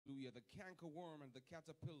the cankerworm and the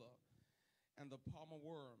caterpillar and the palmer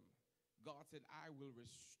worm, God said, I will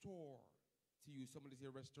restore to you. Somebody say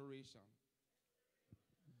restoration.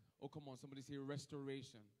 Oh, come on, somebody say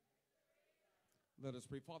restoration. Let us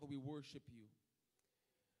pray. Father, we worship you.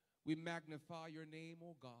 We magnify your name,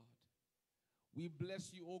 oh God. We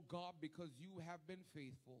bless you, oh God, because you have been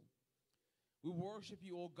faithful. We worship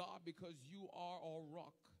you, oh God, because you are our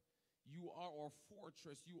rock. You are our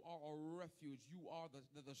fortress. You are our refuge. You are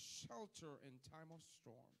the shelter in time of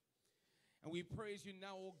storm. And we praise you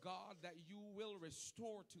now, oh God, that you will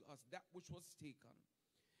restore to us that which was taken.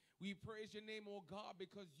 We praise your name, oh God,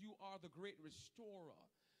 because you are the great restorer.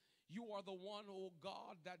 You are the one, oh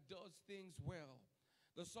God, that does things well.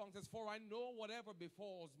 The song says, for I know whatever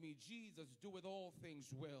befalls me, Jesus doeth all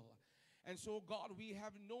things well. And so, God, we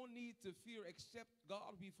have no need to fear except,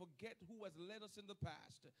 God, we forget who has led us in the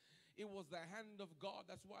past. It was the hand of God.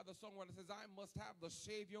 That's why the songwriter says, I must have the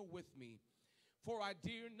Savior with me. For I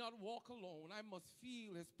dare not walk alone. I must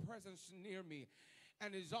feel his presence near me,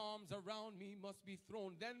 and his arms around me must be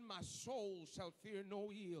thrown. Then my soul shall fear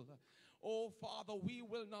no ill. Oh, Father, we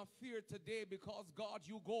will not fear today because, God,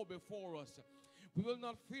 you go before us. We will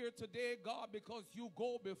not fear today, God, because you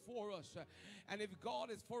go before us. And if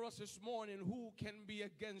God is for us this morning, who can be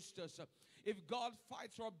against us? If God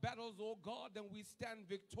fights our battles, oh God, then we stand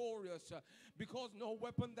victorious, because no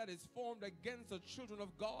weapon that is formed against the children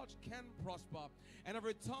of God can prosper. And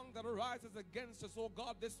every tongue that arises against us, oh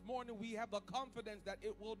God, this morning we have the confidence that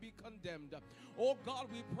it will be condemned. Oh God,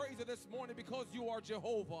 we praise you this morning because you are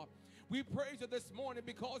Jehovah. We praise you this morning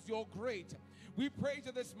because you're great. We praise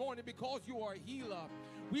you this morning because you are a healer.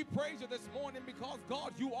 We praise you this morning because,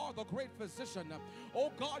 God, you are the great physician.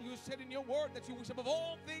 Oh, God, you said in your word that you wish above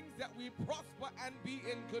all things that we prosper and be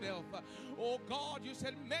in good health. Oh, God, you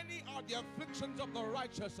said many are the afflictions of the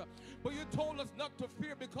righteous, but you told us not to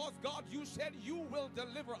fear because, God, you said you will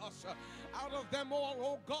deliver us out of them all.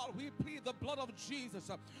 Oh, God, we plead the blood of Jesus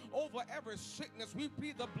over every sickness. We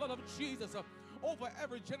plead the blood of Jesus over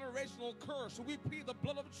every generational curse. We plead the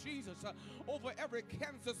blood of Jesus over every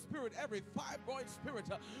cancer spirit, every fibroid spirit.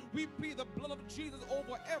 We plead the blood of Jesus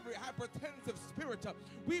over every hypertensive spirit.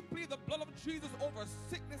 We plead the blood of Jesus over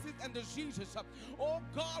sicknesses and diseases. Oh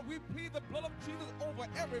God, we plead the blood of Jesus over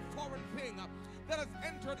every foreign thing that has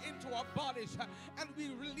entered into our bodies, and we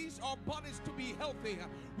release our bodies to be healthy.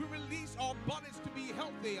 We release our bodies to be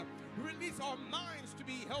healthy. We release our minds to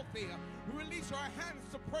be healthy. We release our hands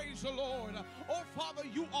to praise the Lord. Oh, Father,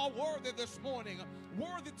 you are worthy this morning.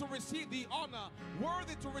 Worthy to receive the honor.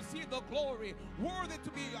 Worthy to receive the glory. Worthy to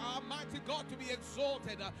be, Almighty God, to be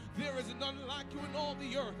exalted. There is none like you in all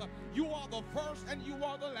the earth. You are the first and you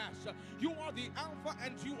are the last. You are the Alpha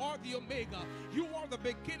and you are the Omega. You are the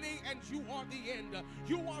beginning and you are the end.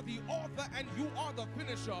 You are the author and you are the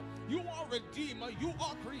finisher. You are Redeemer. You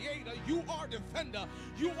are Creator. You are Defender.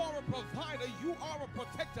 You are a provider. You are a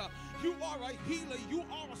protector. You are a healer. You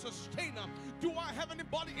are a sustainer. Do I have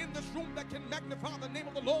anybody in this room that can magnify the name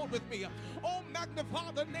of the Lord with me? Oh,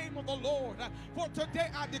 magnify the name of the Lord. For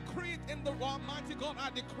today I decree it in the Almighty God.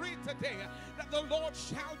 I decree today that the Lord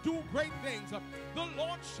shall do great things. The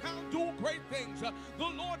Lord shall do great things. The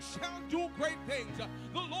Lord shall do great things.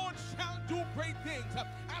 The Lord shall do great things.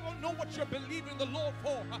 I don't know what you're believing the Lord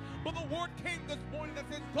for, but the word came this morning that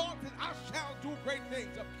says, God says, I shall do great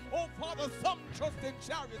things. Oh, Father, some trust in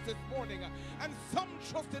chariots this morning, and some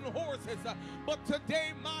trust in horses. But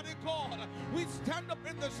today, mighty God, we stand up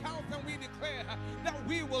in this house and we declare that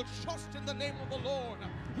we will trust in the name of the Lord.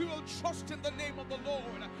 We will trust in the name of the Lord.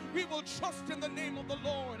 We will trust in the name of the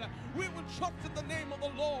Lord. We will trust in the name of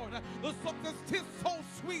the Lord. The song says, 'tis so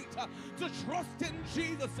sweet to trust in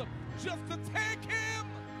Jesus, just to take him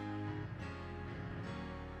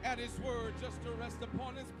at his word, just to rest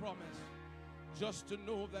upon his promise, just to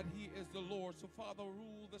know that he is the Lord. So, Father,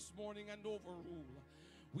 rule this morning and overrule.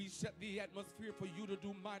 We set the atmosphere for you to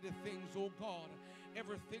do mighty things, oh God.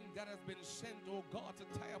 Everything that has been sent, oh God, to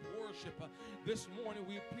tie up worship, this morning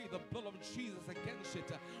we plead the blood of Jesus against it.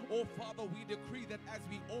 Oh Father, we decree that as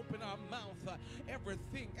we open our mouth,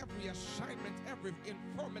 everything, every assignment, every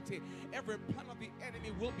infirmity, every plan of the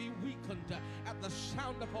enemy will be weakened at the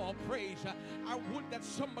sound of our praise. I would that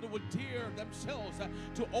somebody would dare themselves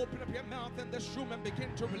to open up your mouth in this room and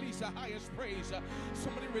begin to release the highest praise.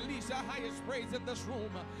 Somebody release the highest praise in this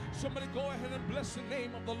room. Somebody go ahead and bless the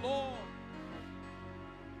name of the Lord.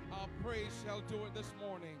 Our praise shall do it this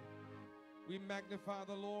morning. We magnify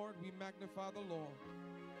the Lord. We magnify the Lord.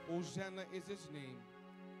 Hosanna is his name.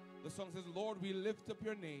 The song says, Lord, we lift up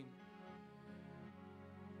your name.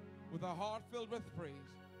 With a heart filled with praise,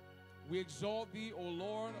 we exalt thee, O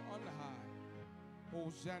Lord, on high.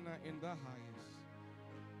 Hosanna in the highest.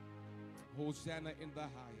 Hosanna in the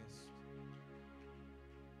highest.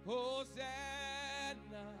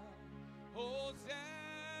 Hosanna,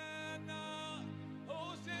 Hosanna,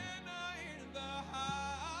 Hosanna in the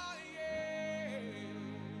highest.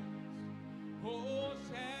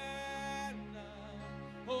 Hosanna,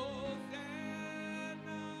 Hosanna.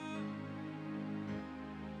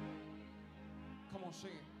 Come on,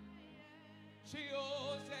 sing it. Sing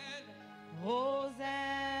Hosanna.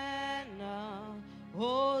 Hosanna,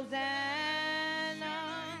 Hosanna,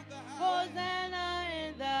 Hosanna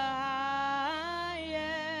in the highest.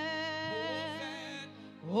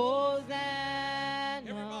 Hosanna,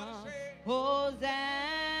 Hosanna,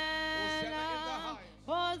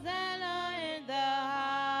 Hosanna in the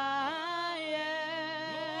highest.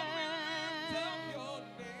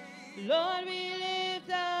 Lord, we lift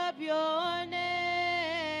up your name.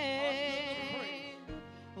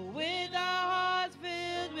 With our hearts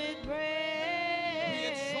filled with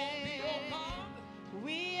praise,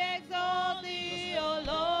 we exalt thee, O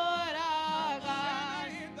Lord our God.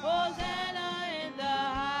 Hosanna in the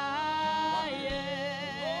highest.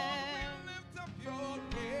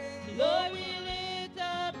 Lord, we lift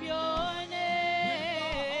up your name.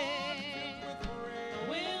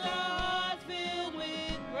 With our hearts filled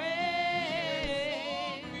with praise,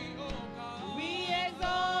 we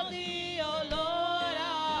exalt thee, O Lord.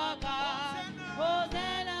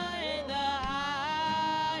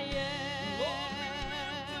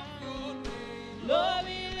 Lord,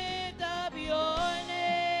 we lift up your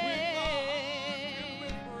name.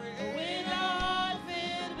 With our hearts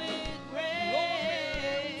filled with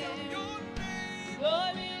praise,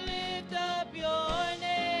 Lord, we lift up your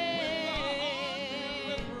name.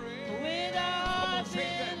 With our hearts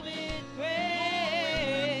filled with praise,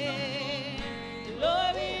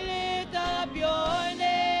 Lord, we lift up your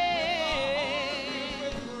name.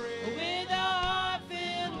 With our hearts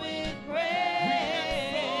filled with praise,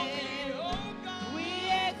 we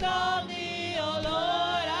exalt thee, O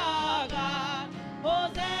Lord our God.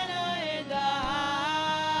 Hosanna in the highest.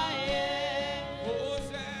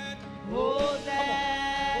 Hosanna,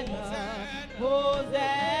 Hosanna,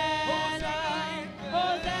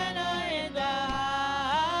 Hosanna in the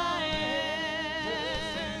highest.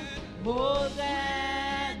 Hosanna,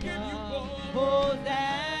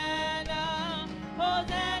 Hosanna,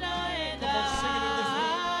 Hosanna in the highest.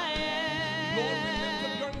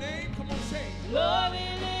 Lord, we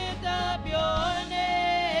lift up your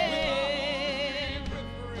name.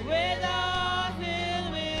 With our hearts filled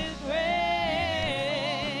with praise,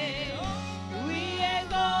 we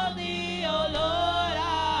exalt thee, O Lord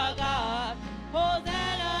our God.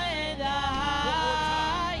 Hosanna in the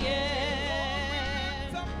highest.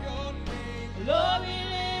 Lord, we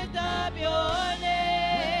lift up your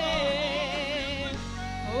name.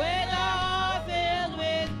 With our hearts filled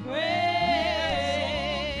with praise,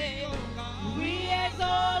 we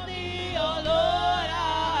exalt thee, O Lord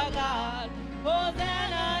our God.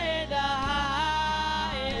 Hosanna in the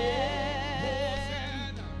highest.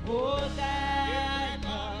 Hosanna,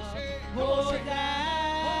 Hosanna,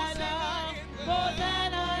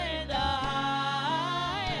 Hosanna in the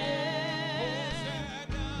highest.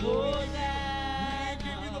 Hosanna,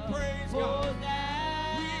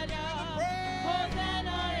 Hosanna,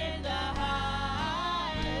 Hosanna in the highest.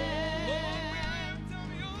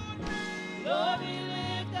 Lord, we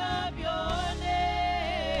lift up your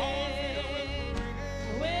name.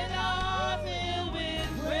 With our hearts filled with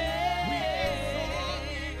praise,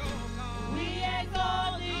 we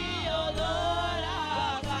exalt thee, O Lord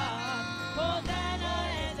our God. Hosanna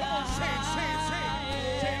in the highest.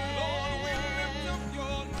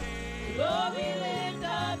 Lord, we lift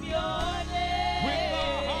up your name. With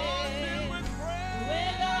our hearts filled with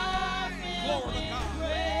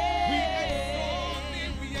praise,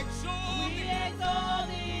 we exalt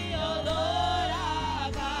thee, O Lord our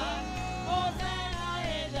God. Hosanna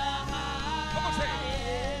in the highest.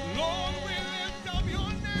 Lord, we lift up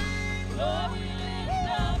your name. Lord, we lift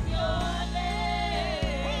up your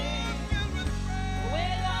name.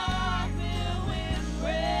 With our hearts filled with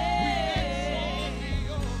praise,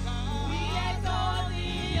 we exalt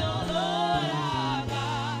thee, O Lord our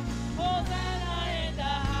God. Hosanna in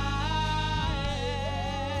the highest.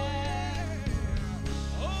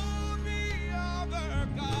 Oh, the other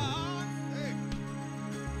gods,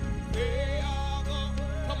 they are the.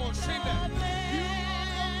 Come on, sing that. You are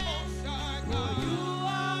the most high God. You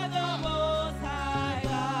are the most high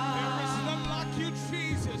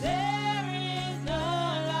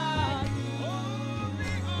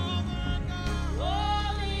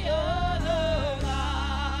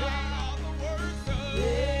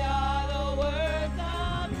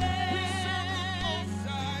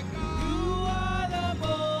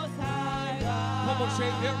say,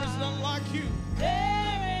 there is none like you.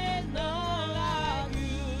 There is none like you.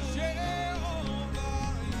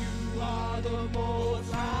 Jehovah, you are the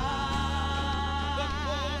Most High.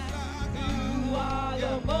 You are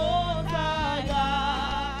the Most High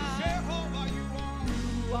God. Jehovah, you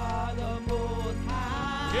are the Most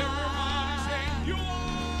High. Everybody say, you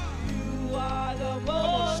are the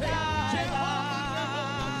Most High God.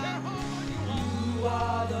 You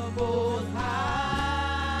are the Most High.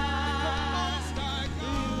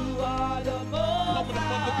 You are the Most Coming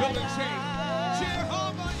up on the building, say,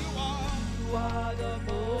 Jehovah, you are the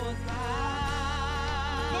Most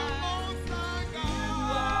High. the Most High God.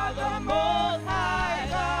 You are the Most High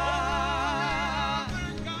God.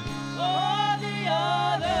 All the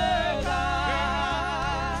other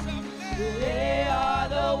gods, they are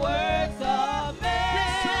the works of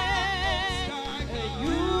men. And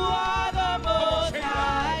you are the Most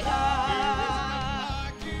High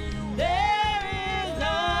God. There is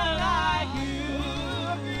none like you.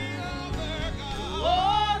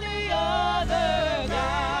 All the other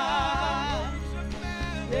gods,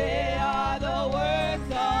 they are the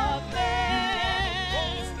works of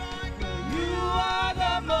men. You are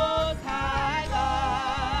the Most High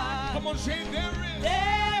God. Come on, say, there is.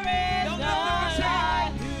 There is none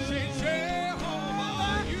like you. Say,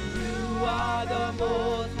 Jehovah, You are the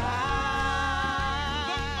Most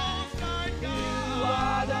High. You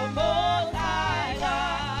are the Most High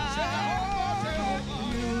God.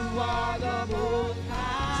 You are the Most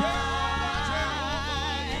High.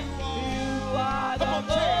 You are the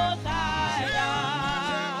Most High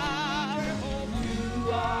God.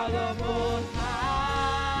 You are the Most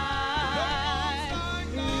High.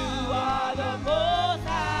 You are the Most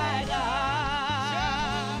High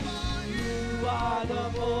God. You are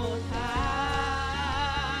the Most High.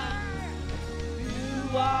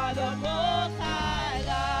 You are the Most High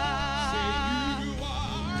God. You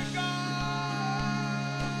are God.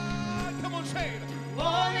 Come on, say it.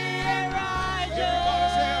 Holy and righteous.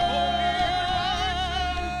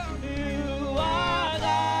 You are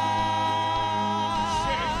God.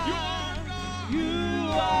 You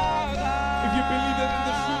are God. If you believe it in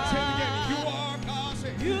this room, say it again. You are God.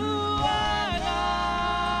 Say, You are God.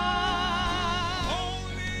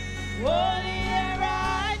 Holy and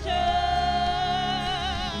righteous.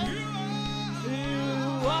 You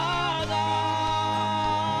are God.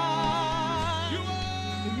 You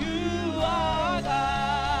are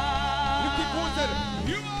God. lift your voice at it.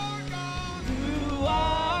 You are God. You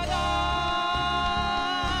are God.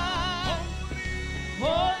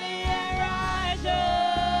 Holy and righteous.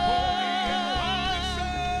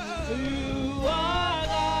 You are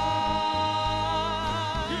God.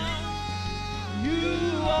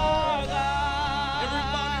 You are God.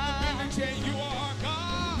 Everybody in the building say, you are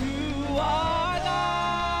God. You are God.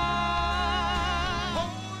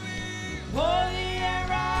 Holy and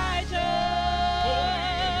righteous.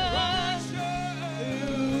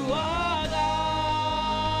 You are God.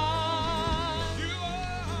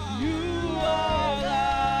 You are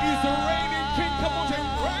God. He's the reigning king. Come on, say,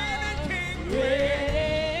 reigning king.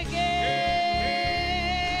 Reigning King.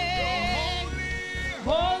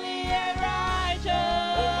 Holy and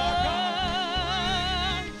righteous. Oh, my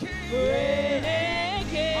God. Reigning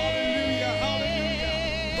King. Hallelujah, hallelujah.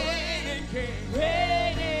 Reigning king.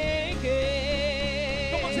 Reigning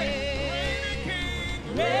King. Come on, say it. Reigning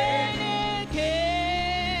king. Reigning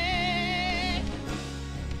King.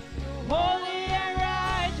 Holy and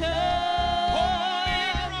righteous. Holy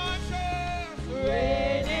and righteous.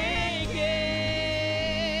 Reigning King.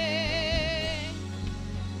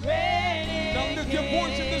 Reigning Now lift your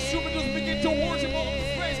voice in this room and just begin to worship all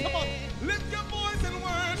this praise. Come on. Lift your voice and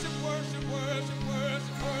worship, worship, worship,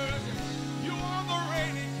 worship, worship. You are the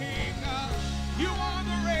reigning king, God. You are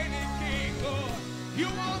the reigning king, Lord. You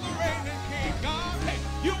are the reigning king, God. Hey,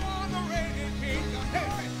 you are the reigning king, God. Hey,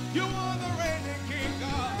 hey, you are the reigning king,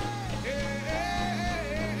 God. Hey,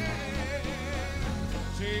 hey, hey, hey.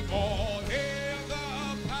 Say, all hail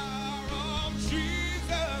the power of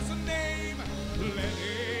Jesus' name. Let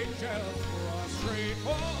angels prostrate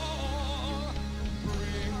fall.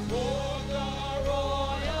 Bring forth the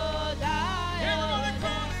royal diadem. Everybody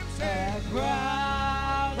call him, say,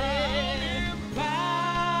 Crown him,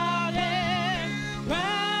 crown him,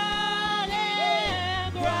 crown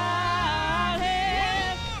him, crown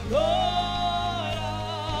him, Lord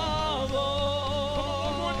of all. Come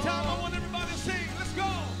on, one more time. I want everybody to sing. Let's go.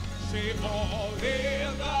 Say, all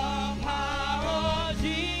hail the Power of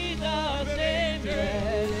Jesus' name,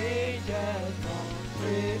 let angels come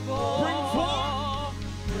Bring forth.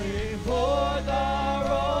 Bring forth the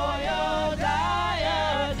royal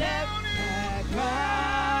diadem and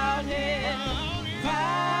crown him,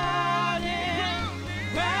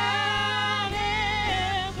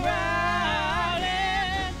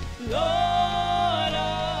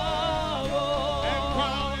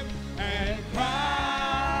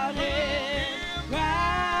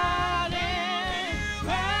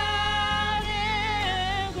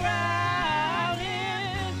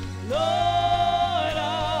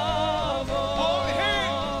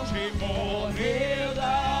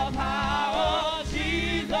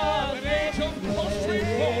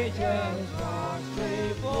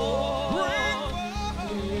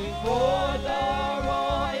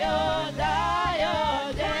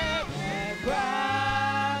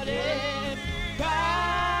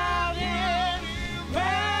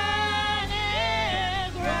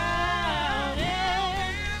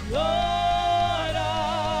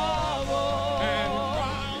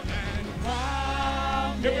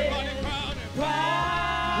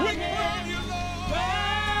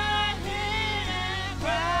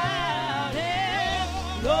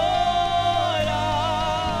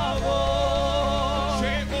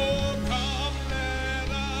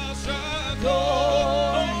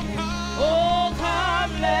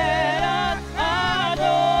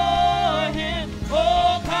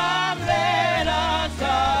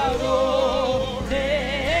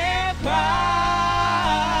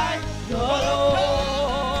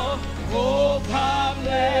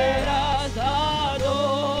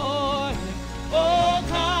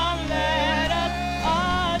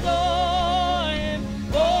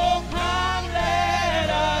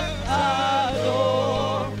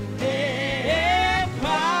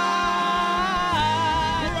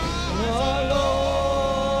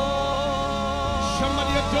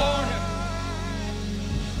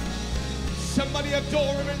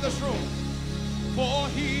 this room. For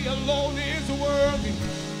he alone is worthy.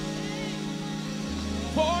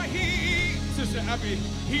 For he, Sister Abby,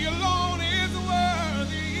 he alone is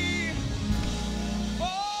worthy.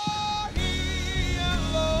 For he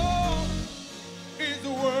alone is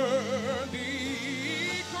worthy.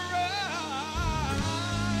 Christ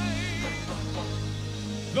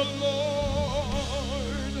the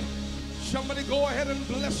Lord. Somebody go ahead and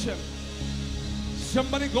bless him.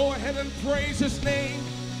 Somebody go ahead and praise his name.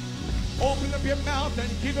 Open up your mouth and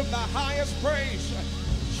give him the highest praise.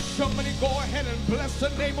 Somebody go ahead and bless the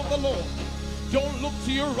name of the Lord. Don't look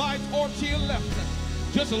to your right or to your left.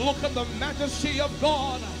 Just look at the majesty of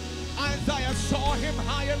God. Isaiah saw him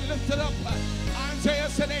high and lifted up. Isaiah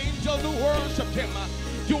said, angels who worship him.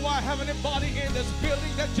 Do I have anybody in this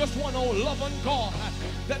building that just want to love on God?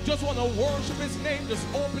 That just want to worship his name? Just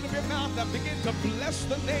open up your mouth and begin to bless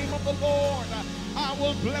the name of the Lord. I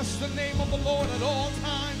will bless the name of the Lord at all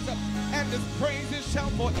times, and his praises shall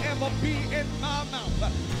forever be in my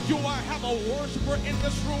mouth. Do I have a worshiper in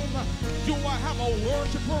this room? Do I have a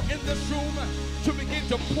worshiper in this room to begin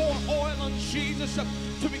to pour oil on Jesus,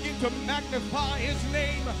 to begin to magnify his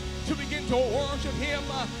name, to begin to worship him,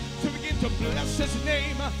 to begin to bless his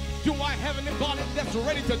name? Do I have anybody that's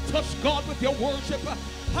ready to touch God with your worship?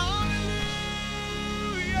 Hallelujah!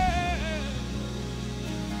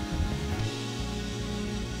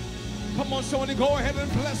 Come on, somebody go ahead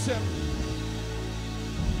and bless him.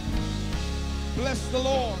 Bless the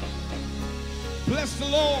Lord. Bless the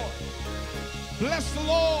Lord. Bless the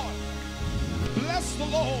Lord. Bless the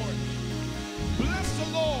Lord. Bless the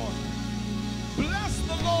Lord. Bless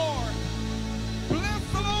the Lord. Bless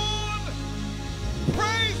the Lord.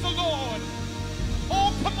 Praise the Lord.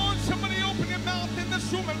 Oh, come on, somebody open your mouth in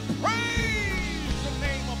this room and praise the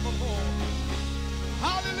name of the Lord.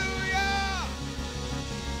 Hallelujah.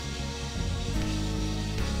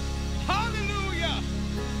 Hallelujah.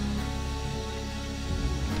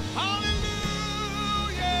 Hallelujah.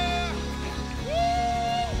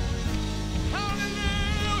 Woo.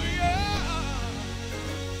 Hallelujah.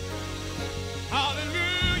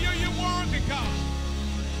 Hallelujah. You're worthy, God.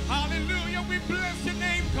 Hallelujah. We bless your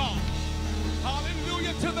name, God.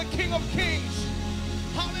 Hallelujah to the King of Kings.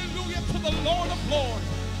 Hallelujah to the Lord of Lords.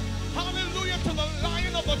 Hallelujah to the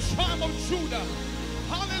Lion of the tribe of Judah.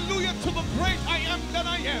 Hallelujah to the great I am that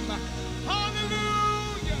I am.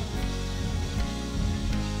 Hallelujah.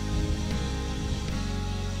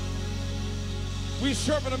 We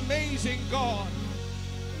serve an amazing God.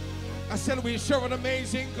 I said we serve an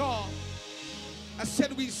amazing God. I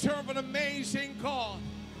said we serve an amazing God.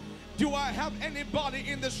 Do I have anybody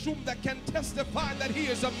in this room that can testify that he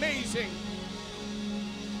is amazing?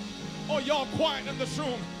 Oh, y'all quiet in this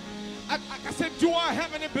room. I said, do I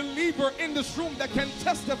have any believer in this room that can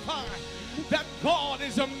testify that God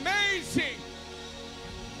is amazing?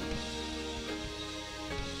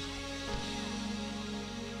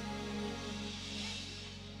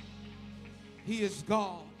 He is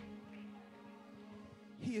God.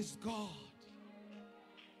 He is God.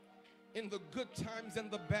 In the good times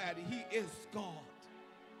and the bad, he is God.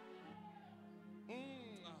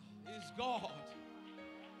 He's God.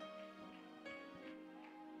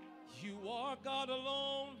 You are God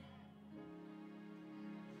alone.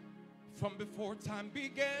 From before time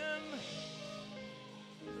began,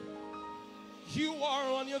 you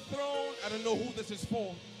are on your throne. I don't know who this is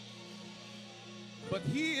for, but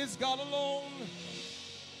he is God alone.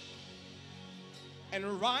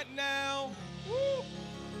 And right now, woo,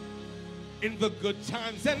 in the good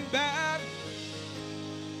times and bad,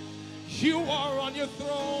 you are on your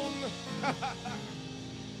throne.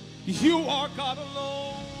 You are God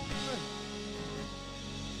alone.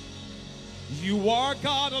 You are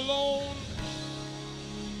God alone.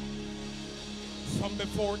 From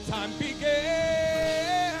before time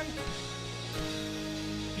began,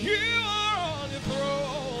 you are on your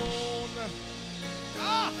throne.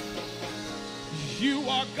 You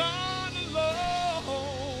are God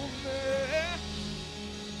alone.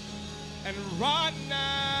 And right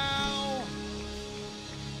now,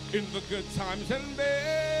 in the good times and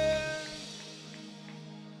bad,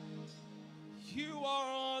 you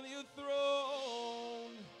are on your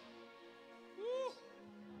throne. Woo.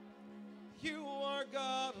 You are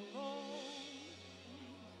God alone.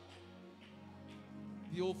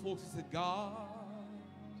 The old folks said, God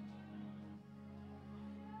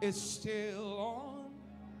is still on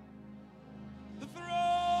the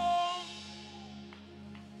throne.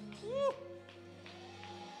 Woo.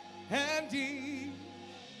 And he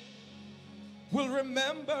will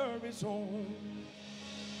remember his own.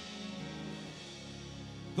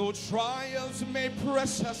 Though trials may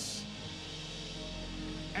press us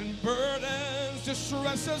and burdens,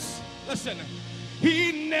 distresses. Listen,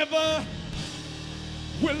 he never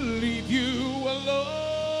will leave you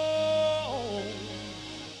alone.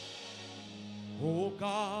 Oh,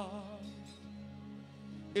 God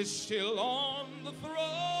is still on the throne,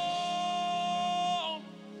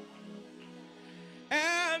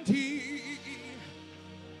 and he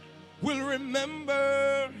will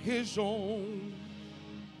remember his own.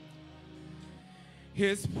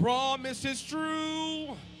 His promise is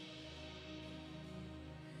true.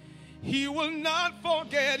 He will not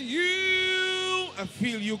forget you. I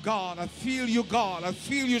feel you, God. I feel you, God. I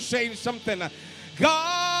feel you saying something.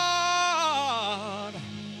 God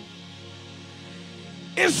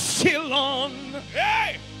is still on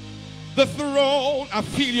the throne. I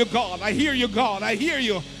feel you, God. I hear you, God. I hear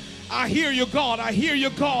you. I hear you, God. I hear you,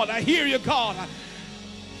 God. I hear you, God.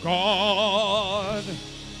 God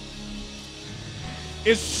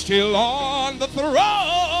is still on the throne,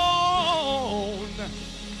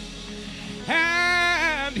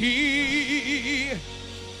 and he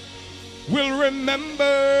will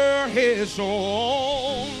remember his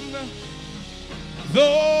own.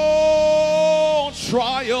 Though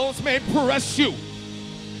trials may press you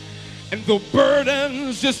and the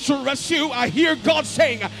burdens distress you, I hear God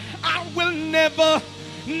saying, I will never,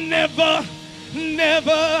 never,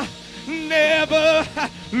 never, never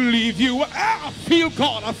leave you. I feel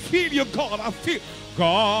God. I feel you, God. I feel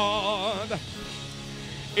God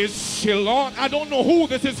is still on. I don't know who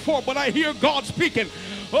this is for, but I hear God speaking.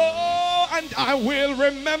 Oh, and I will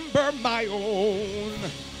remember my own.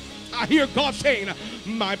 I hear God saying,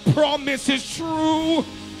 my promise is true.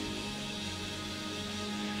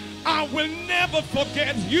 I will never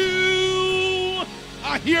forget you.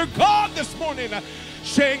 I hear God this morning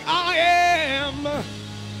saying, I am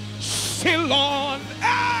still on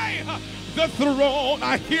the throne.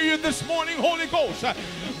 I hear you this morning, Holy Ghost.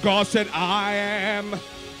 God said, I am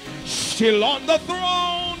still on the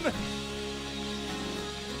throne.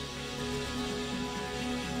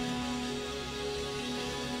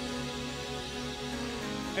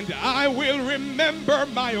 And I will remember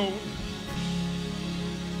my own.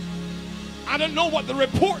 I don't know what the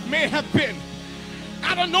report may have been.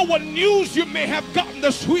 I don't know what news you may have gotten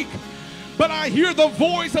this week. But I hear the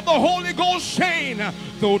voice of the Holy Ghost saying,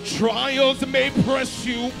 though trials may press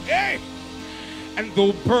you, and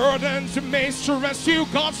though burdens may stress you,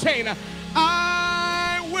 God's saying,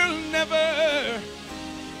 I will never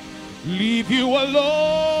leave you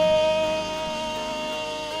alone.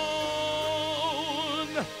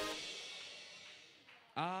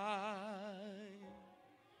 I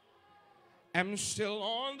am still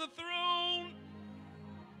on the throne.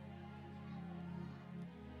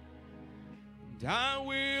 And I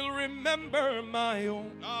will remember my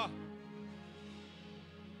own.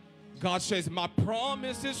 God says, my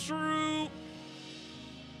promise is true.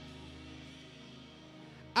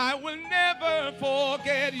 I will never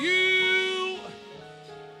forget you.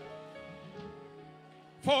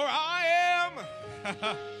 For I am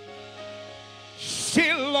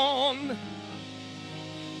still on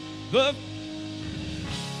the.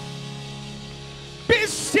 Be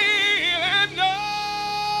still and know.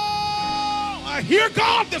 I hear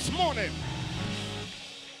God this morning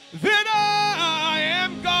that I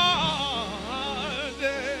am God.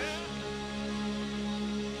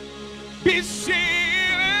 Be still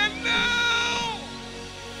and know.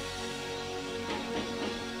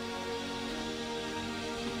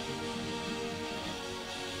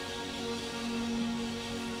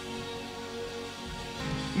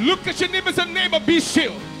 Look at your neighbor and say, neighbor, be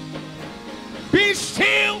still. Be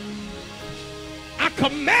still. I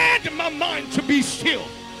command my mind to be still.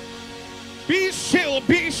 Be still,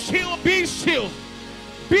 be still, be still.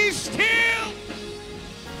 Be still.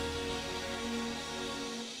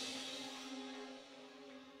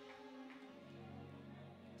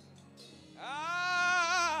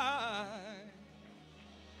 I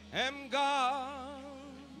am God.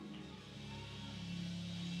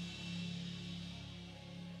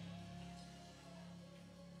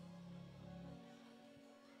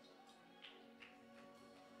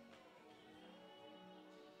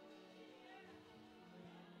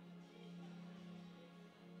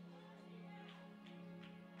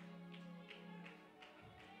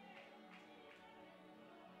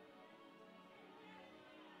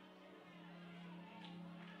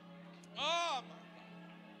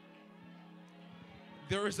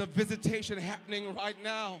 There is a visitation happening right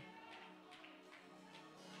now.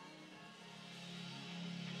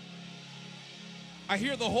 I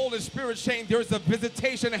hear the Holy Spirit saying there's a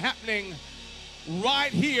visitation happening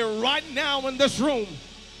right here, right now in this room.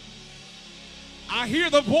 I hear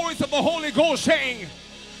the voice of the Holy Ghost saying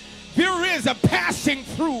There is a passing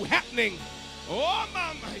through happening. Oh,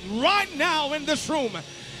 my, right now in this room.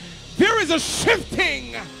 There is a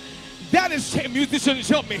shifting that is, musicians,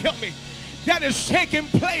 help me. That is taking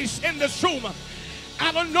place in this room.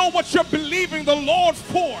 I don't know what you're believing the Lord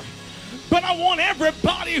for, but I want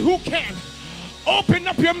everybody who can open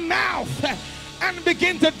up your mouth and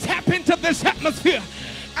begin to tap into this atmosphere.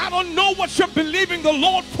 I don't know what you're believing the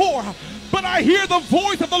Lord for, but I hear the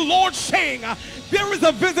voice of the Lord saying, there is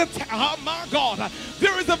a visitation, oh my God,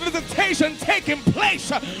 there is a visitation taking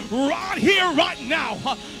place right here, right now.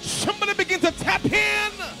 Somebody begin to tap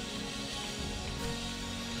in.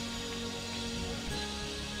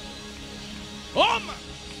 Oh, my.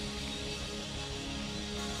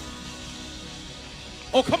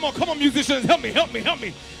 Oh, come on, musicians, help me.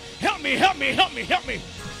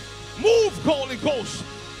 Move, Holy Ghost.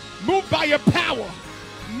 Move by your power.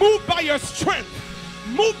 Move by your strength.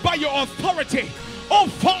 Move by your authority. Oh,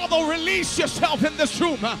 Father, release yourself in this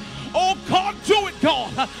room. Oh, God, do it,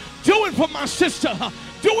 God. Do it for my sister.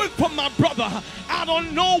 Do it for my brother. I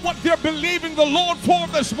don't know what they're believing the Lord for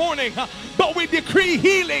this morning, but we decree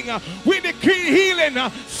healing. We decree healing.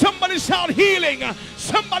 Somebody shout healing.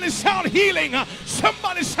 Somebody shout healing.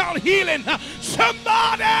 Somebody shout healing.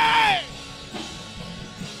 Somebody!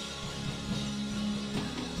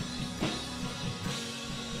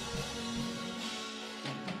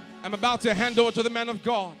 I'm about to hand over to the man of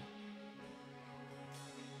God.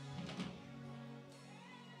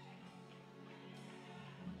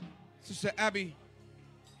 Sister Abby,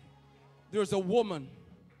 there's a woman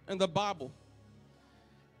in the Bible,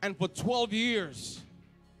 and for 12 years,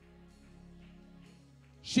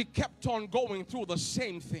 she kept on going through the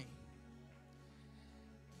same thing.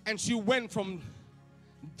 And she went from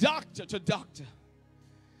doctor to doctor,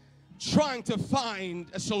 trying to find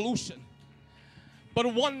a solution.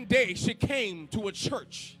 But one day she came to a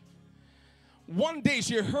church. One day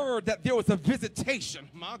she heard that there was a visitation,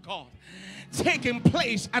 my God, taking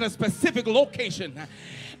place at a specific location.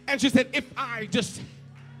 And she said, if I just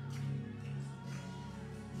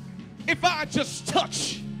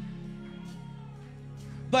touch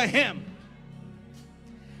the hem,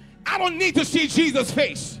 I don't need to see Jesus'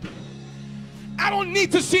 face. I don't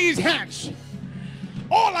need to see his hands.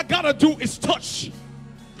 All I gotta do is touch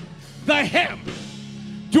the hem.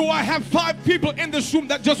 Do I have 5 people in this room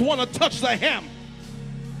that just want to touch the hem?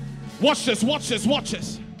 Watch this.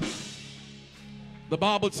 The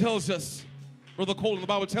Bible tells us, Brother Cole, the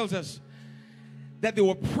Bible tells us that they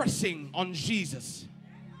were pressing on Jesus.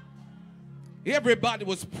 Everybody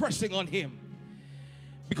was pressing on him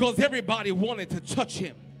because everybody wanted to touch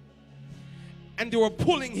him. And they were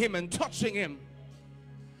pulling him and touching him.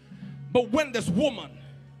 But when this woman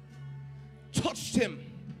touched him,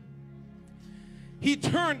 he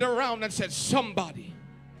turned around and said, somebody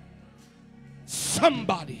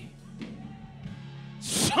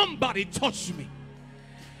touched me.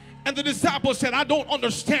 And the disciples said, I don't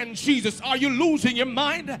understand, Jesus. Are you losing your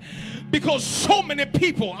mind? Because so many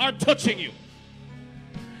people are touching you.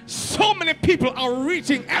 So many people are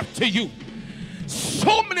reaching after you.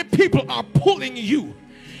 So many people are pulling you.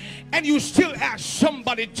 And you still ask,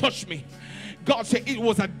 somebody touch me. God said it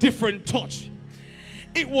was a different touch.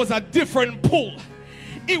 It was a different pull.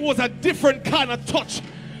 It was a different kind of touch,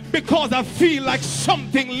 because I feel like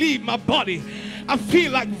something leave my body. I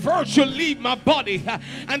feel like virtue leave my body.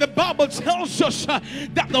 And the Bible tells us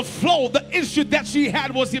that the flow, the issue that she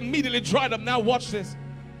had, was immediately dried up. Now watch this.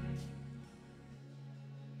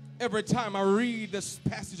 Every time I read this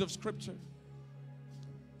passage of scripture,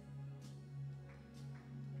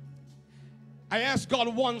 I ask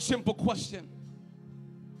God one simple question.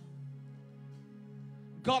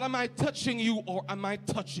 God, am I touching you or am I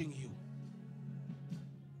touching you?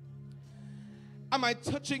 Am I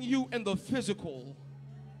touching you in the physical,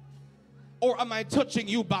 or am I touching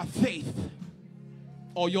you by faith?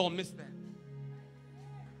 Oh, y'all missed that.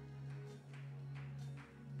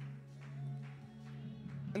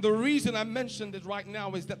 And the reason I mentioned it right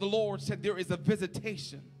now is that the Lord said there is a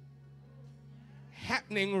visitation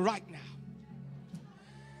happening right now.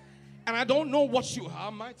 And I don't know what you,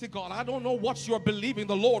 Almighty God, I don't know what you're believing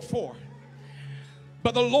the Lord for.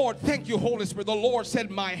 But the Lord, thank you, Holy Spirit, the Lord said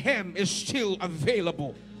my hem is still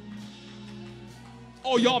available.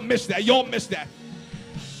 Oh, y'all missed that. Y'all missed that.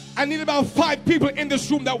 I need about 5 people in this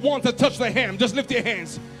room that want to touch the hem. Just lift your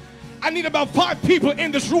hands. I need about 5 people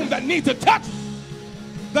in this room that need to touch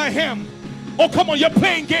the hem. Oh, come on, you're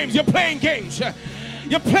playing games. You're playing games.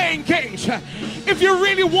 You're playing games. If you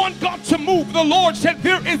really want God to move, the Lord said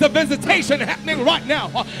there is a visitation happening right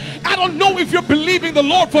now. I don't know if you're believing the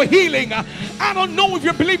Lord for healing. I don't know if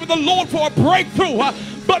you're believing the Lord for a breakthrough.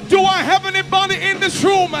 But do I have anybody in this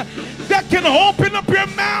room that can open up your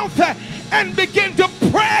mouth and begin to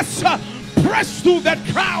press through that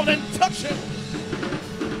crowd and touch it?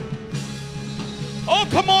 Oh,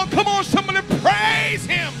 come on, somebody praise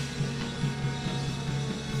him.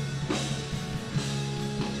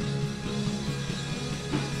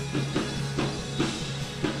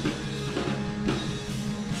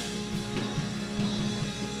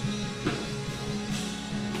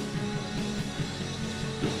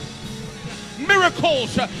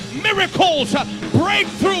 Miracles,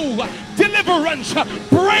 breakthrough, deliverance,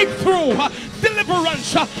 breakthrough,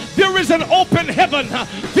 deliverance. There is an open heaven.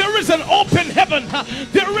 There is an open heaven.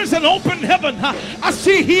 There is an open heaven. I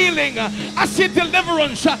see healing. I see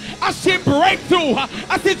deliverance. I see breakthrough.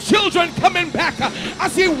 I see children coming back. I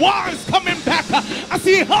see wives coming back. I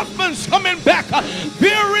see husbands coming back.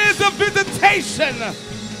 There is a visitation.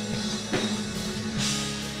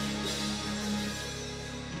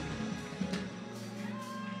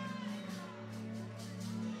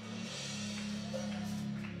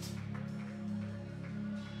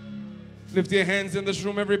 Lift your hands in this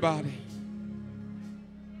room, everybody.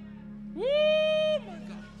 Woo, my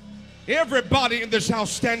God. Everybody in this house,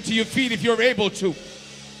 stand to your feet if you're able to.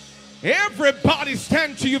 Everybody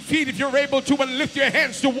stand to your feet if you're able to, and lift your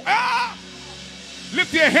hands to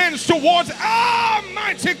lift your hands towards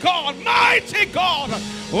mighty God, mighty God.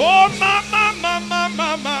 Oh, my.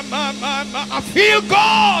 I feel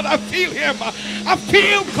God. I feel him. I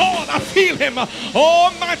feel God. I feel him.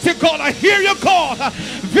 Oh, mighty God, I hear you, God.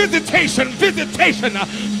 Visitation, visitation,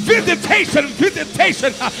 visitation,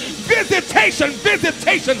 visitation, visitation,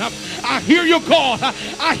 visitation. I hear you, God.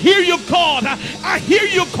 I hear you, God. I hear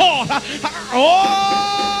you, God.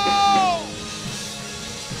 Oh!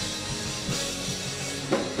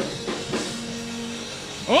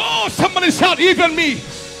 Oh, somebody shout, even me.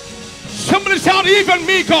 Somebody shout, even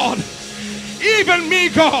me, God. Even me,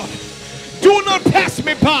 God. Do not pass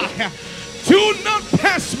me by. Do not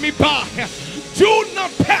pass me by. Do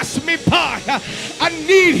not pass me by. I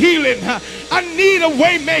need healing. I need a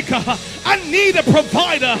way maker. I need a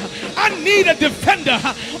provider. I need a defender.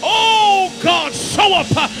 Oh God, show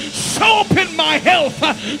up in my health.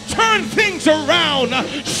 Turn things around.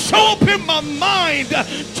 Show up in my mind.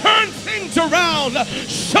 Turn things around.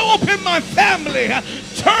 Show up in my family.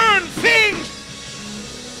 Turn things.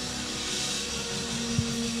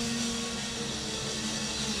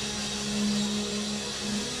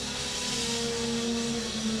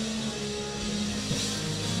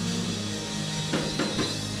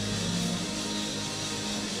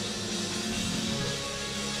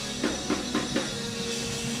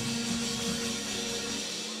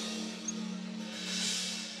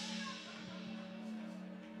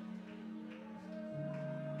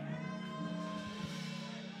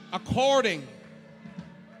 According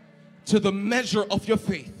to the measure of your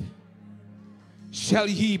faith shall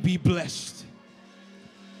ye be blessed.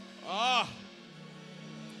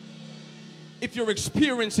 If you're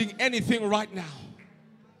experiencing anything right now,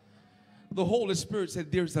 the Holy Spirit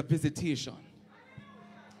said there's a visitation.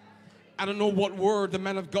 I don't know what word the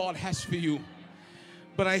man of God has for you,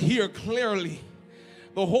 but I hear clearly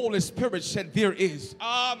the Holy Spirit said there is.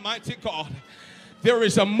 Mighty God, there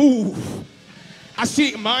is a move. I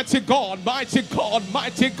see mighty God, mighty God,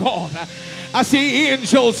 mighty God. I see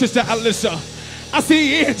angels, Sister Alyssa. I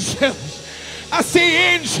see angels. I see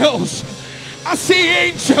angels. I see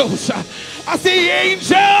angels. I see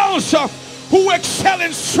angels who excel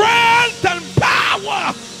in strength and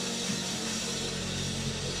power.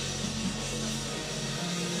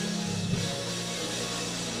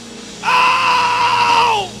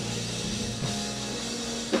 Oh!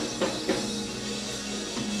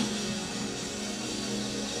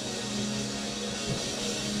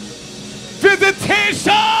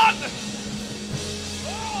 Visitation.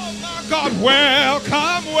 Oh my God,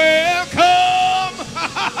 welcome, welcome,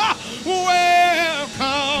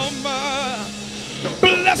 welcome.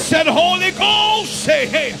 Blessed Holy Ghost, say,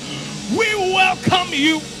 hey, we welcome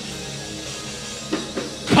you.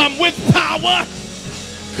 Come with power,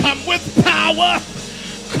 come with power,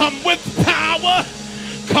 come with power,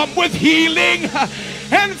 come with healing,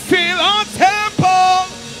 and fill our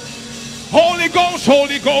temple. Holy Ghost,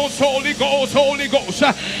 Holy Ghost, Holy Ghost, Holy Ghost.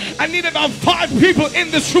 I need about 5 people in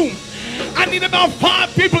this room. I need about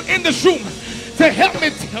 5 people in this room to help me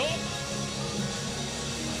tell.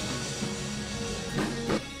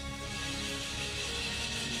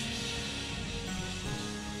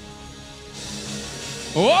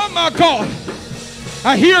 Oh my God.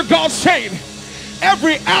 I hear God saying,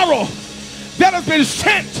 every arrow that has been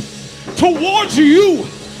sent towards you,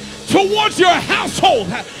 towards your household,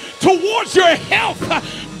 towards your health,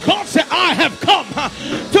 God said, I have come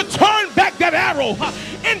to turn back that arrow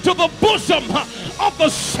into the bosom of the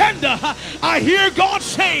sender. I hear God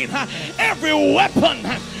saying, every weapon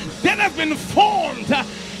that has been formed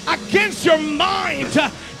against your mind,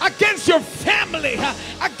 against your family,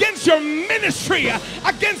 against your ministry,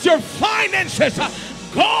 against your finances,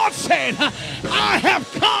 God said, I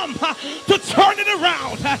have come to turn it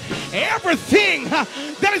around. Everything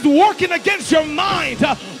that is working against your mind,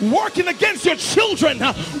 working against your children,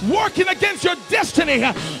 working against your destiny,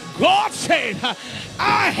 God said,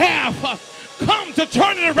 I have come to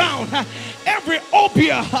turn it around. Every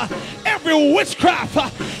opiate, every witchcraft,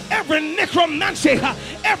 every necromancy,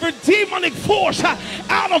 every demonic force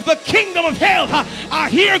out of the kingdom of hell, I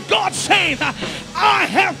hear God saying, I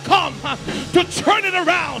have come to turn it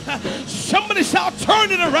around. Somebody shout,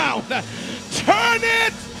 turn it around. Turn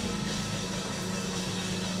it.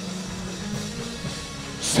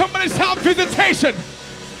 Somebody shout visitation.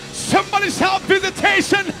 Somebody shout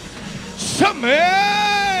visitation. Somebody.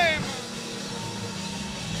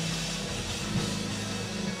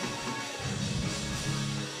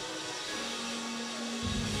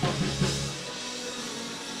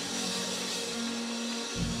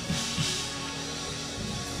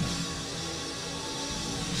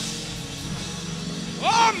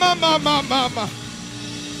 Oh, my.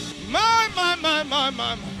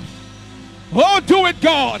 Oh, do it,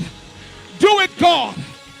 God. Do it, God.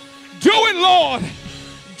 Do it, Lord.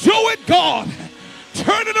 Do it, God.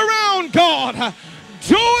 Turn it around, God.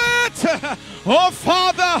 Do it. Oh,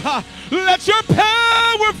 Father, let your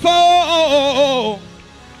power fall.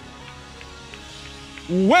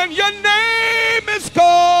 When your name is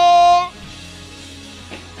called,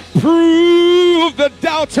 prove the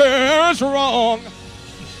doubters wrong.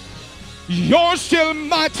 You're still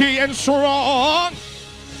mighty and strong.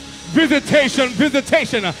 Visitation,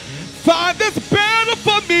 visitation. Find this battle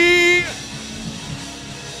for me.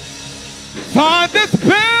 Find this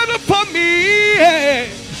battle for me.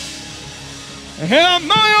 And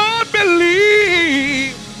my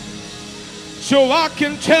unbelief, so I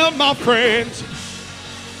can tell my friends,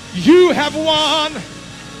 you have won.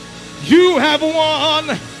 You have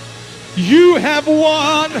won. You have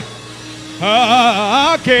won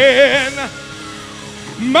again.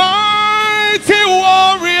 Mighty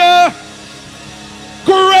warrior,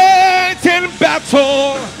 great in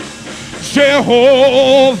battle,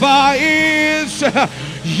 Jehovah is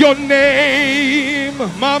your name.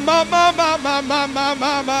 Mama.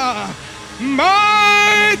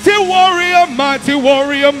 Mighty warrior, mighty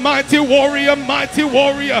warrior, mighty warrior, mighty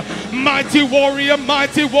warrior, mighty warrior,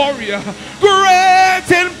 mighty warrior,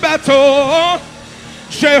 great in battle,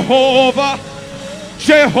 Jehovah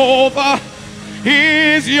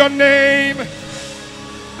is your name.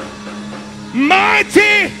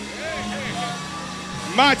 Mighty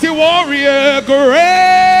warrior,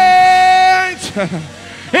 great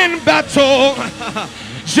in battle,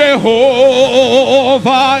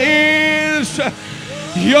 Jehovah is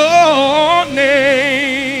your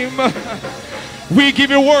name. We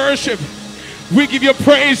give you worship. We give you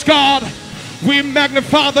praise, God. We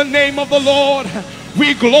magnify the name of the Lord.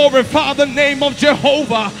 We glorify the name of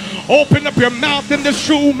Jehovah. Open up your mouth in this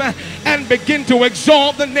room and begin to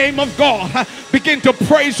exalt the name of God. Begin to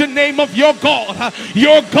praise the name of your God.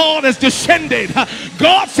 Your God has descended.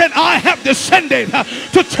 God said, I have descended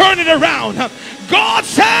to turn it around. God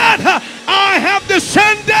said, I have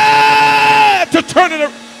descended to turn it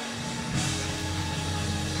around.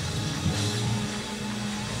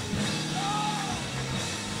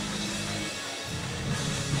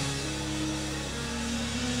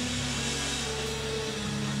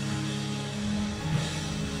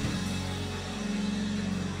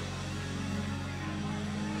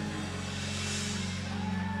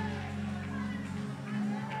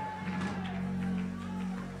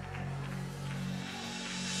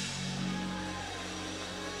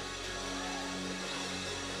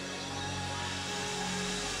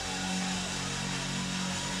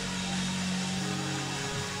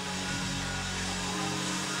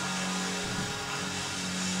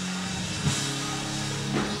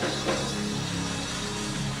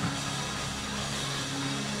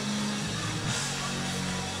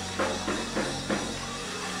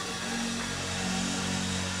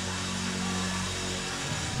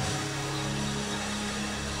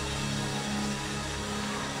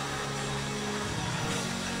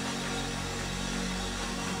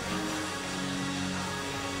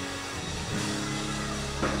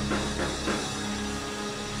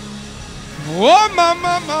 Oh,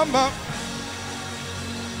 mama, mama.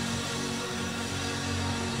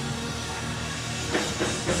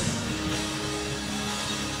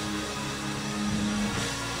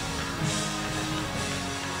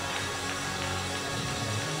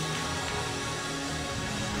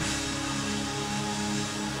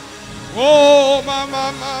 Oh,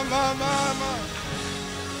 mama, mama, mama.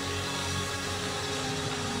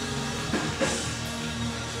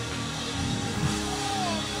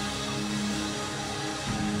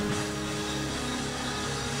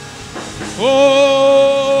 Oh,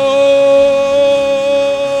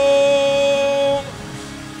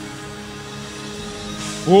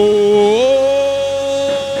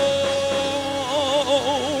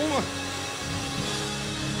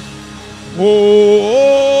 oh,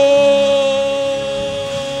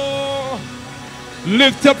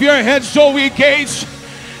 lift up your heads, O ye gates,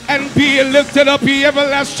 and be lifted up, ye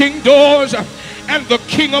everlasting doors, and the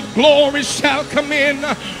King of glory shall come in.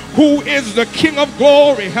 Who is the King of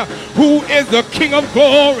glory? Who is the King of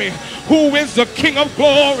glory? Who is the King of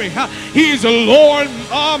glory? He's the Lord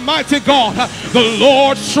Almighty God, the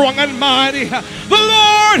Lord strong and mighty, the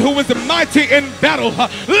Lord who is mighty in battle.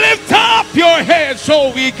 Lift up your heads,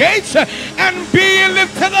 O ye gates, and be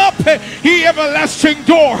lifted up, ye everlasting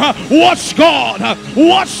door. Watch God,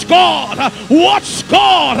 watch God, watch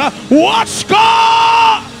God, watch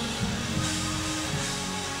God.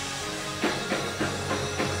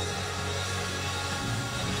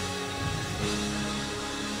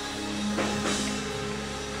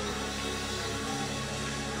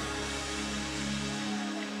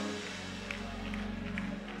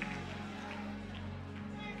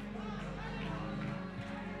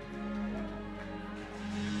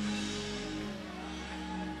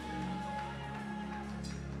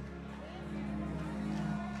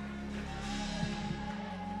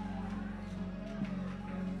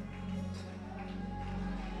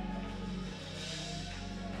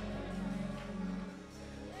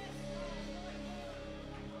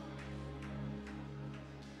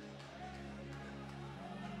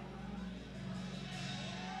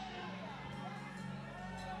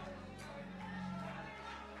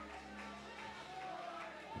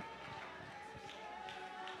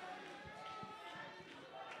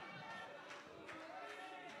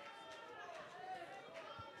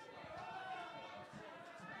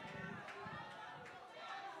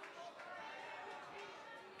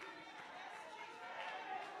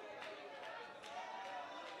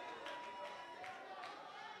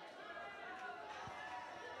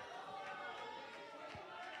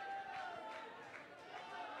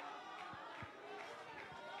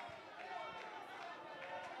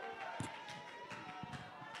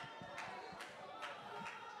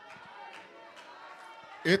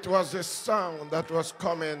 It was a sound that was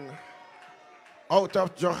coming out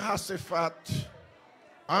of Jehoshaphat's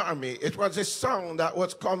army. It was a sound that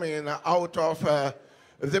was coming out of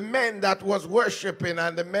the men that was worshiping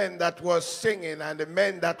and the men that was singing and the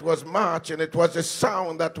men that was marching. It was a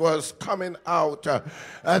sound that was coming out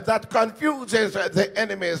that confuses the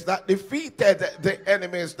enemies, that defeated the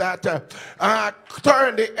enemies, that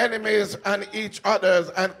turned the enemies on each other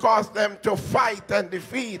and caused them to fight and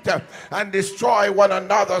defeat and destroy one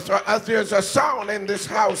another. So as there's a sound in this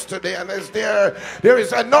house today, and as there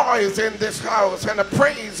is a noise in this house and a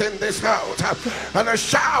praise in this house and a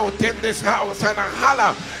shout in this house and a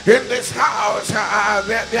holler in this house,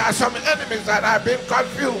 there are some enemies that have been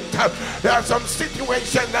confused. There are some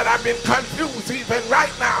situations that have been confused even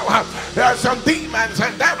right now. There are some demons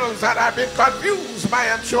and devils that have been confused by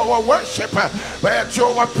and through our worship, by and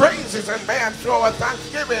through our praises, and by and through our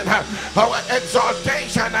thanksgiving, our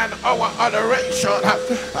exaltation and our adoration.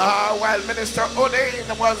 While Minister O'Dane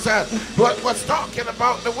was talking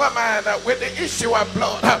about the woman with the issue of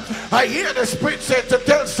blood, I hear the Spirit say to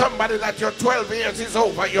tell somebody that your 12 years is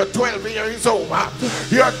over. Your 12 years is over.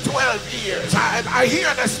 Your 12 years. I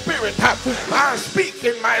hear the Spirit speak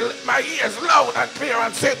in my ears loud and clear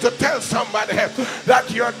and say to tell somebody that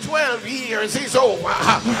your 12 years is over.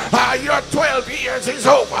 Your 12 years is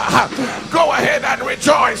over. Go ahead and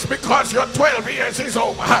rejoice because your 12 years is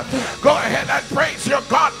over. Go ahead and praise your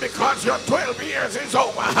God because your 12 years is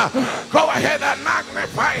over. Go ahead and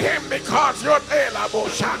magnify Him because your 12,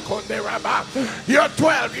 your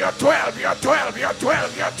 12, your 12, your 12, your 12.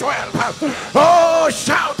 12, you're 12. Oh,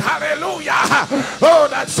 shout hallelujah. Oh,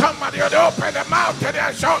 that somebody would open the mouth today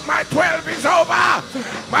and shout, my 12 is over.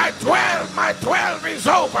 My 12 is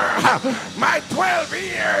over. My 12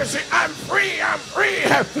 years, I'm free, I'm free.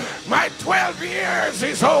 My 12 years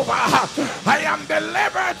is over. I am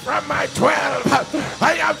delivered from my 12.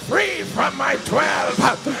 I am free from my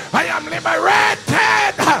 12. I am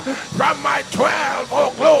liberated from my 12.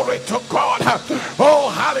 Oh, glory to God. Oh,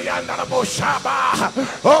 hallelujah.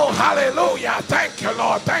 Oh, hallelujah. Thank you,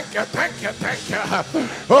 Lord. Thank you, thank you, thank you.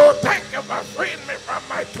 Oh, thank you for freeing me from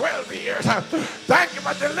my 12 years. Thank you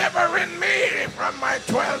for delivering me from my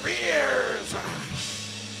 12 years.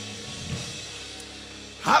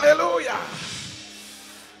 Hallelujah.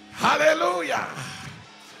 Hallelujah.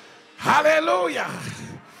 Hallelujah.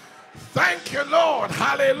 Thank you, Lord.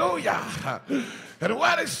 Hallelujah. And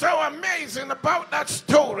what is so amazing about that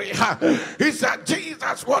story is that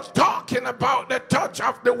Jesus was talking about the touch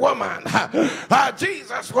of the woman.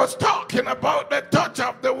 Jesus was talking about the touch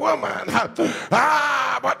of the woman.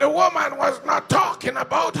 But the woman was not talking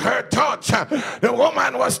about her touch. The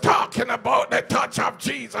woman was talking about the touch of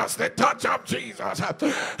Jesus, the touch of Jesus.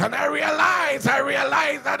 And I realize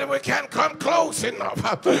that if we can come close enough,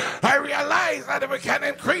 I realize that if we can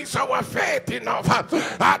increase our faith enough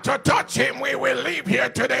to touch him, we will leave here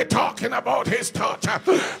today talking about his touch.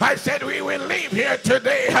 I said we will leave here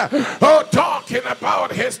today talking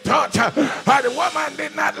about his touch. The woman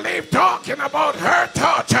did not leave talking about her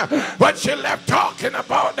touch, but she left talking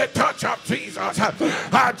about the touch of Jesus.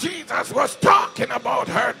 Jesus was talking about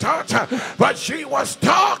her touch, but she was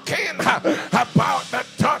talking about the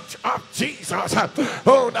touch of Jesus.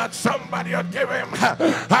 Oh, that somebody would give him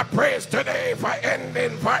a praise today for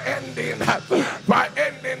ending.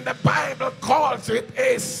 The Bible calls it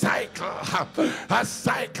a cycle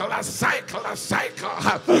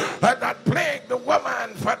that plagued the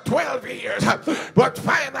woman for 12 years. But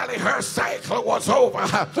finally her cycle was over.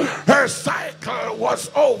 Her cycle was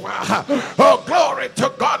over. Oh, glory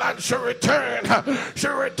to God. And she returned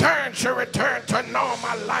to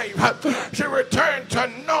normal life. She returned to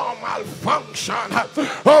normal function.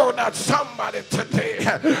 Oh, that somebody today,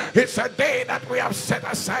 it's a day that we have set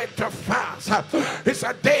aside to fast. It's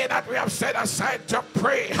a day that we have set aside to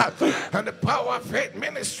pray. And the Power of Faith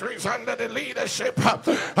Ministries under the leadership of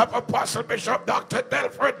Apostle Bishop Dr.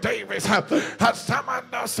 Delford Davis has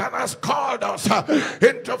summoned us and has called us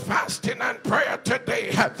into fasting and prayer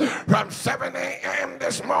today from 7 a.m.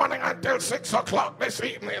 this morning until 6 o'clock this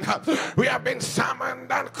evening. We have been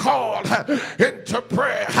summoned and called into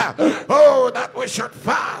prayer. Oh, that we should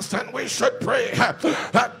fast and we should pray.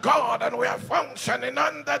 God, and we are functioning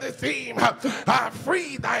under the theme,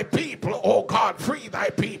 free thy people, oh God, free thy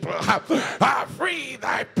people. Free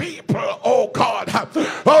thy people, oh God.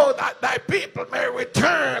 Oh, that thy people may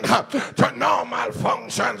return to normal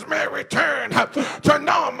functions, may return to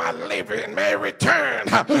normal living, may return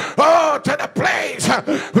to the place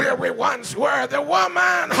where we once were. The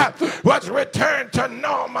woman was returned to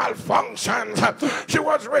normal functions. She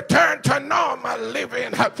was returned to normal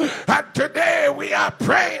living. And today we are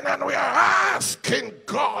praying and we are asking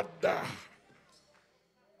God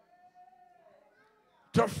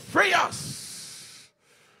to free us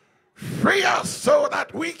so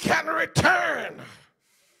that we can return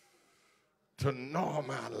to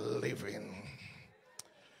normal living.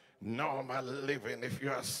 Normal living. If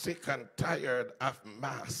you are sick and tired of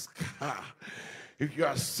masks, if you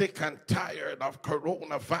are sick and tired of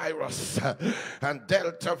coronavirus and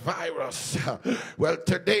Delta virus, well,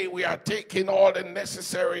 today we are taking all the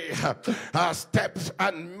necessary steps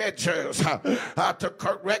and measures to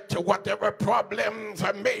correct whatever problems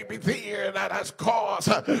may be there that has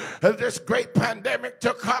caused this great pandemic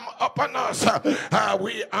to come upon us.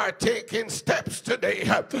 We are taking steps today,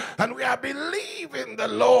 and we are believing the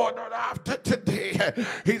Lord that after today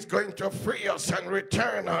he's going to free us and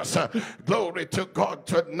return us, glory to God,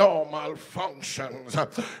 to normal functions.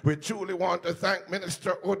 We truly want to thank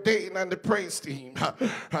Minister O'Dane and the praise team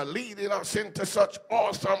leading us into such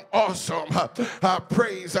awesome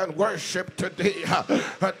praise and worship today,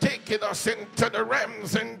 taking us into the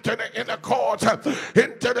realms, into the inner court,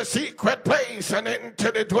 into the secret place, and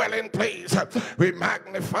into the dwelling place. We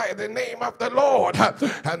magnify the name of the Lord,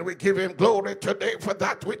 and we give him glory today for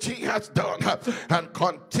that which he has done and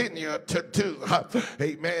continue to do.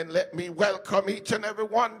 Amen. Let me welcome each and every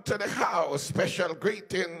one to the house. Special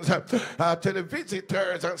greetings to the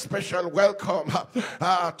visitors, and special welcome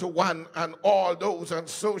to one and all those on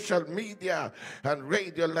social media and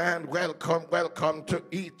Radio Land. Welcome to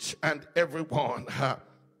each and every one.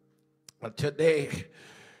 Today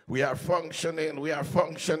We are functioning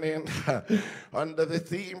under the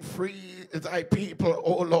theme, Free Thy People,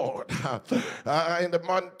 O Lord. In the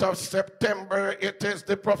month of September, it is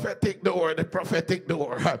the prophetic door, the prophetic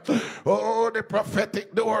door. Oh, the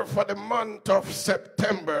prophetic door for the month of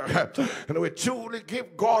September. And we truly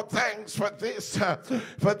give God thanks for this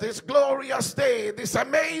glorious day, this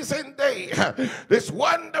amazing day, this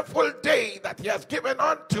wonderful day that He has given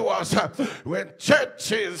unto us, when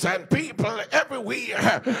churches and people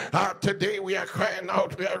everywhere, today we are crying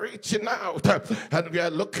out, we are reaching out, and we are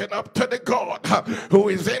looking up to the God who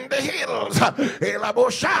is in the hills,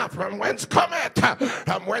 from whence cometh,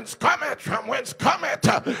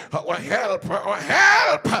 our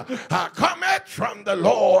help, cometh from the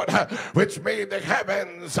Lord, which made the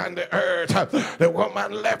heavens and the earth. The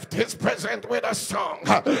woman left His presence with a song.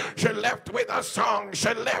 She left with a song.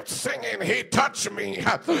 She left singing, He touched me.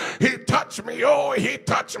 He touched me. Oh, He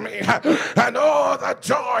touched me. And oh, the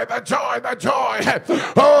joy,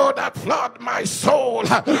 oh, that flood my soul.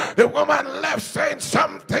 The woman left saying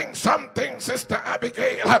something, Sister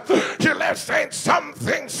Abigail. She left saying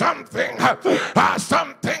something. Something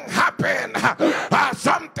happened.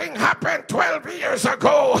 Something happened 12 years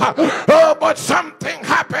ago. Oh, but something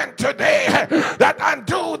happened today that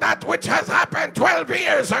undo that which has happened 12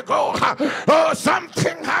 years ago. Oh,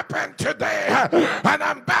 something happened today, and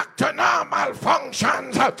I'm back to normal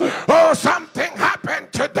functions. Oh, something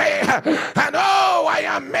happened today, and oh, I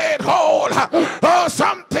am made whole. Oh,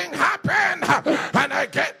 something happened, and I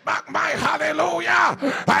get back my hallelujah.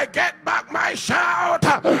 I get back my shout.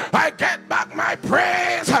 I get back my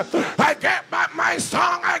praise. I get back my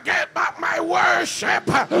song. I get back my worship.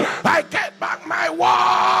 I get back my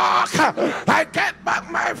walk. I get back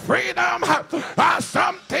my freedom.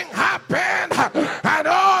 Something happened, and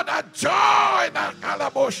oh, the joy, the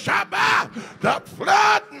Alaboshaba, that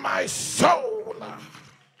flood my soul.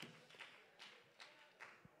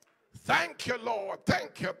 Thank you, Lord.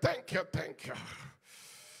 Thank you. Thank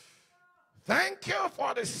you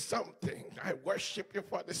for this something. I worship you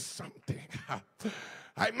for this something.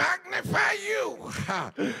 I magnify you.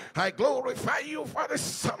 I glorify you for this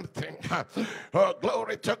something. Oh,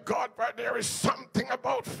 glory to God, but there is something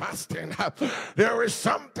about fasting. There is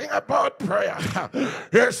something about prayer.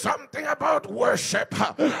 There's something about worship.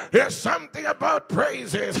 There's something about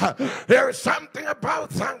praises. There is something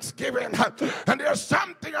about thanksgiving. And there's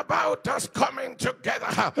something about us coming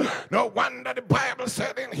together. No wonder the Bible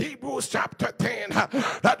said in Hebrews chapter 10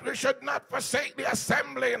 that we should not forsake the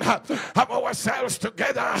assembling of ourselves together,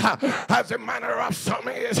 as a manner of some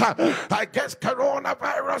is. I guess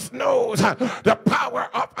coronavirus knows the power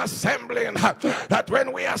of assembling, that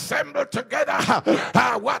when we assemble together,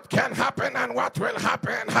 what can happen and what will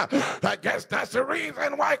happen. I guess that's the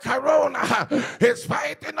reason why corona is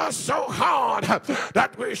fighting us so hard,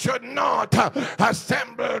 that we should not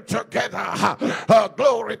assemble together.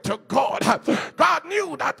 Glory to God. God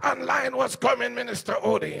knew that online was coming, Minister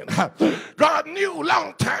Odin. God knew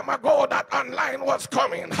long time ago that online was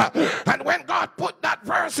coming. And when God put that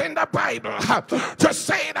verse in the Bible to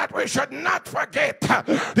say that we should not forget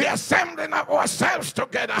the assembling of ourselves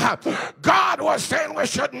together, God was saying we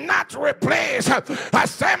should not replace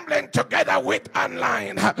assembling together with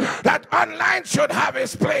online. That online should have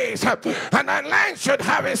its place, and online should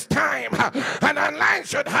have its time, and online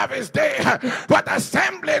should have its day, but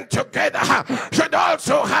assembling together should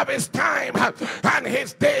also have its time and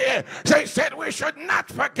his day. So he said we should not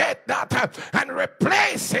forget that and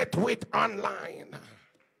replace it with online.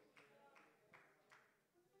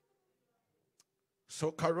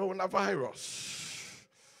 So coronavirus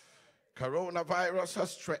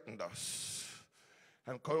has threatened us.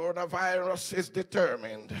 And coronavirus is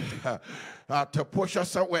determined to push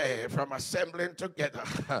us away from assembling together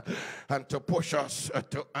and to push us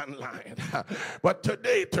to online. But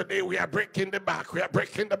today we are breaking the back. We are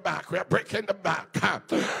breaking the back of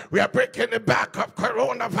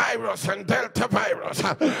coronavirus and Delta virus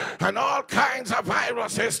and all kinds of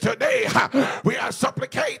viruses today. We are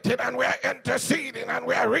supplicating and we are interceding and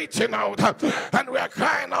we are reaching out and we are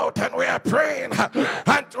crying out and we are praying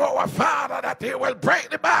unto our Father that He will break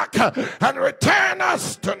the back and return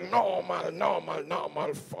us to normal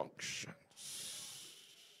functions.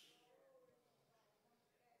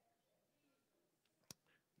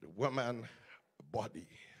 The woman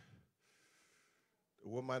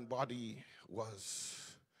body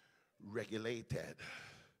was regulated.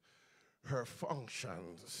 Her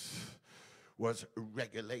functions was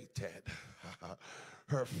regulated.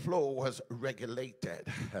 her flow was regulated.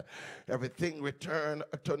 Everything returned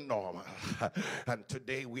to normal. And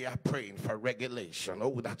today we are praying for regulation.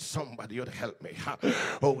 Oh, that somebody would help me.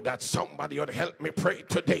 Oh, that somebody would help me pray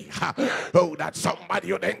today. Oh, that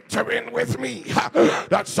somebody would enter in with me.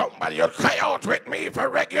 That somebody would cry out with me for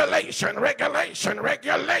regulation, regulation,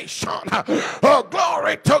 regulation. Oh,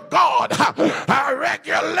 glory to God. A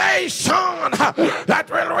regulation that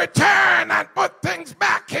will return and put things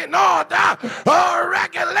back in order. Oh,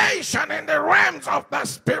 regulation in the realms of the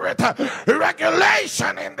Spirit,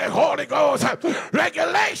 regulation in the Holy Ghost,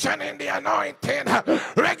 regulation in the anointing,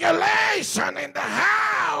 regulation in the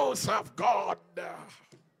house of God.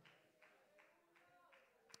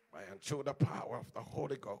 By and through the power of the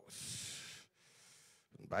Holy Ghost,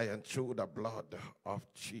 by and through the blood of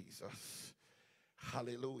Jesus.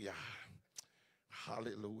 Hallelujah.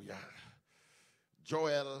 Hallelujah.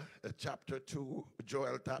 Joel chapter 2,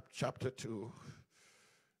 chapter 2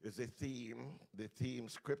 is the theme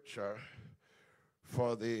scripture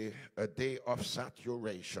for the day of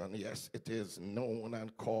saturation. Yes, it is known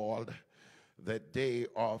and called the day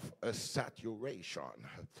of saturation.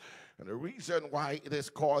 And the reason why it is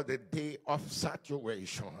called the day of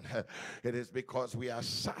saturation, it is because we are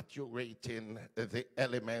saturating the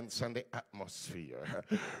elements and the atmosphere.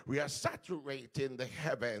 We are saturating the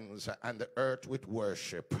heavens and the earth with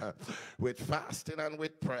worship, with fasting and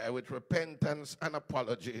with prayer, with repentance and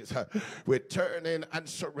apologies, with turning and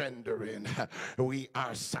surrendering. We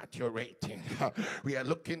are saturating. We are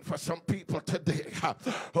looking for some people today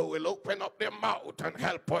who will open up their mouth and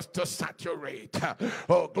help us to saturate.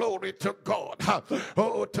 Oh, glory to God.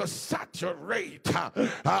 Oh, to saturate,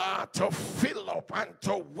 to fill up and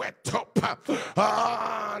to wet up,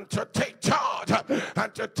 and to take charge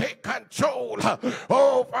and to take control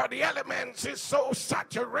over the elements is so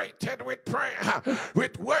saturated with prayer,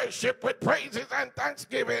 with worship, with praises and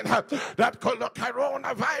thanksgiving that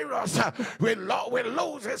coronavirus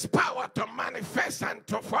will lose its power to manifest and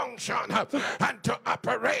to function and to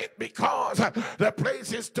operate, because the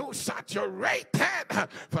place is too saturated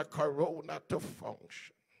for corona to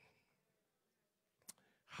function.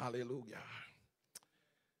 Hallelujah.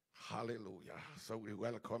 Hallelujah. So we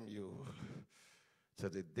welcome you to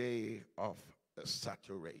the day of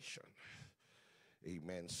saturation.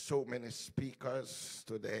 Amen. So many speakers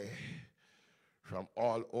today from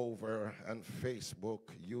all over, and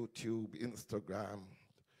Facebook, YouTube, Instagram,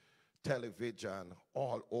 television,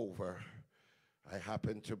 all over. I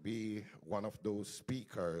happen to be one of those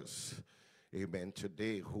speakers, amen,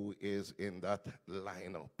 today who is in that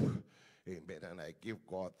lineup. Amen. And I give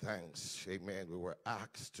God thanks. Amen. We were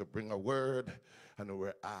asked to bring a word, and we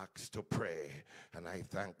were asked to pray. And I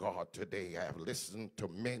thank God today. I have listened to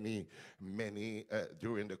many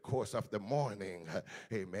during the course of the morning,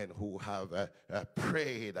 amen, who have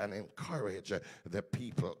prayed and encouraged the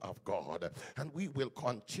people of God. And we will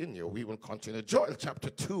continue. We will continue. Joel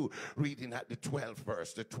chapter 2, reading at the 12th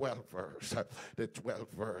verse, the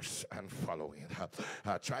 12th verse and following.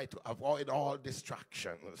 Try to avoid all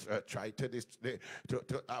distractions. Try to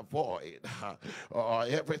avoid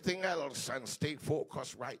everything else and stay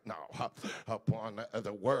focused right now upon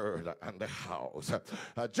the word and the house.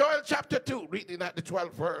 Joel chapter 2, reading at the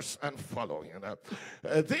 12th verse and following.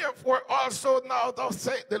 Therefore also now thus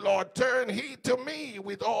saith the Lord, turn heed to me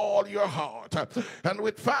with all your heart, and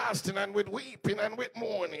with fasting and with weeping and with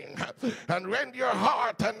mourning, and rend your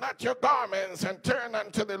heart and not your garments, and turn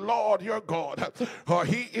unto the Lord your God. For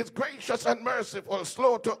he is gracious and merciful,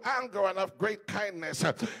 slow to anger, and of great kindness,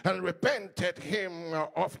 and repented him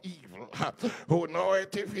of evil. Who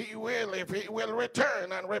knoweth if he will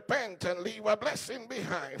return and repent and leave a blessing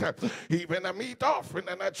behind, even a meat offering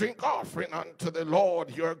and a drink offering unto the Lord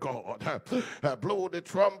your God. Blow the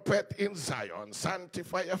trumpet in Zion,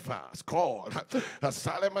 sanctify a fast, call a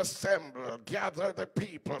solemn assembly, gather the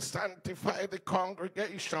people, sanctify the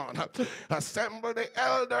congregation, assemble the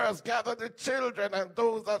elders, gather the children and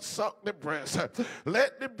those that suck the breast.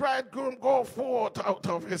 Let the bridegroom go forth out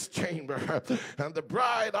of his chamber, and the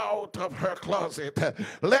bride out of her closet.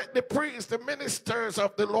 Let the priests, the ministers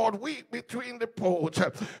of the Lord, weep between the porch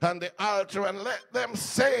and the altar, and let them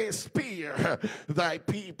say, spare thy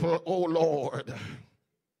people, O Lord.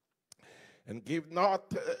 And give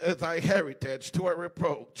not thy heritage to a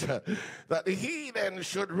reproach, that the heathen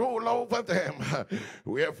should rule over them.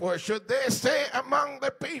 Wherefore should they say among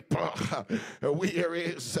the people, where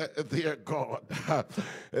is their God?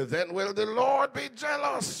 Then will the Lord be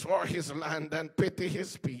jealous for his land and pity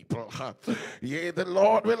his people. Yea, the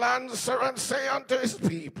Lord will answer and say unto his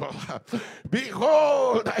people,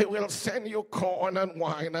 behold, I will send you corn and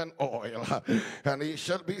wine and oil, and ye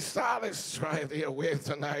shall be satisfied therewith,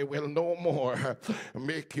 and I will no more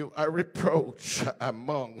make you a reproach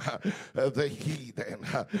among the heathen.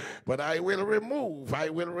 But I will remove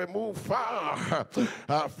far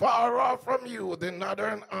off from you the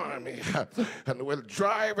northern army, and will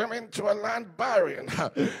drive him into a land barren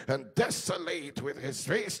and desolate, with his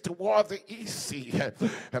face toward the east sea,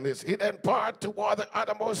 and his hidden part toward the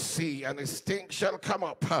uttermost sea, and his stink shall come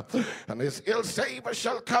up, and his ill savor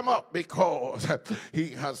shall come up, because he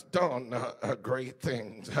has done great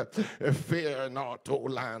things. Fear not, O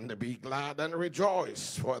land, be glad and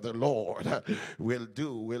rejoice, for the Lord will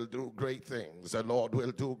do great things. The Lord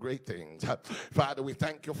will do great things. Father, we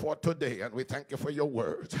thank you for today, and we thank you for your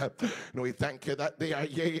words. And we thank you that they are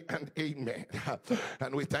yea and amen.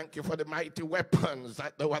 And we thank you for the mighty weapons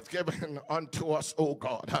that thou hast given unto us, O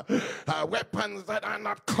God. Weapons that are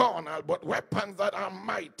not carnal, but weapons that are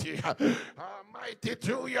mighty. Mighty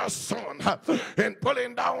through your Son, in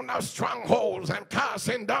pulling down of strongholds and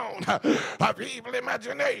casting down of evil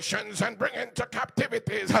imaginations, and bringing to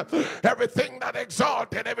captivities everything that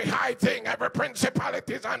exalted, every high thing, every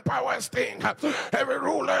principalities and powers thing, every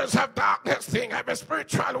rulers of darkness thing, every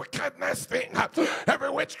spiritual wickedness thing, every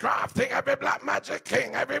witchcraft thing, every black magic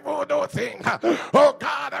thing, every voodoo thing, oh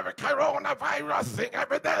God, every coronavirus thing,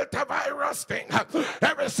 every delta virus thing,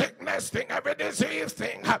 every sickness thing, every disease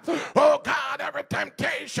thing, oh God, every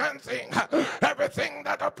temptation thing, everything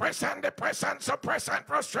that oppress and depress and suppress and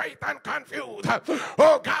frustrate and confuse,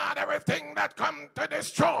 oh God, everything that come to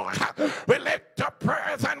destroy, we lift up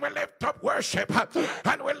prayers and we lift up worship,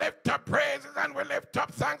 and we lift up praises and we lift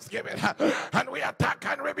up thanksgiving, and we attack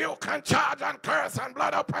and rebuke and charge and curse and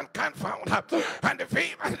blood up and confound and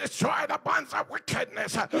defeat and destroy the bonds of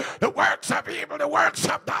wickedness, the works of evil, the works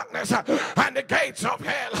of darkness, and the gates of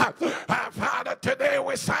hell. Father, today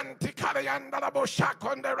we sanctify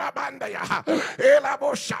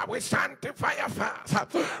we sanctify our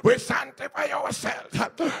fast, we sanctify ourselves,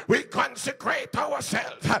 we consecrate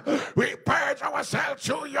ourselves, we purge ourselves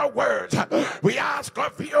through your words. We ask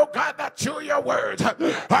of you, God, that through your words,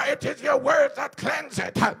 it is your word that cleanse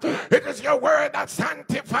it, it is your word that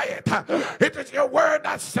sanctify it, it is your word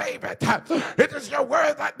that save it, it is your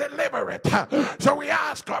word that deliver it. So we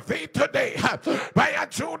ask of thee today, by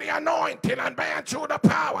and through the anointing and by and through the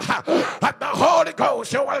power of the Holy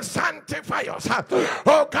Ghost, you will sanctify us.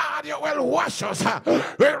 Oh God, you will wash us.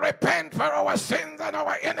 We repent for our sins and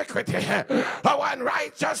our iniquity, our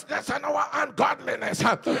unrighteousness and our ungodliness,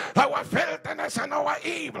 our filthiness and our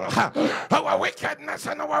evil, our wickedness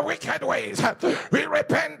and our wicked ways. We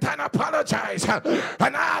repent and apologize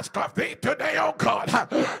and ask of thee today, oh God,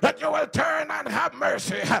 that you will turn and have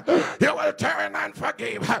mercy. You will turn and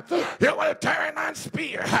forgive. You will turn and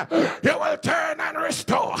spear. You will turn and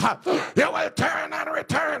restore. You will turn and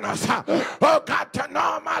return us, oh God, to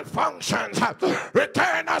normal functions.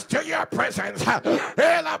 Return us to your presence.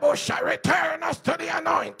 Return us to the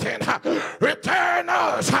anointing. Return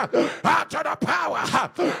us to the power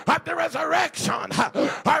of the resurrection.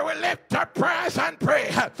 I will lift up prayers and pray,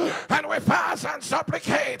 and we fast and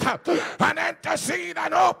supplicate and intercede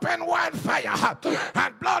and open wildfire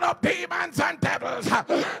and blood up demons and devils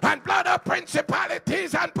and blood up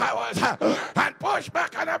principalities and powers and push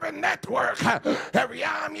back on every network, every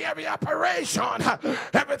army, every operation,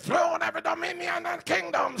 every throne, every dominion and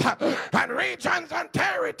kingdoms and regions and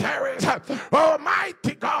territories. Oh,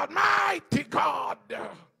 mighty God, mighty God.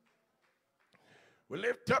 We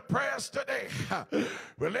lift up prayers today.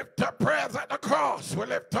 We lift up prayers at the cross. We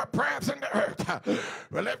lift up prayers in the earth.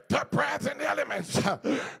 We lift up prayers in the elements.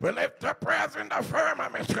 We lift up prayers in the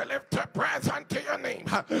firmament. We lift up prayers unto your name.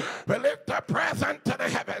 We lift up prayers unto the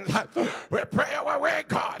heavens. We pray our way,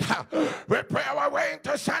 God. We pray our way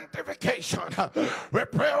into sanctification. We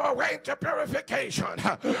pray our way into purification.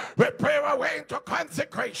 We pray our way into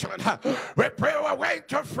consecration. We pray our way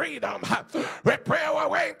into freedom. We pray our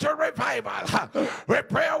way into revival. We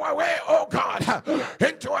pray our way, oh God,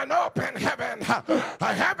 into an open heaven,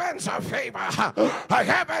 a heavens of favor, a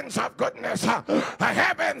heavens of goodness, a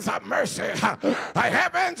heavens of mercy, a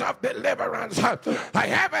heavens of deliverance, a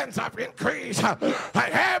heavens of increase, a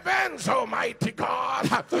heavens, almighty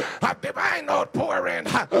God, of divine outpouring,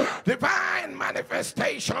 divine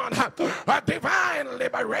manifestation, a divine liberation.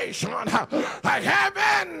 liberation.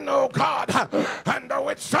 Heaven, oh God, and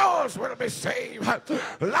which souls will be saved,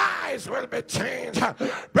 lives will be changed,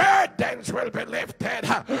 burdens will be lifted,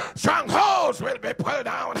 strongholds will be pulled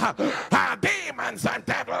down, demons and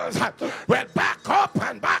devils will back up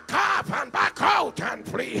and back off and back out and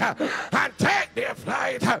flee and take their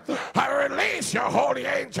flight. I release your holy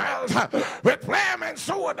angels with flaming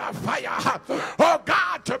sword of fire, oh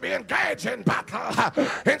God, to be engaged in battle,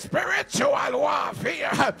 in spiritual warfare,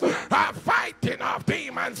 fighting off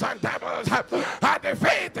demons and devils,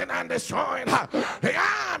 defeating and destroying the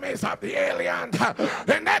armies of the alien,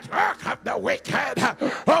 the network of the wicked.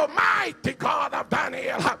 Almighty God of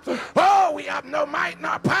Daniel, oh, we have no might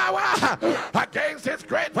nor power against this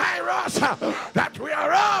great virus that we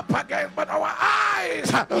are up against, but our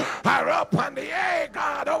eyes are up on the air,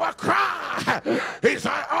 God. Our cry is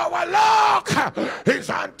on our look is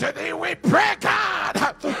unto thee. We pray,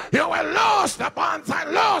 God, you will loose the bonds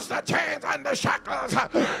and loose the chains and the shackles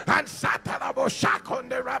and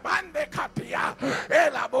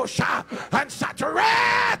and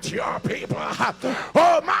saturate your people.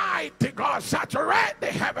 Almighty God, saturate the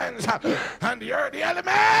heavens and the earth, the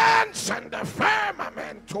elements and the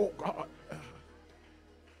firmament, oh God.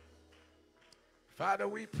 Father,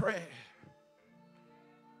 we pray.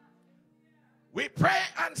 We pray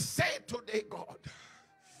and say today, God,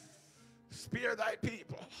 spare thy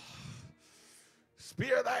people.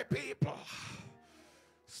 Spare thy people.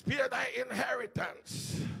 Spare thy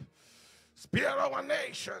inheritance. Spare our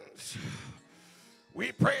nations.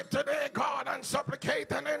 We pray today, God, and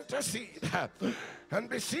supplicate and intercede and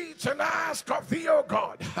beseech and ask of thee, O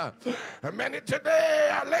God. Many today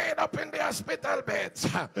are laid up in the hospital beds.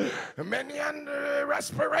 Many under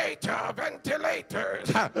respirator, ventilators.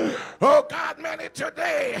 Oh God, many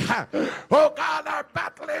today, oh God, are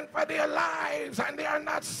battling for their lives and they are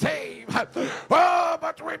not saved. Oh,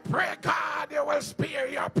 but we pray, God, you will spare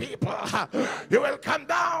your people. You will come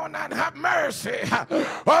down and have mercy.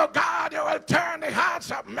 Oh God, you will turn the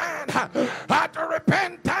hearts of man to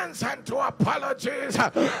repentance and to apologies.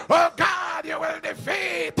 Oh God, you will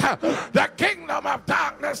defeat the kingdom of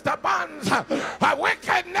darkness, the bonds of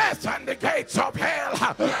wickedness and the gates of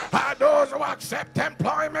hell. Those who accept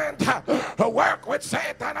employment to work with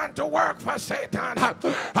Satan and to work for Satan,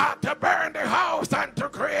 to burn the house and to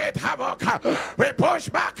create havoc. We push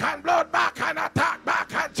back and blood back and attack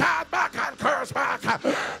back and charge back and curse back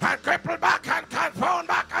and cripple back and confound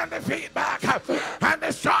back and defeat back and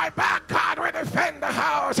destroy back. God, we defend the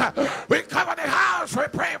house. We cover the house. We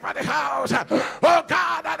pray for the house. Oh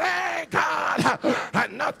God, today, God,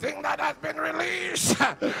 and nothing that has been released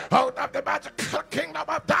out of the magical kingdom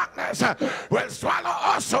of darkness will swallow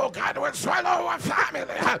us. Oh God, will swallow our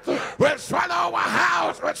family, will swallow our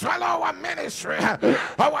house, will swallow our ministry,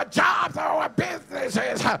 our jobs, our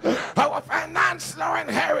businesses, our finance, our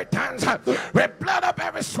inheritance. We blood up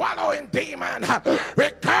every swallowing demon. We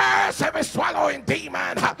curse every swallowing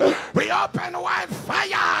demon. We open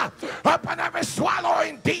wildfire upon every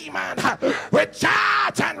swallowing demon. We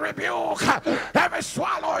charge and rebuke every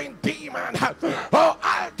swallowing demon. Oh,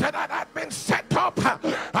 altar that has been set up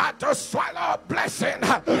to swallow blessing,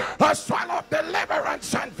 to swallow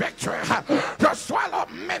deliverance and victory, to swallow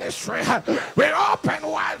ministry. We open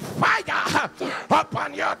wildfire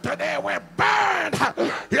upon you today. We burn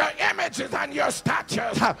your images and your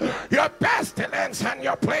statues, your pestilence and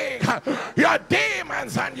your plague, your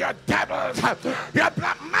demons and your devils, your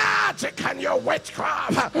black magic and your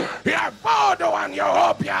witchcraft, your voodoo and your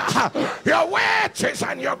obeah, your witches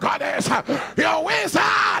and your goddess, your wizard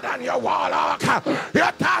and your warlock,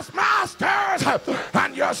 your taskmasters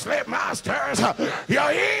and your slave masters,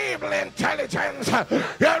 your evil intelligence,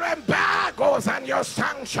 your embargoes and your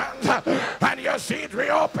sanctions, and your seed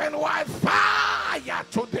reopen wide fire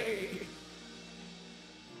today.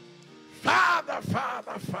 Father,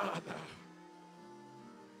 Father, Father,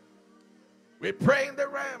 we pray in the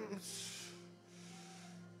realms.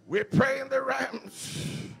 We pray in the realms.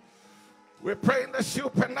 We pray in the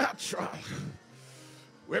supernatural.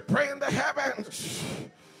 We pray in the heavens.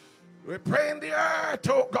 We pray in the earth,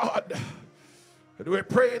 oh God. And we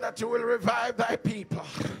pray that you will revive thy people.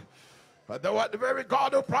 The very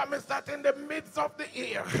God who promised that in the midst of the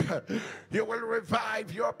year, you will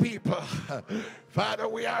revive your people. Father,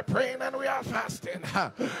 we are praying and we are fasting.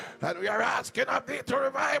 And we are asking of thee to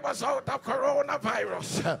revive us out of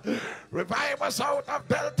coronavirus. Revive us out of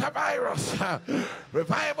Delta virus.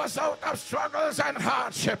 Revive us out of struggles and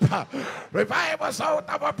hardship. Revive us out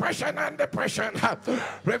of oppression and depression.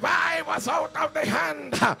 Revive us out of the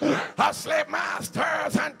hand of slave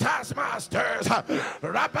masters and taskmasters.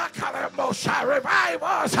 Rabakala Revive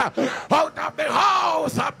us out of the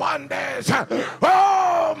house of bondage.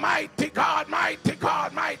 Oh, mighty God, mighty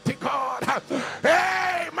God, mighty God.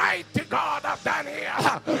 Hey, mighty God of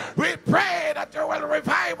Daniel. We pray that you will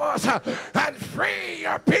revive us and free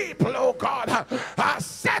your people, oh God.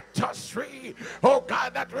 Set us free, oh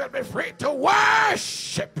God, that we'll be free to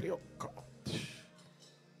worship you, God.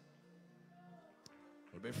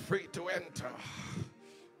 We'll be free to enter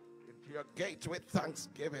into your gates with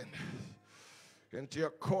thanksgiving, into your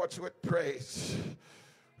courts with praise.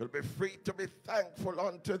 We'll be free to be thankful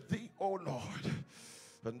unto thee, O Lord,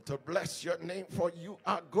 and to bless your name, for you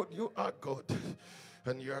are good,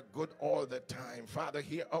 and you're good all the time. Father,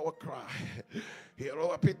 hear our cry. Hear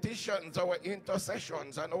our petitions, our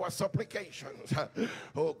intercessions, and our supplications.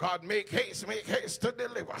 Oh God, make haste to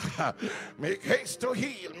deliver. Make haste to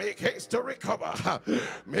heal. Make haste to recover.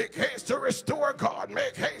 Make haste to restore, God.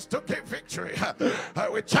 Make haste to give victory.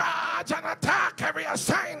 We charge and attack every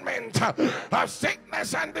assignment of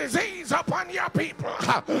sickness and disease upon your people.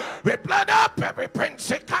 We blood up every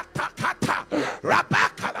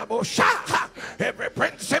every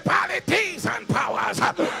principalities and powers.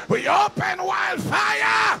 We open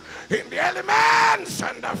wildfire in the elements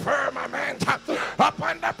and the firmament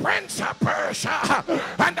upon the prince of Persia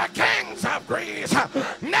and the kings of Greece.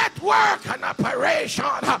 Network and operation,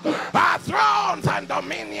 thrones and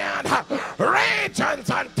dominion, regions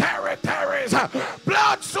and territories,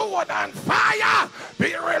 blood, sword, and fire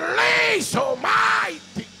be released,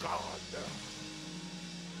 Almighty God.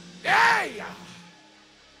 Yeah.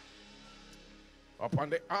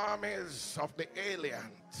 Upon the armies of the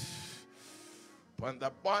aliens, upon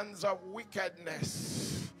the bonds of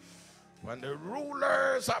wickedness, upon the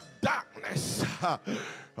rulers of darkness,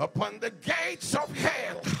 upon the gates of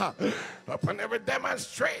hell, upon every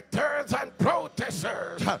demonstrators and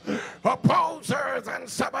protesters, opposers and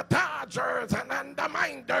sabotagers and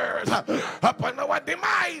underminers, upon our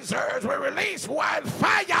demisers, we release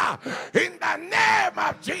wildfire in the name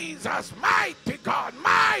of Jesus, mighty God,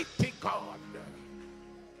 mighty God.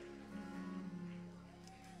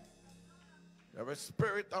 Every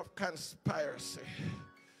spirit of conspiracy,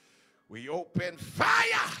 we open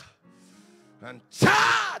fire and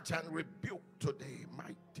charge and rebuke today,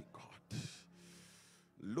 mighty God.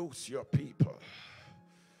 Loose your people.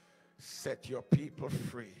 Set your people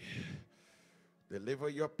free. Deliver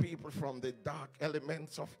your people from the dark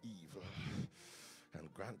elements of evil.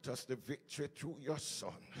 And grant us the victory through your Son.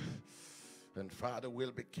 And Father,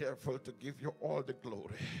 we'll be careful to give you all the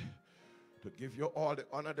glory, to give you all the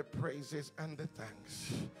honor, the praises, and the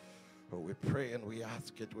thanks. Oh, we pray and we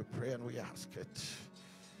ask it. We pray and we ask it.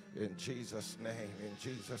 In Jesus' name, in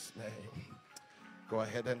Jesus' name. Go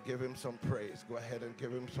ahead and give him some praise. Go ahead and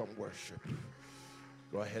give him some worship.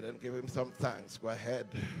 Go ahead and give him some thanks. Go ahead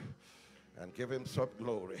and give him some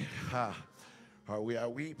glory. We are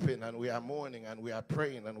weeping and we are mourning and we are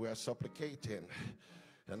praying and we are supplicating.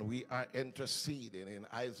 And we are interceding in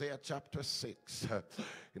Isaiah chapter 6.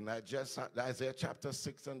 In Isaiah chapter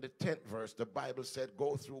 6 and the 10th verse, the Bible said,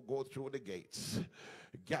 go through the gates.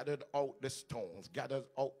 Gathered out the stones,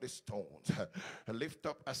 lift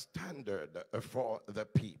up a standard for the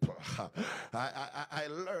people. I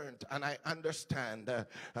learned and I understand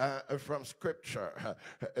from scripture,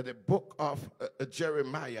 the book of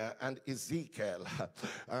Jeremiah and Ezekiel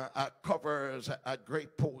covers a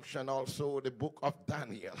great portion, also the book of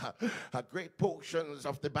Daniel, great portions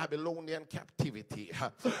of the Babylonian captivity,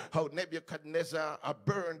 how Nebuchadnezzar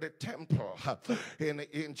burned the temple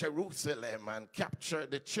in Jerusalem and captured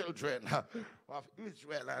the children of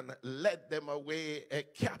Israel and led them away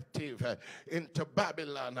captive into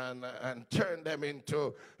Babylon and turned them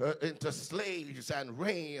into slaves and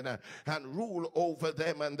reign and rule over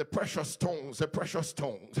them. And the precious stones.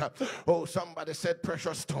 Oh, somebody said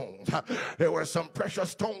precious stones. There were some precious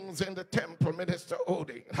stones in the temple, Minister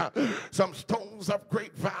Odie. Some stones of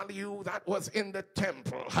great value that was in the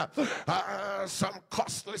temple. Some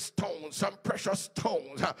costly stones, some precious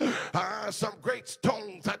stones, some great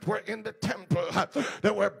stones that were in the temple.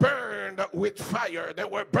 They were burned with fire. They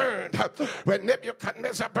were burned when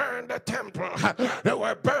Nebuchadnezzar burned the temple. They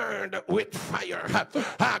were burned with fire.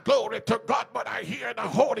 Glory to God, but I hear the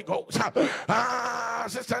Holy Ghost.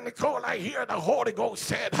 Sister Nicole, I hear the Holy Ghost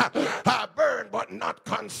said, burn but not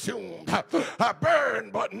consumed.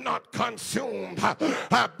 Burn but not consumed.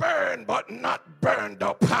 Burn but not burned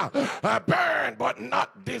up. Burn but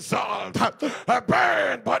not dissolved.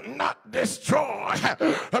 Burn but not destroy.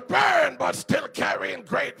 Burn but still carrying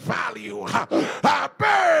great value.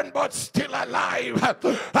 Burn but still alive.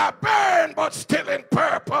 Burn but still in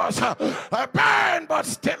purpose. Burn but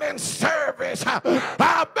still in service.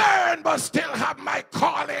 Burn but still have my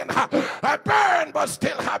calling. Burn but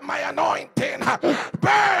still have my anointing.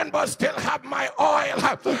 Burn but still have my oil.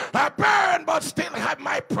 Burn but still have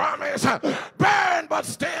my promise. Burn but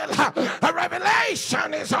still a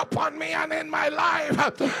revelation is upon me and in my life.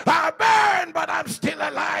 Burn but I'm still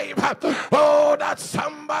alive. Oh, that's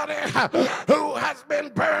somebody who has been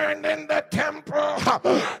burned in the temple,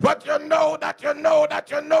 but you know that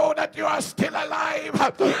you are still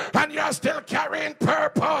alive, and you are still carrying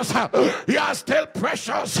purpose. You are still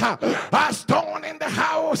precious. A stone in the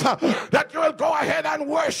house that you will go ahead and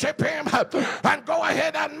worship him, and go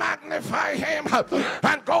ahead and magnify him,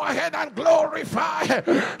 and go ahead and glorify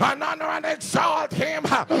and honor and exalt him.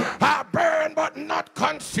 Burn but not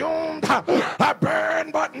consumed.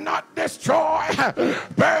 Burn but not destroyed.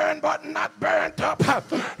 Burn but not burnt up.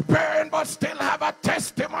 Burn but still have a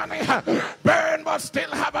testimony. Burn but still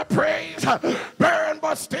have a praise. Burn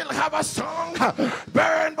but still have a song.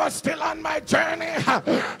 Burn but still on my journey.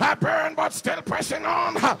 Burn but still pressing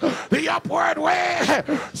on the upward way.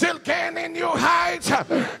 Still gaining new heights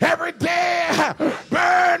every day.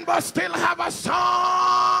 Burn but still have a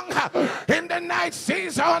song in the night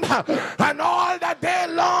season and all the day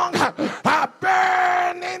long.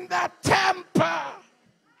 Burn in the temple.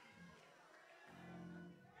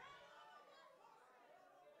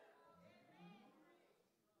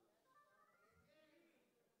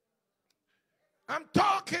 I'm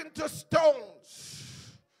talking to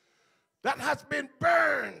stones that has been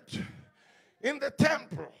burned in the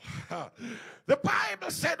temple. The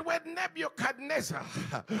Bible said when Nebuchadnezzar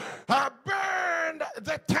burned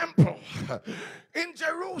the temple in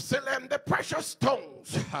Jerusalem, the precious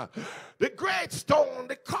stones, the great stone,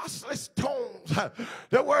 the costly stones,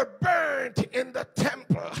 they were burned in the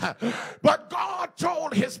temple. But God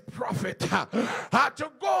told his prophet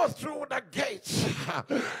to go through the gates,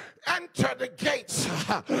 enter the gates.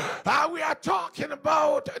 We are talking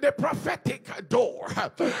about the prophetic door.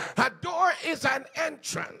 A door is an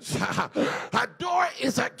entrance. A door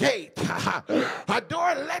is a gate. A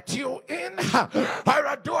door let you in, or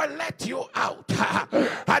a door let you out.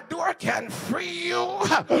 A door can free you,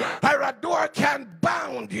 or a door can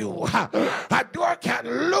bound you. A door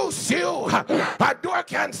can loose you. A door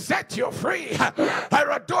can set you free, or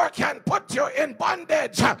a door can put you in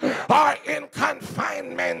bondage or in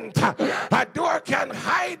confinement. A door can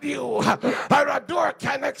hide you, or a door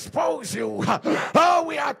can expose you. Oh,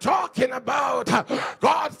 we are talking about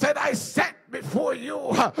God said, I set before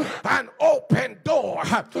you an open door.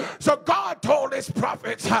 So God told his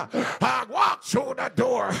prophets, walk through the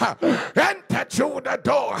door, enter through the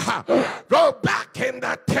door, go back in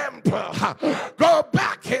the temple, go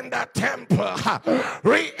back in the temple,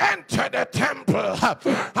 re-enter the temple.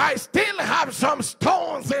 I still have some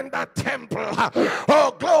stones in the temple.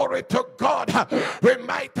 Oh, glory to God. We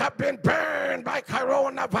might have been burned by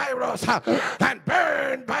coronavirus and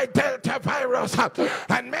burned by Delta virus,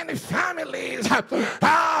 and many families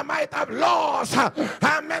might have lost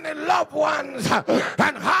many loved ones,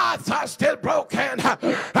 and hearts are still broken,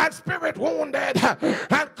 and spirit wounded,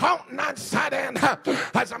 and countenance saddened.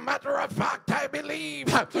 As a matter of fact, I believe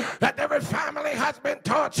that every family has been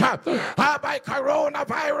touched by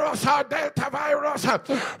coronavirus or Delta virus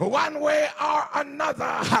one way or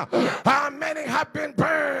another. Many have been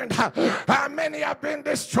burned, many have been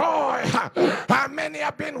destroyed, many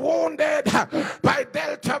have been wounded by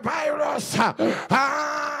Delta virus,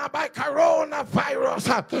 by coronavirus,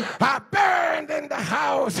 burned in the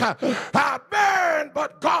house, burned.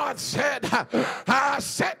 But God said,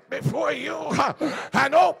 set before you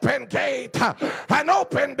an open gate, an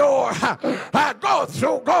open door. Go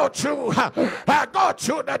through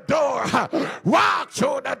the door, walk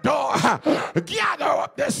through the door, gather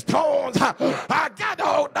up the stones, gather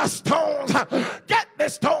out the stones, get the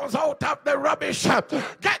stones out of the rubbish,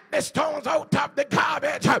 get the stones out of the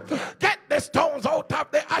garbage, get the stones out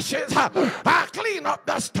of the ashes, clean up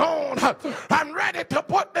the stone. I'm ready to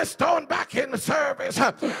put the stone back in service.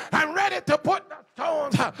 I'm ready to put the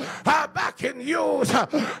stones back in use.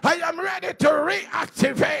 I am ready to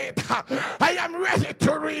reactivate. I am ready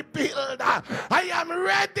to rebuild. I am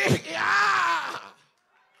ready.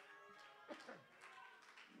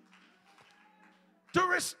 To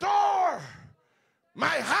restore my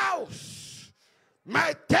house,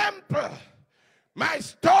 my temple, my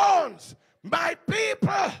stones, my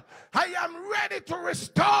people. I am ready to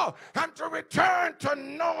restore and to return to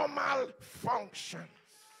normal function.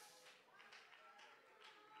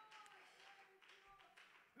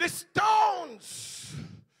 the stones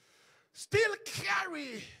still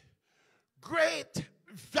carry great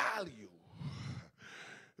value.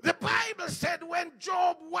 The Bible said when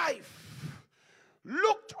Job's wife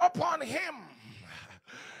looked upon him,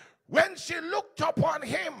 when she looked upon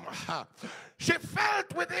him, she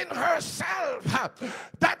felt within herself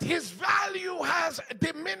that his value has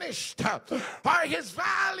diminished, or his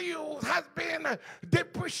value has been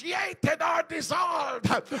depreciated or dissolved,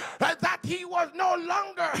 that he was no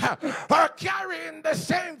longer carrying the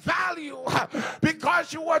same value because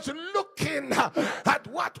she was looking at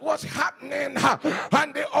what was happening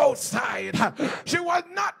on the outside. She was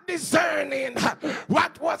not discerning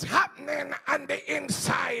what was happening on the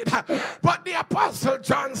inside. But the Apostle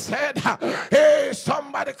John said, hey,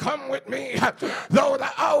 somebody come with me. Though the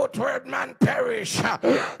outward man perish,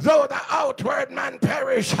 though the outward man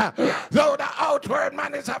perish, though the outward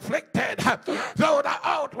man is afflicted, though the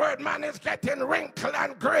outward man is getting wrinkled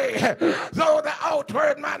and gray, though the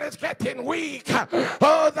outward man is getting weak,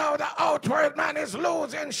 oh, though the outward man is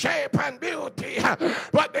losing shape and beauty,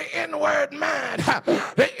 but the inward man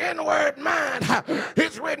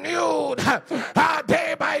is renewed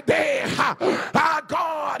day by day.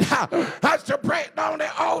 God has to break down the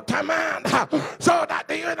outer man so that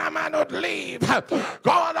the inner man would leave.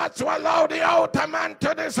 God has to allow the outer man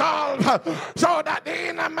to dissolve so that the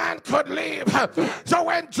inner man could leave. So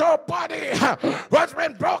when Job's body was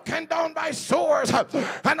been broken down by sores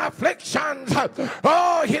and afflictions,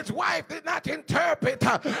 oh, his wife did not interpret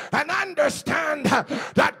and understand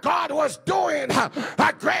that God was doing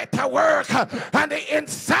a greater work on the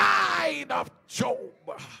inside of Job.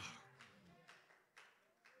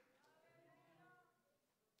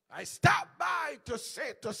 I stopped by to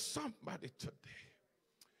say to somebody today,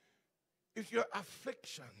 if your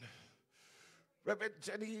affliction, Reverend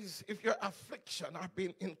Jennings, if your affliction are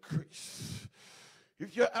being increased,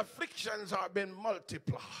 if your afflictions are being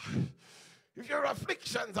multiplied, if your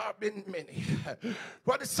afflictions have been many.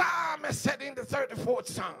 For the psalmist said in the 34th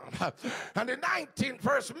Psalm and the 19th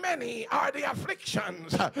verse, many are the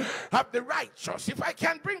afflictions of the righteous. If I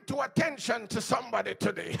can bring to attention to somebody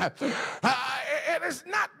today, it is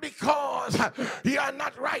not because you are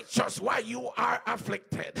not righteous why you are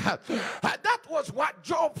afflicted. That was what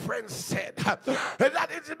Job's friends said. That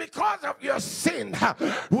it is because of your sin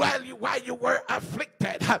why you were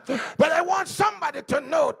afflicted. But I want somebody to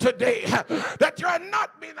know today that you are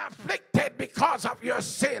not being afflicted because of your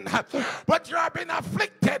sin, but you are being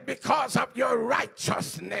afflicted because of your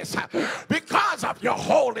righteousness, because of your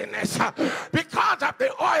holiness, because of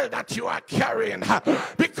the oil that you are carrying,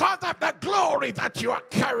 because of the glory that you are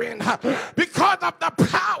carrying, because of the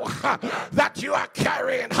power that you are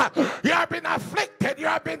carrying. You have been afflicted, you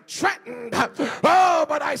have been threatened. Oh,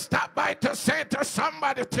 but I stopped by to say to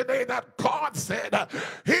somebody today that God said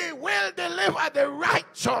he will deliver the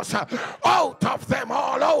righteous out of them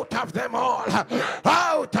all, out of them all,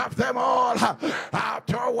 out of them all.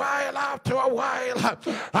 After a while,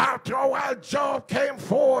 Job came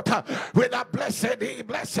forth with a blessed he,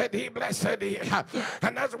 blessed he, blessed he.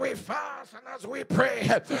 And as we fast and as we pray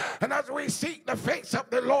and as we seek the face of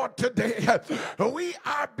the Lord today, we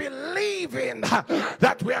are believing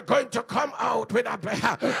that we are going to come out with a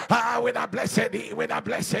blessed he, with a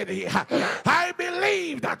blessed he. I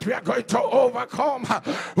believe that we are going to overcome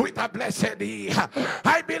with a blessed he.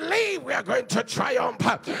 I believe we are going to triumph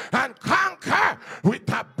and conquer with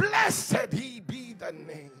a blessed he be the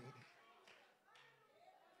name.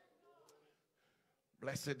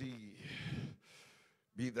 Blessed he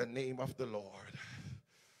be the name of the Lord.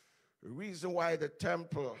 The reason why the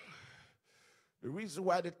temple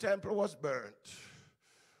was burnt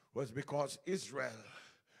was because Israel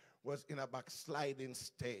was in a backsliding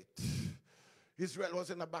state. Israel was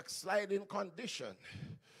in a backsliding condition.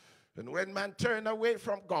 And when man turned away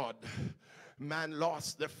from God, man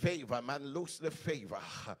lost the favor, man lost the favor.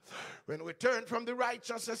 When we turn from the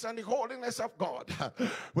righteousness and the holiness of God,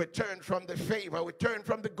 we turn from the favor, we turn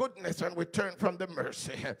from the goodness, and we turn from the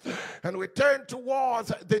mercy. And we turn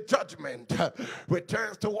towards the judgment. We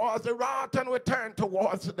turn towards the wrath, and we turn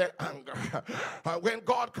towards the anger. When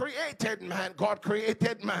God created man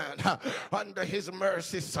under his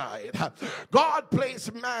mercy side. God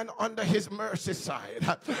placed man under his mercy side.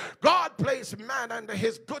 God placed man under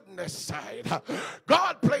his goodness side.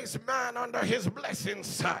 God placed man under his blessing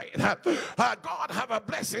side. God have a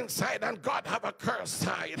blessing side and God have a curse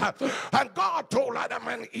side. And God told Adam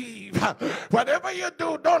and Eve, whatever you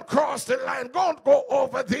do, don't cross the line. Don't go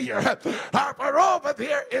over there. For over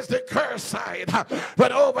there is the curse side.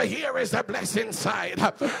 But over here is the blessing side.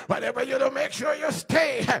 Whatever you do, make sure you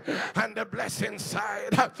stay on the blessing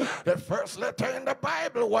side. The first letter in the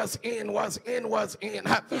Bible was in.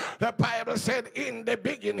 The Bible said in the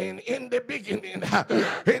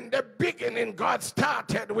beginning, God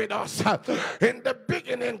started with us. In the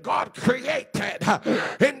beginning, God created.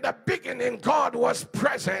 In the beginning, God was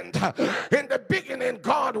present. In the beginning,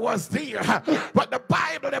 God was there. But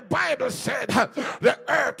the Bible said the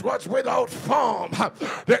earth was without form.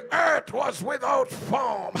 The earth was without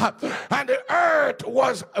form. And the earth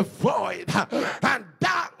was void. And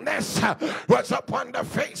darkness was upon the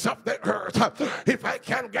face of the earth. If I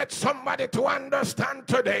can get somebody to understand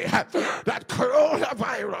today that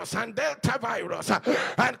coronavirus and Delta virus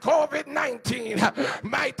and COVID-19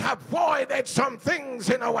 might have voided some things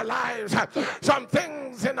in our lives, some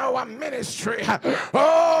things in our ministry,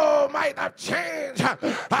 might have changed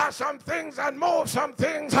some things and moved some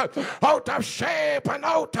things out of shape and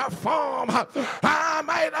out of form,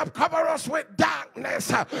 might have covered us with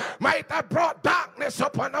darkness, might have brought darkness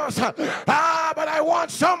upon us, but I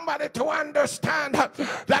want somebody to understand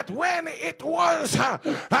that when it was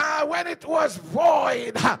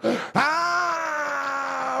void,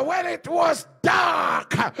 when it was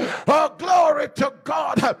dark, oh glory to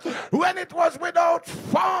God, when it was without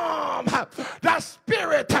form, the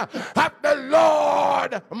Spirit of the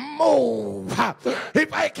Lord moved.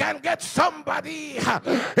 If I can get somebody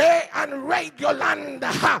and Radioland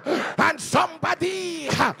and somebody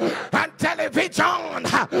and television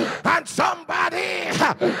and somebody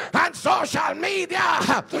and social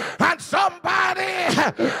media and somebody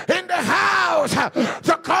in the house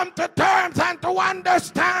to come to terms and to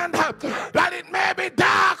understand that it may be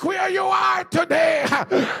dark where you are today,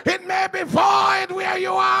 it may be void where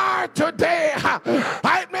you are today,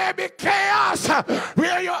 it may be chaos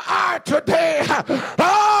where you are today.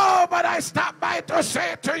 Oh, but I stop by to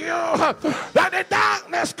say to you that the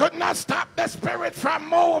darkness could not stop the Spirit from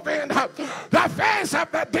moving. The face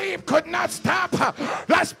of the deep could not stop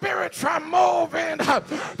the Spirit from moving.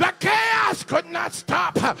 The chaos could not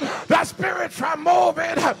stop the Spirit from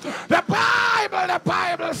moving. The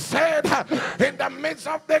Bible said, in the midst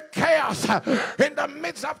of the chaos, in the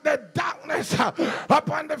midst of the darkness,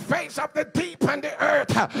 upon the face of the deep and the earth,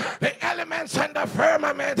 the elements and the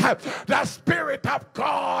firmament, the Spirit of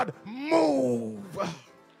God move.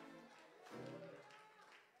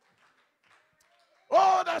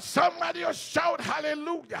 Oh, that somebody will shout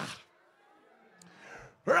hallelujah.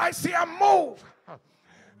 I see a move.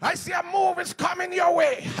 I see a move is coming your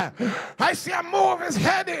way. I see a move is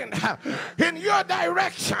heading in your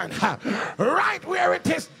direction. Right where it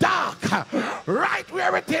is dark. Right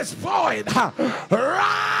where it is void. Right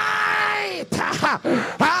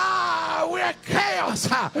where chaos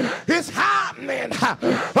is happening.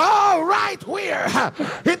 Oh, right where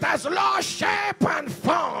it has lost shape and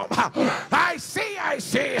form. I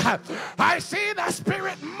see the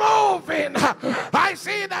Spirit moving. I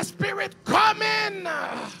see the Spirit coming.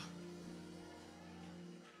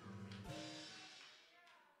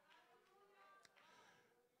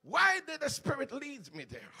 Why did the Spirit lead me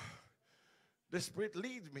there? The Spirit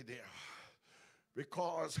leads me there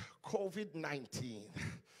because COVID-19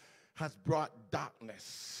 has brought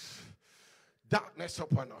darkness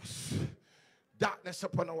upon us, darkness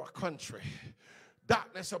upon our country,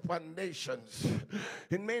 darkness upon nations.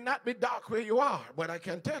 It may not be dark where you are, but I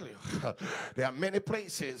can tell you, there are many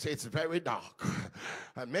places it's very dark.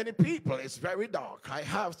 And many people, it's very dark. I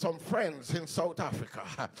have some friends in South Africa,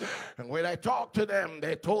 and when I talk to them,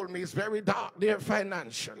 they told me it's very dark there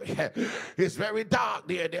financially. It's very dark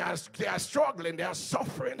there. They are struggling. They are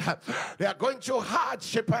suffering. They are going through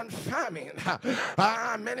hardship and famine.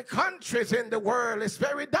 Many countries in the world, it's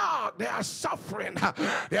very dark. They are suffering.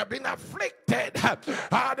 They have been afflicted.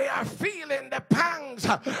 They are feeling the pangs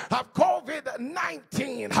of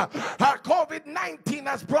COVID-19. COVID-19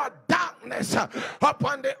 has brought darkness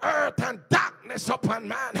upon the earth and darkness upon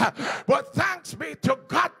man. But thanks be to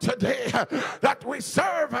God today that we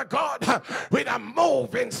serve a God with a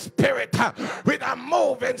moving spirit. With a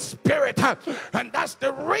moving spirit. And that's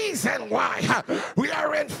the reason why we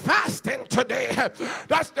are in fasting today.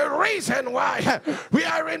 That's the reason why we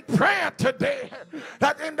are in prayer today.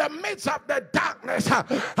 That in the midst of the darkness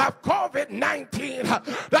of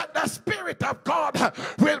COVID-19, that the Spirit of God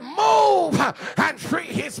will move and free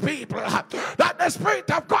his people. That the Spirit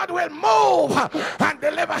of God will will move and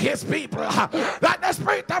deliver his people. That the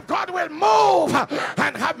Spirit of God will move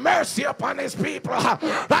and have mercy upon his people.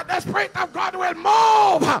 That the Spirit of God will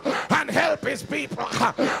move and help his people.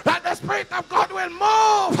 That the Spirit of God will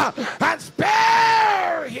move and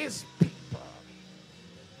spare his people.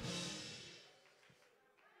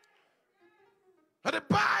 But the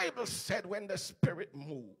Bible said when the Spirit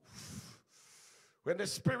moved,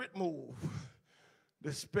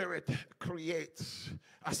 the Spirit creates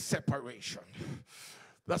a separation.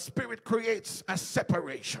 The Spirit creates a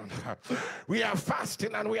separation. We are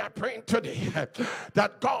fasting and we are praying today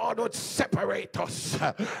that God would separate us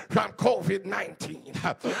from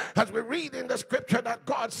COVID-19. As we read in the scripture that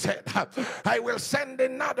God said, I will send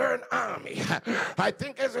another army. I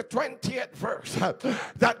think it's the 20th verse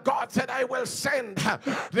that God said, I will send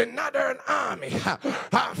the northern army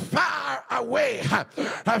far away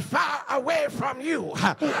from you.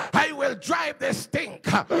 I will drive the stink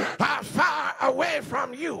far away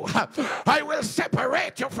from you. I will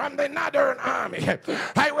separate you from the northern army.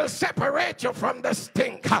 I will separate you from the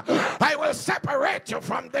stink. I will separate you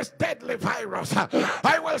from this deadly virus.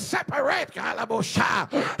 I will separate Kalabusha.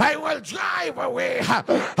 I will drive away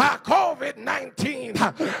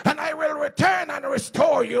COVID-19, and I will return and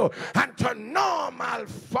restore you unto normal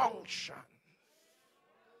function.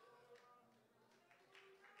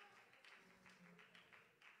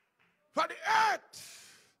 For the earth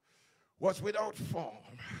was without form,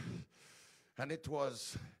 and it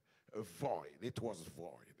was void. It was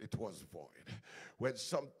void. It was void. When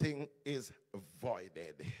something is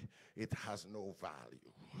voided, it has no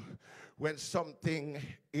value. When something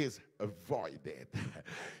is voided,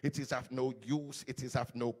 it is of no use, it is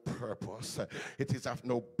of no purpose, it is of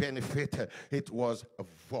no benefit. It was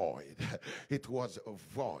void. It was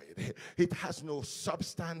void. It has no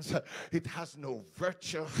substance, it has no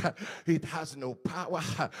virtue, it has no power,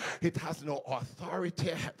 it has no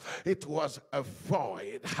authority. It was a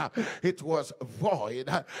void. It was void,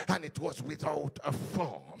 and it was without a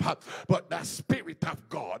form. But the Spirit of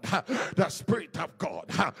God, the Spirit of God,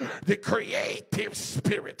 the creative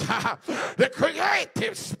Spirit, the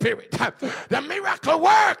creative Spirit, the miracle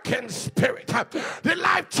working Spirit, the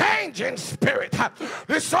life changing Spirit,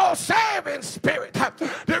 the soul saving Spirit,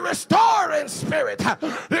 the restoring Spirit,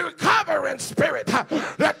 the recovering Spirit,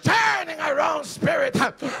 the turning around Spirit,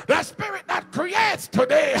 the Spirit that creates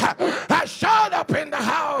today has showed up in the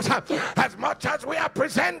house. As much as we have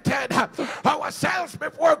presented ourselves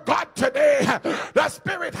before God today, the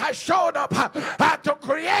Spirit has showed up to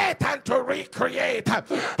create and to recreate,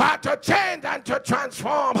 to change and to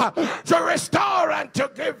transform, to restore and to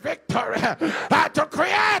give victory, to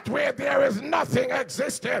create where there is nothing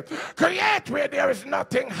existing, create where there is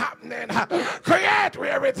nothing happening, create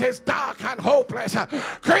where it is dark and hopeless,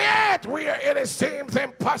 create where it seems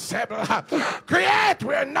impossible, create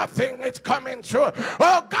where nothing is coming true.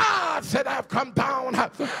 Oh, God said, I've come down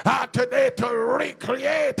today to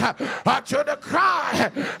recreate to the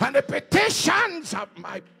cry and the petitions of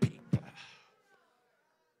my people.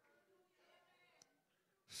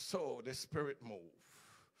 So the Spirit moved.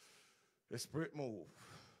 The Spirit moved.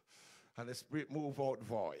 And the Spirit moved out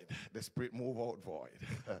void. The Spirit moved out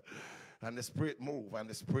void. And the Spirit moved, and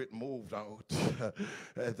the Spirit moved out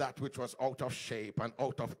that which was out of shape and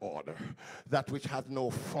out of order, that which had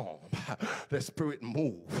no form. The Spirit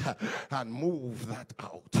moved and moved that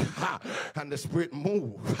out. And the Spirit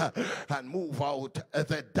moved and moved out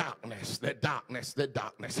the darkness, the darkness, the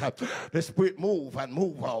darkness. The Spirit moved and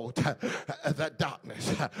moved out the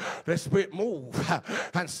darkness. The Spirit moved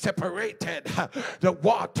and separated the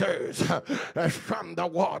waters from the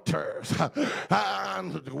waters.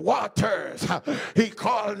 And the waters he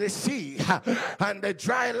called the sea, and the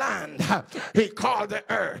dry land he called the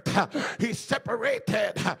earth. He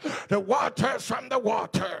separated the waters from the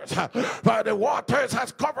waters, for the waters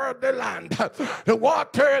has covered the land. The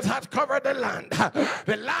waters has covered the land.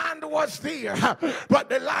 The land was there, but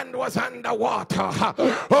the land was underwater.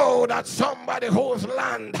 Oh, that somebody whose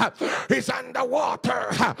land is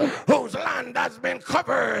underwater, whose land has been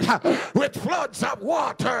covered with floods of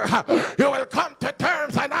water, you will come to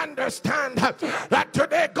terms and understand that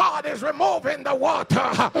today God is removing the water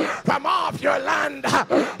from off your land.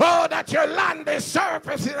 Oh, that your land is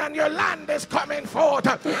surfacing and your land is coming forth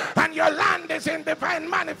and your land is in divine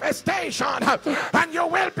manifestation, and you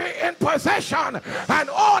will be in possession and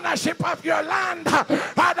ownership of your land.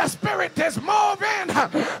 The Spirit is moving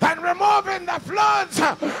and removing the floods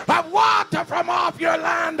of water from off your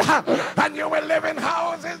land, and you will live in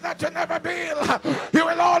houses that you never build. You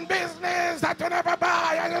will own business that you never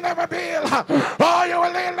buy and you never build. Oh, you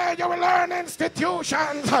will learn in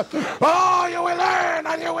institutions, oh, you will earn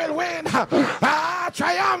and you will win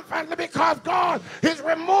triumphantly, because God is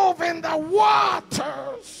removing the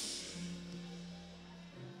waters.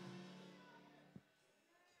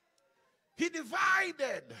 He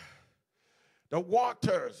divided the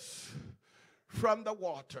waters from the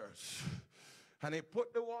waters, and he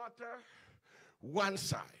put the water one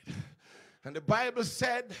side, and the Bible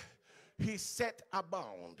said he set a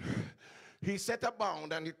bound. He set a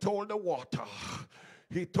bound, and he told the water,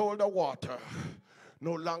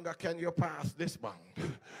 no longer can you pass this bound.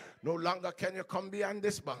 No longer can you come beyond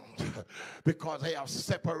this bound, because I have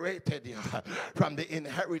separated you from the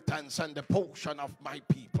inheritance and the portion of my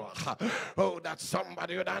people. Oh, that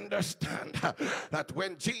somebody would understand that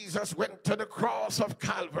when Jesus went to the cross of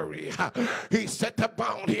Calvary, he set a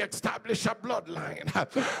bound, he established a bloodline.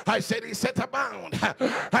 I said he set a bound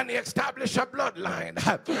and he established a bloodline,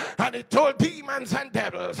 and he told demons and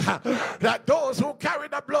devils that those who carry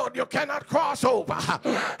the blood you cannot cross over.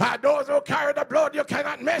 Those who carry the blood you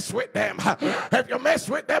cannot mess with them. If you mess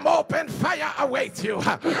with them, open fire awaits you.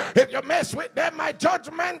 If you mess with them, my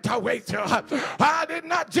judgment awaits you. Did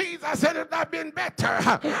not Jesus said it would have been better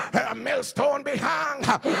a millstone be hung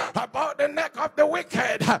about the neck of the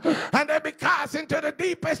wicked, and they be cast into the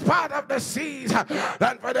deepest part of the seas,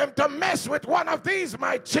 than for them to mess with one of these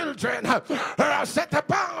my children. I'll set a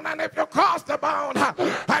bound, and if you cross the bound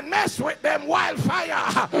and mess with them,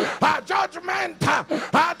 wildfire, judgment,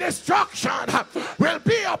 destruction will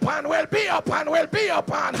be upon, will be upon, will be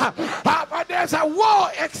upon. But there's a war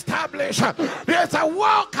established. There's a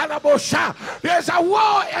war calabusha. There's a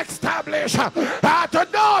war established to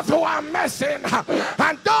those who are messing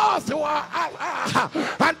and those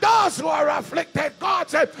who are afflicted. God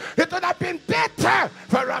said it would have been better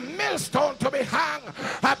for a millstone to be hung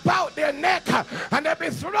about their neck and they be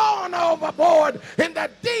thrown overboard in the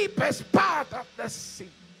deepest part of the sea.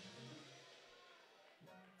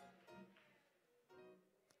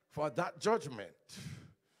 For that judgment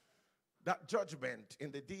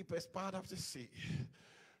in the deepest part of the sea,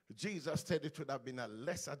 Jesus said it would have been a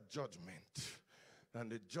lesser judgment than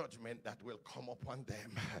the judgment that will come upon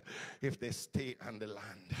them if they stay on the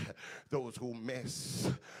land. Those who mess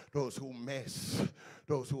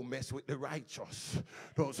with the righteous,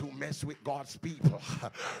 those who mess with God's people,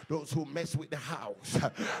 those who mess with the house,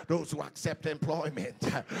 those who accept employment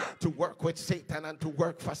to work with Satan and to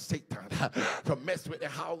work for Satan, to mess with the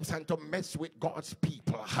house and to mess with God's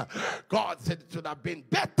people. God said it would have been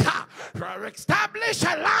better to establish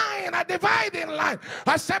a line, a dividing line,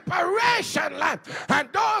 a separation line, and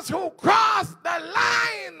those who cross the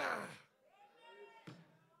line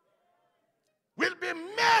will be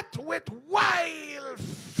met with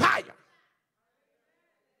wildfire.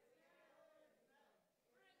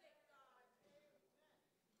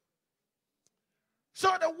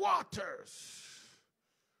 So the waters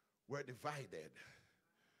were divided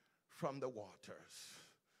from the waters.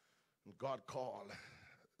 God called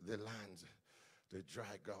the lands, the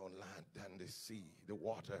dry ground land, and the sea, the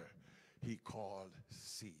water, he called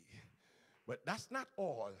sea. But that's not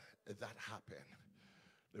all that happened.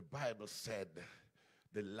 The Bible said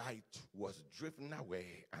the light was driven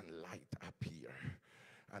away and light appeared.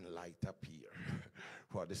 And light appeared.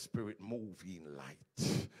 For the Spirit moves in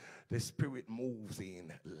light. The Spirit moves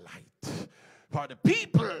in light. For the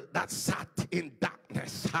people that sat in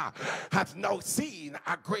darkness have now seen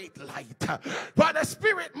a great light. For the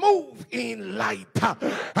Spirit moved in light.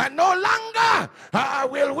 And no longer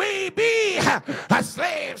will we be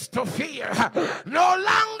slaves to fear. No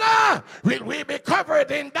longer will we be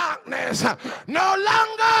covered in darkness. No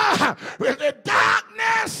longer will the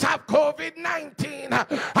darkness of COVID-19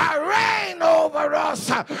 reign over us.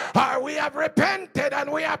 We have repented and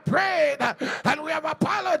we have prayed and we have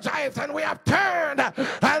apologized and we have turned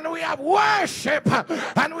and we have worshiped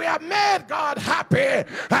and we have made God happy,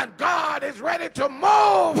 and God is ready to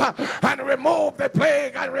move and remove the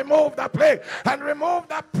plague and remove the plague and remove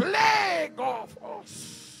the plague of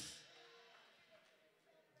us.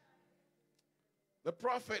 The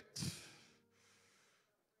prophet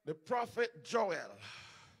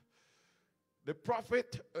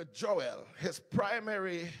Joel, his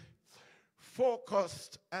primary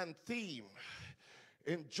focus and theme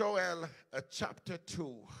in Joel chapter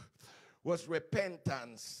 2 was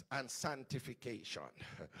repentance and sanctification.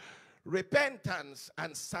 Repentance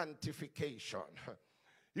and sanctification.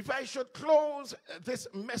 If I should close this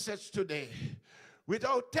message today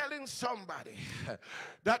without telling somebody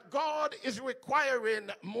that God is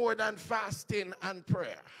requiring more than fasting and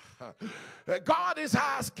prayer. God is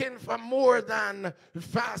asking for more than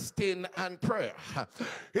fasting and prayer.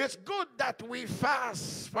 It's good that we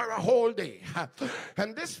fast for a whole day.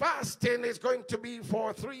 And this fasting is going to be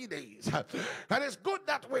for 3 days. And it's good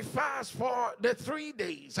that we fast for the 3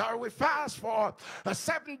 days, or we fast for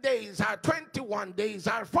 7 days, or 21 days,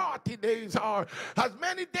 or 40 days, or as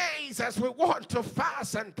many days as we want to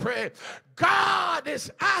fast and pray. God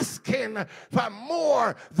is asking for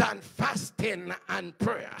more than fasting and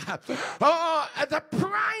prayer. The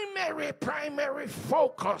primary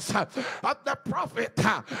focus of the prophet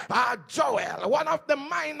Joel, one of the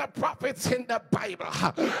minor prophets in the Bible,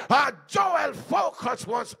 Joel's focus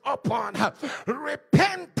was upon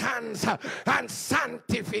repentance and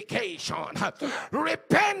sanctification.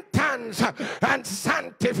 Repentance and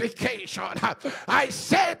sanctification. I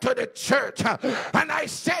say to the church and I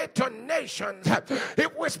say to nations,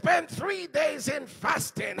 if we spend 3 days in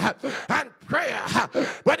fasting and prayer,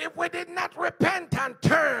 but if we did not repent and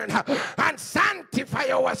turn and sanctify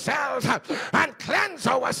ourselves and cleanse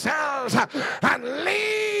ourselves and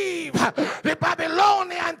leave the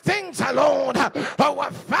Babylonian things alone,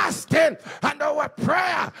 our fasting and our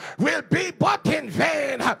prayer will be but in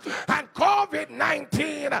vain, and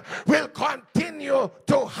COVID-19 will continue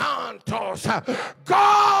to haunt us.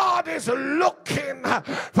 God is looking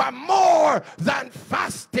for more than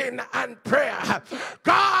fasting and prayer.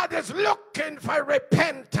 God is looking for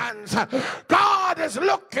repentance. God is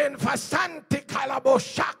looking for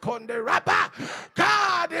Santikalaboshakonderaba.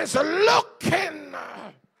 God is looking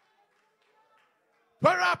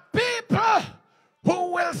for a people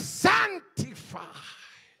who will sanctify,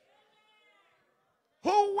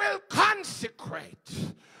 who will consecrate,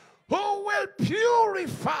 who will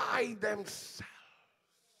purify themselves.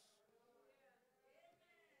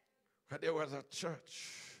 There was a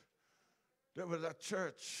church. There was a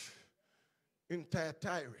church in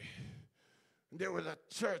Thyatira. There was a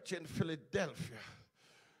church in Philadelphia.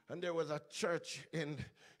 And there was a church in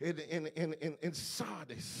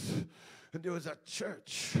Sardis. And there was a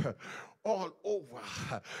church all over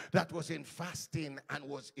that was in fasting and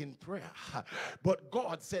was in prayer. But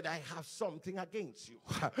God said, I have something against you.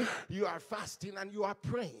 You are fasting and you are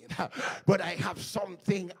praying, but I have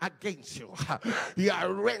something against you. You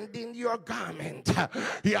are rending your garment.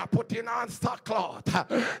 You are putting on sackcloth.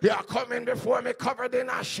 You are coming before me covered in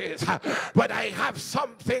ashes, but I have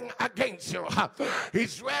something against you.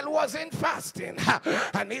 Israel was in fasting.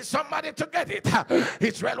 I need somebody to get it.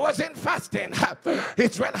 Israel was in fasting.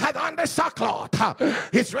 Israel had on the sackcloth.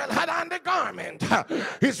 Israel had on the garment.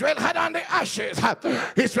 Israel had on the ashes.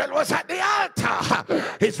 Israel was at the altar.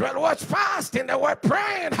 Israel was fasting. They were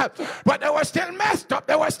praying, but they were still messed up.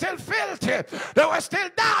 They were still filthy. They were still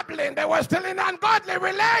dabbling. They were still in ungodly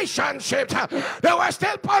relationships. They were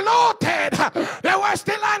still polluted. They were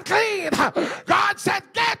still unclean. God said,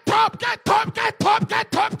 get up, get up, get up,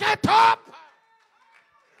 get up, get up.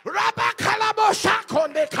 God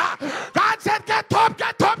said, get up,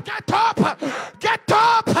 get up, get up, get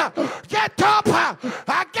up, get up,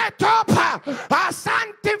 get up,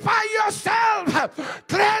 sanctify yourself,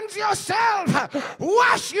 cleanse yourself,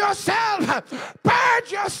 wash yourself,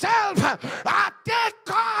 purge yourself,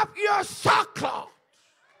 take off your sackcloth,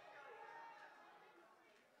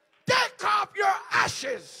 take off your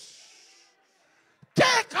ashes.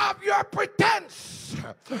 Take off your pretense.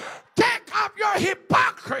 Take off your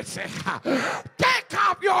hypocrisy. Take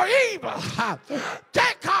off your evil.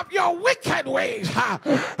 Take off your wicked ways.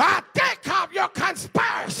 Take off your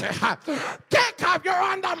conspiracy. Take off your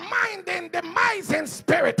undermining, demising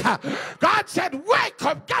spirit. God said, wake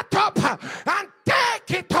up, get up, and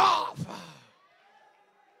take it off.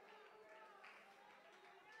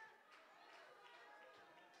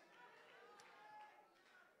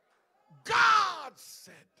 God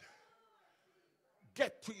said,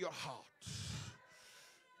 get to your heart.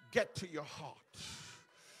 Get to your heart.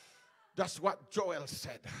 That's what Joel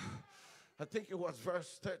said. I think it was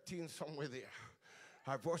verse 13 somewhere there.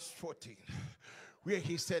 Or verse 14. Where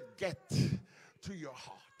he said, get to your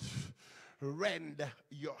heart. Rend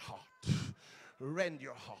your heart. Rend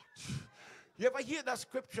your heart. You ever hear that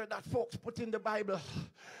scripture that folks put in the Bible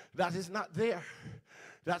that is not there?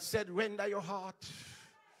 That said, render your heart.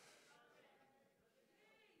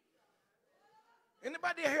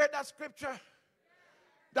 Anybody heard that scripture?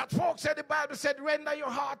 That folks said the Bible said, render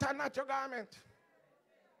your heart and not your garment.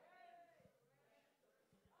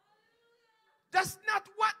 That's not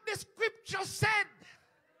what the scripture said.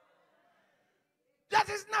 That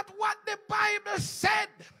is not what the Bible said.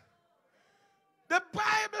 The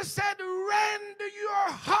Bible said, rend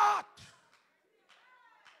your heart.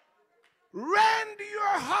 Rend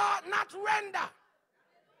your heart, not render.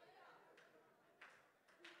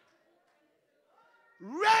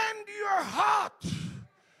 rend your heart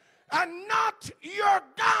and not your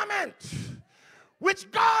garment, which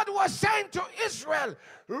God was saying to Israel,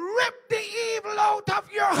 rip the evil out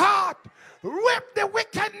of your heart. Rip the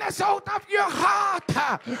wickedness out of your heart.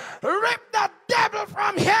 Rip the devil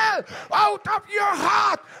from hell out of your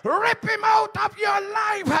heart. Rip him out of your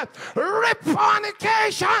life. Rip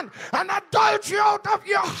fornication and adultery out of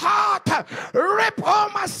your heart. Rip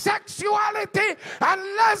homosexuality and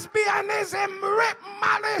lesbianism. Rip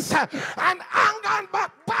malice and anger and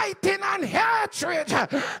backbiting and hatred.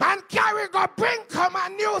 And carry go bring come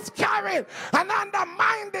and news carrying and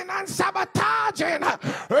undermining and sabotaging.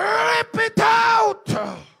 Rip it out.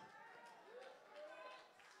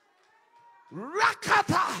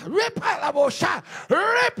 Rakata, rip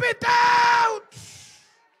it out.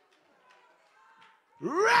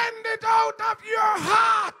 Rend it out of your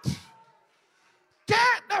heart.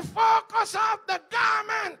 Take the focus of the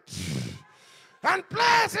garment and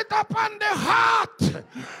place it upon the heart.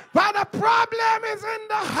 But the problem is in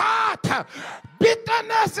the heart.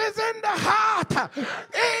 Bitterness is in the heart.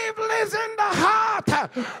 Evil is in the heart.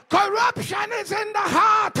 Corruption is in the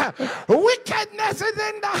heart. Wickedness is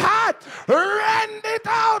in the heart. Rend it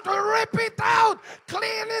out. Rip it out.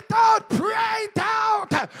 Clean it out. Pray it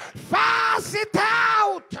out. Fast it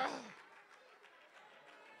out.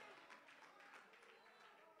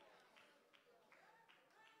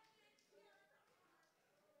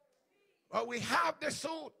 Well, we have the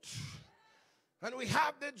suit, and we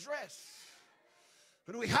have the dress,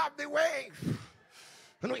 and we have the wave,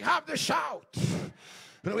 and we have the shout,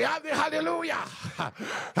 and we have the hallelujah,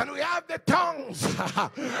 and we have the tongues.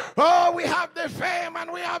 Oh, we have the fame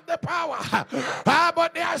and we have the power.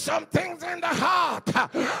 But there are some things in the heart.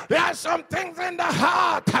 There are some things in the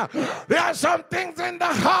heart. There are some things in the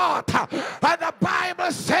heart. And the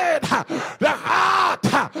Bible said, the heart,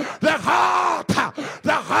 the heart,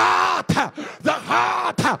 the heart, the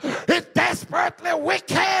heart is desperately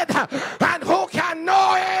wicked. And who can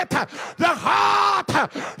know it? The heart,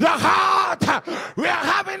 the heart. We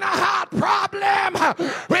are having a heart problem.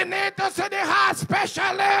 We need to see the heart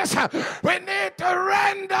specialist. We need to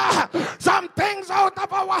render some things out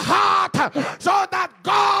of our heart so that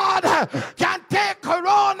God can take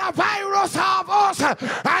coronavirus off us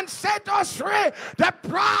and set us free. The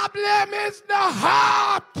problem is the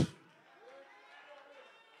heart.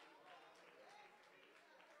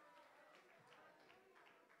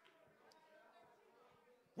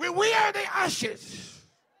 We wear the ashes.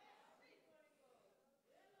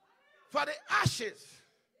 For the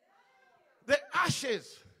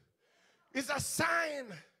ashes is a sign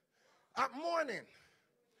of mourning.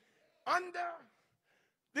 Under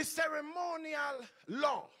the ceremonial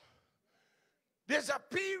law, there's a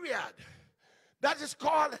period that is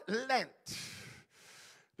called Lent.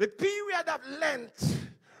 The period of Lent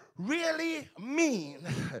really means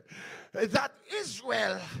that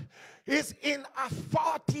Israel is in a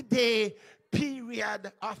 40-day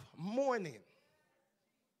period of mourning.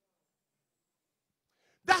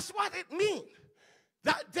 That's what it means,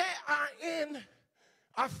 that they are in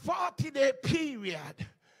a 40-day period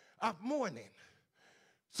of mourning.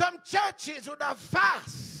 Some churches would have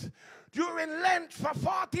fasted during Lent for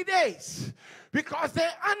 40 days because they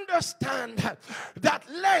understand that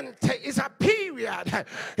Lent is a period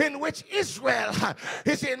in which Israel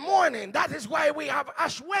is in mourning. That is why we have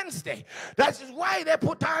Ash Wednesday. That is why they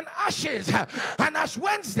put on ashes on Ash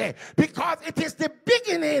Wednesday, because it is the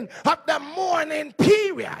beginning of the mourning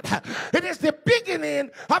period. It is the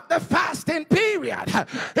beginning of the fasting period.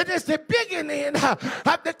 It is the beginning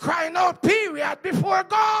of the crying out period before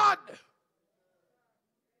God.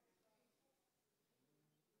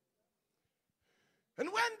 And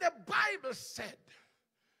when the Bible said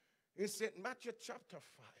in St. Matthew chapter 5,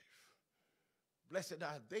 blessed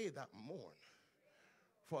are they that mourn,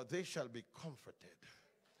 for they shall be comforted.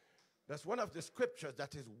 That's one of the scriptures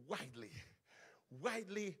that is widely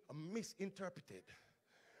misinterpreted,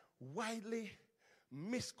 widely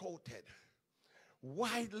misquoted,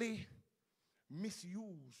 widely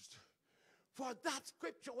misused. For that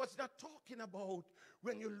scripture was not talking about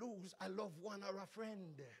when you lose a loved one or a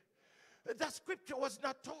friend. That scripture was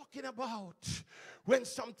not talking about when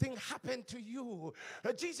something happened to you.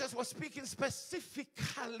 Jesus was speaking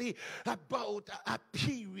specifically about a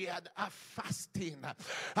period of fasting,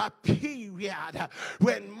 a period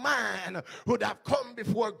when man would have come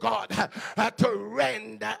before God to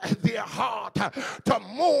render their heart, to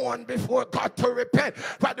mourn before God, to repent.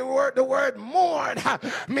 But the word mourn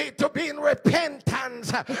means to be in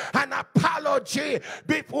repentance and apology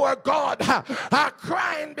before God,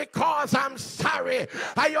 crying because I'm sorry.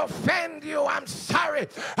 I offend you, I'm sorry.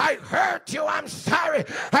 I hurt you, I'm sorry. sorry.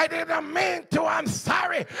 I didn't mean to. I'm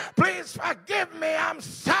sorry. Please forgive me. I'm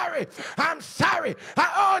sorry. I'm sorry.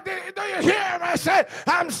 Do you hear him? I said,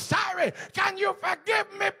 I'm sorry. Can you forgive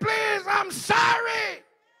me, please? I'm sorry.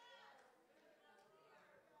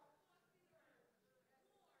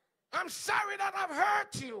 I'm sorry that I've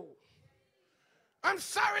hurt you. I'm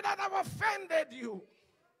sorry that I've offended you.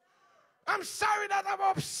 I'm sorry that I've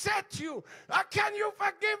upset you. Can you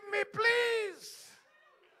forgive me, please?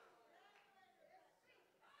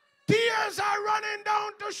 Tears are running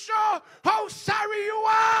down to show how sorry you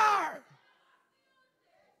are.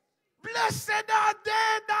 Blessed are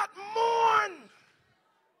they that mourn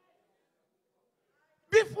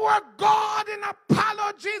before God in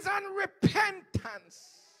apologies and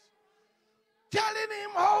repentance, telling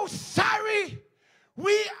him how sorry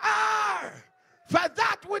we are for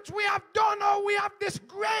that which we have done, how we have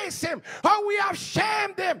disgraced him, how we have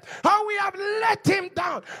shamed him, how we have let him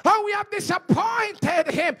down, how we have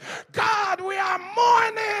disappointed him. God, we are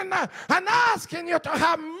mourning and asking you to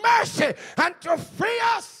have mercy and to free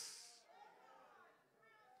us.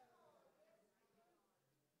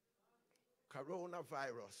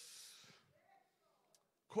 Coronavirus,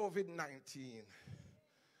 COVID-19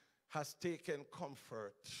 has taken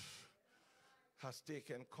comfort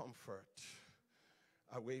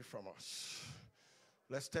away from us.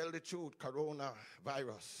 Let's tell the truth.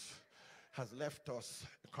 Coronavirus has left us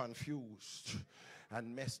confused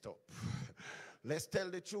and messed up. Let's tell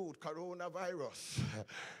the truth. Coronavirus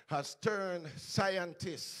has turned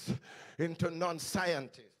scientists into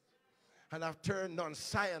non-scientists, and have turned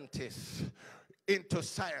non-scientists into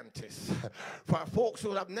scientists. For folks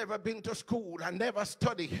who have never been to school and never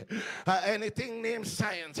studied anything named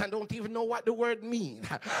science and don't even know what the word means,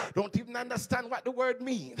 don't even understand what the word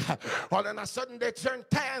means, all of a sudden they turn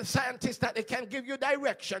scientists that they can give you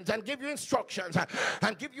directions and give you instructions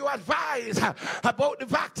and give you advice about the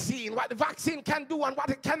vaccine, what the vaccine can do and what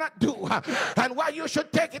it cannot do, and why you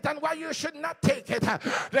should take it and why you should not take it.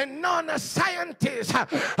 The non-scientists,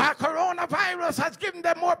 coronavirus has given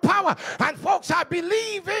them more power, and folks are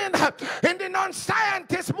believing in the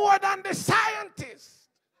non-scientists more than the scientists.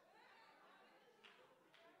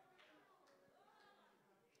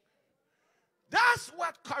 That's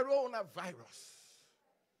what coronavirus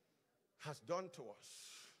has done to us.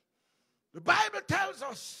 The Bible tells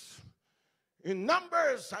us in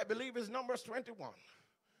Numbers, I believe it's Numbers 21,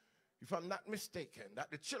 if I'm not mistaken, that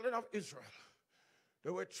the children of Israel,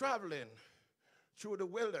 they were traveling through the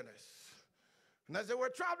wilderness. And as they were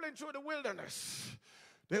traveling through the wilderness,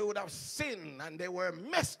 they would have sinned and they were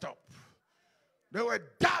messed up. They were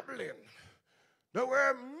dabbling. They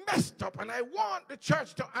were messed up. And I want the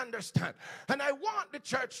church to understand, and I want the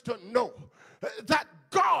church to know that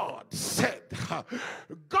God said, do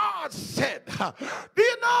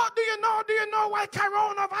you know why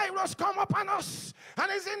coronavirus come upon us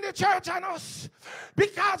and is in the church and us?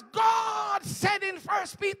 Because God said in 1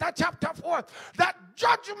 Peter chapter 4 that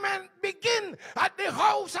judgment begin at the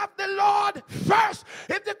house of the Lord first.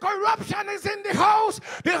 If the corruption is in the house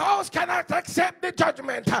cannot accept the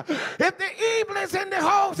judgment. If the evil is in the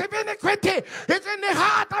house, if iniquity is in the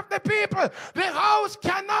heart of the people, the house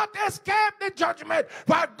cannot escape the judgment.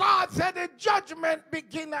 But God said the judgment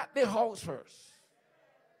begin at the house first.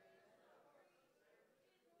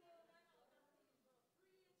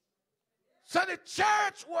 So the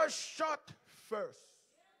church was shut first.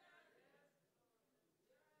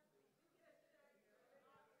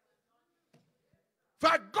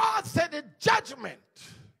 For God said the judgment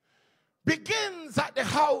begins at the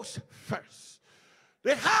house first.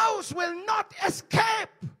 The house will not escape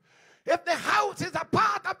if the house is a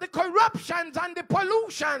part of the corruptions and the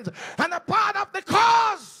pollutions and a part of the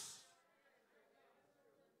cause.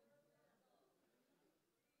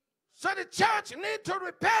 So the church needs to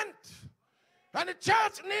repent. And the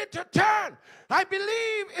church needs to turn. I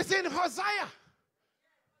believe it's in Hosea.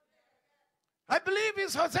 I believe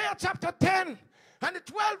it's Hosea chapter 10 and the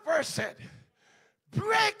 12th verse said,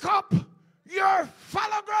 break up your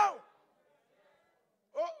fallow ground.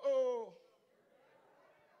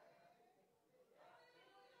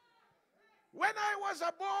 When I was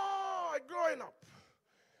a boy growing up,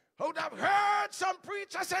 I would have heard some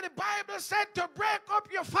preacher say the Bible said to break up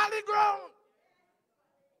your fallow ground.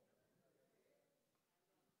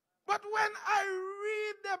 But when I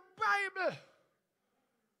read the Bible,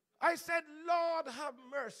 I said, Lord, have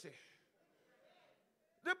mercy.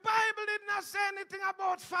 The Bible did not say anything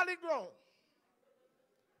about fallow ground.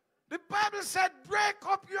 The Bible said, break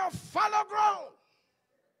up your fallow ground.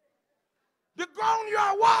 The ground you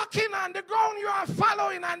are walking on, the ground you are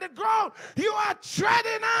following, and the ground you are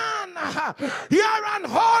treading on. You are on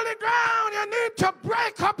holy ground. You need to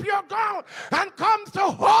break up your ground and come to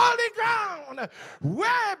holy ground.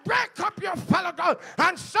 Where break up your fallow ground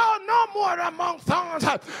and sow no more among thorns.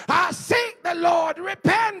 Seek the Lord,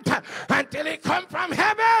 repent until he come from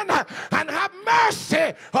heaven and have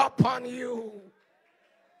mercy upon you.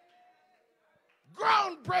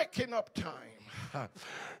 Ground breaking up time.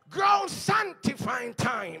 Ground sanctifying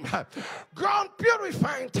time, ground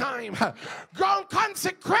purifying time, ground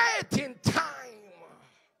consecrating time,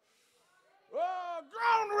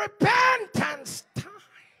 ground repentance time.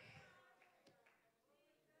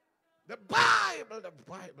 The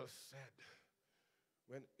Bible said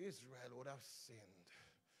when Israel would have sinned,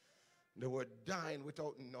 they were dying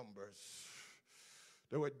without numbers.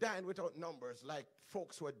 They were dying without numbers like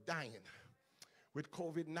folks were dying with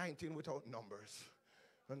COVID-19 without numbers.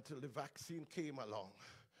 Until the vaccine came along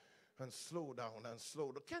and slowed down and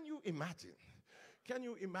slowed down. Can you imagine? Can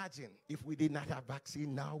you imagine if we did not have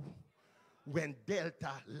vaccine now when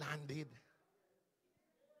Delta landed?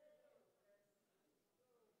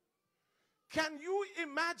 Can you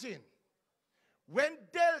imagine when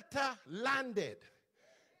Delta landed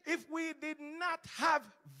if we did not have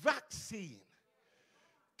vaccine?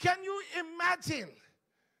 Can you imagine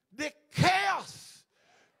the chaos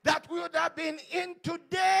that we would have been in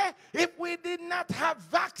today if we did not have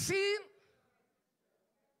vaccine?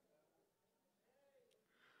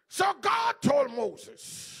 So God told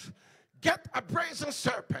Moses, get a brazen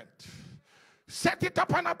serpent, set it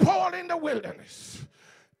up on a pole in the wilderness.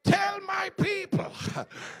 Tell my people,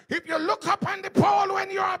 if you look up on the pole when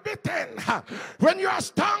you are bitten, when you are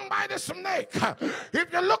stung by the snake,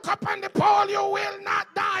 if you look up on the pole, you will not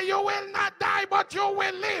die. You will not die, but you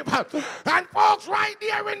will live. And folks, right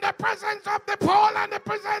there in the presence of the pole and the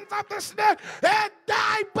presence of the snake, they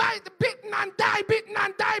die by the bitten and die, bitten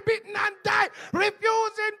and die, bitten and die,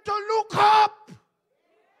 refusing to look up.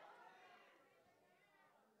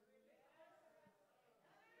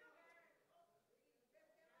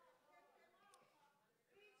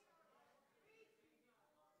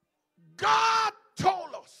 God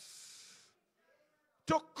told us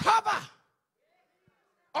to cover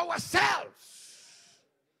ourselves.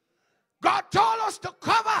 God told us to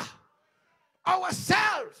cover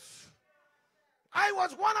ourselves. I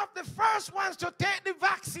was one of the first ones to take the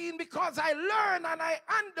vaccine because I learned and I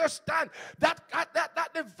understand that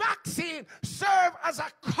the vaccine serves as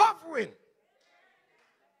a covering.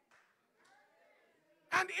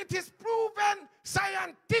 And it is proven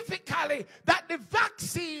scientifically that the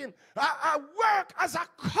vaccine works as a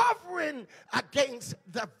covering against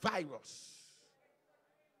the virus.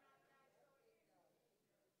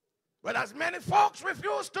 But as many folks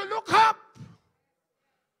refuse to look up,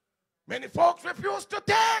 many folks refuse to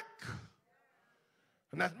take,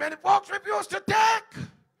 and as many folks refuse to take,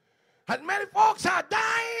 and many folks are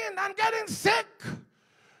dying and getting sick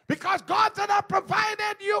because God said, I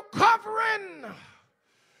provided you covering.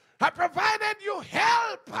 I provided you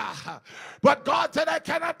help. But God said, I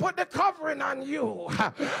cannot put the covering on you.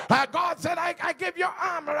 God said, I give you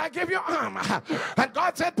armor. I give you armor. And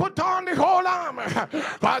God said, put on the whole armor.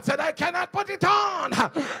 God said, I cannot put it on.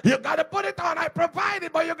 You got to put it on. I provide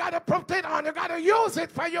it, but you got to put it on. You got to use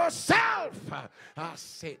it for yourself.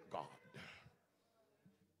 Say it, God.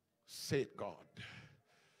 Say it, God.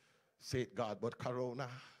 Say it, God. But Corona,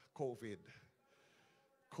 COVID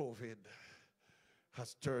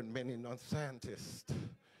has turned many non-scientists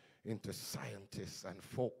into scientists, and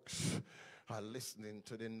folks are listening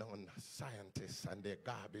to the non-scientists and their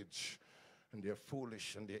garbage and their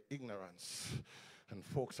foolish and their ignorance, and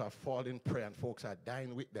folks are falling prey, and folks are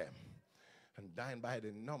dying with them and dying by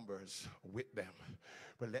the numbers with them.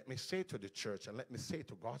 But let me say to the church and let me say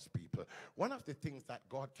to God's people, one of the things that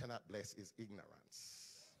God cannot bless is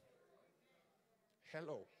ignorance.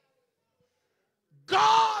 Hello.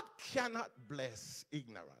 God cannot bless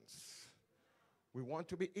ignorance. We want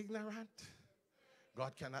to be ignorant.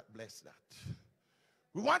 God cannot bless that.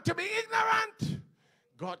 We want to be ignorant.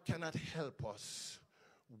 God cannot help us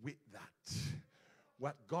with that.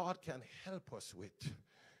 What God can help us with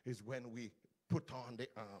is when we put on the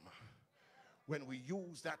armor. When we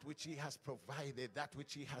use that which he has provided, that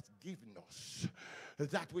which he has given us,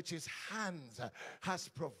 that which his hands has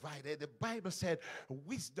provided. The Bible said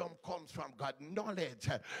wisdom comes from God. Knowledge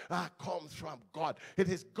comes from God. It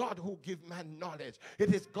is God who gives man knowledge.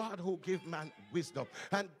 It is God who gives man wisdom.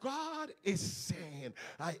 And God is saying,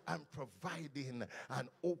 I am providing an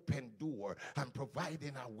open door. I'm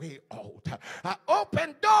providing a way out. An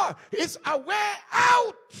open door is a way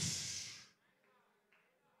out.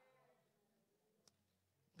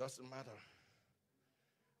 doesn't matter.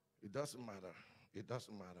 It doesn't matter. It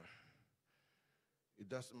doesn't matter. It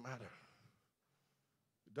doesn't matter.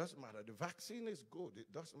 It doesn't matter. The vaccine is good.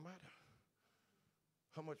 It doesn't matter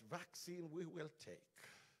how much vaccine we will take.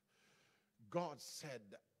 God said,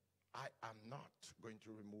 I am not going to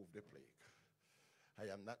remove the plague.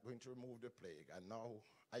 I am not going to remove the plague. And now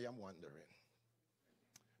I am wondering.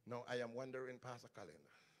 Now I am wondering, Pastor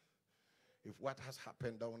Calendar, if what has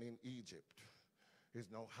happened down in Egypt is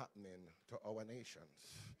now happening to our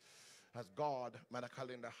nations. Has God, Mother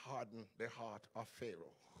Calendar, hardened the heart of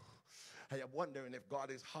Pharaoh? I am wondering if God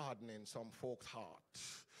is hardening some folks'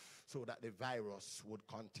 hearts so that the virus would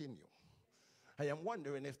continue. I am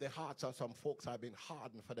wondering if the hearts of some folks have been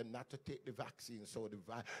hardened for them not to take the vaccine, so the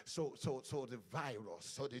virus,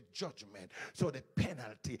 so the judgment, so the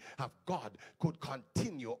penalty of God could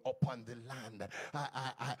continue upon the land.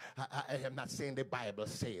 I am not saying the Bible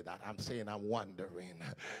say that. I'm saying I'm wondering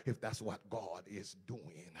if that's what God is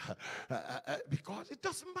doing. Because it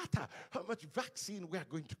doesn't matter how much vaccine we are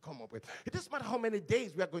going to come up with. It doesn't matter how many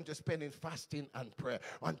days we are going to spend in fasting and prayer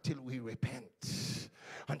until we repent,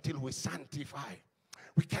 until we sanctify.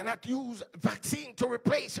 We cannot use vaccine to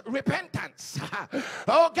replace repentance.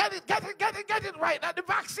 Oh, get it right. That the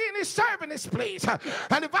vaccine is serving its place.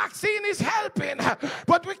 And the vaccine is helping.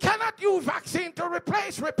 But we cannot use vaccine to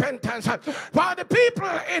replace repentance. While the people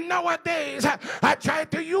in nowadays are trying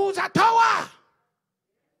to use a tower.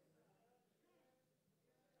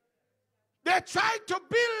 They try to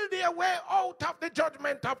build their way out of the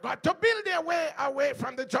judgment of God, to build their way away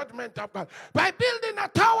from the judgment of God, by building a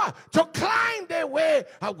tower to climb their way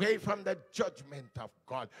away from the judgment of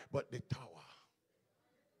God. But the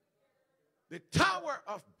Tower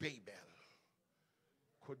of Babel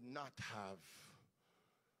could not have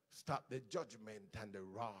stopped the judgment and the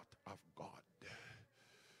wrath of God.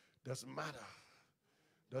 Doesn't matter.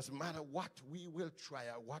 Doesn't matter what we will try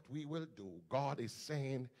or what we will do. God is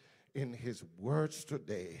saying in his words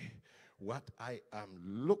today, what I am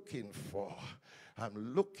looking for,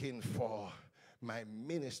 I'm looking for my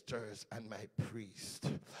ministers and my priests.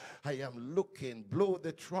 I am looking, blow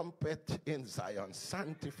the trumpet in Zion,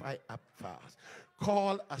 sanctify a fast,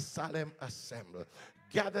 call a solemn assembly,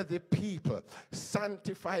 gather the people,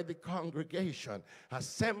 sanctify the congregation,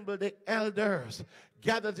 assemble the elders,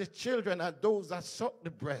 gather the children and those that suck the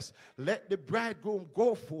breast. Let the bridegroom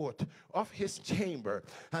go forth of his chamber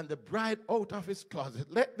and the bride out of his closet.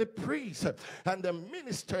 Let the priests and the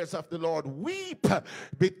ministers of the Lord weep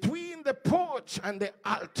between the porch and the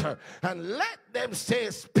altar, and let them say,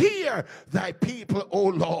 spare thy people, O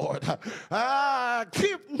Lord.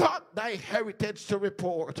 Give not thy heritage to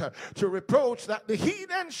report, to reproach that the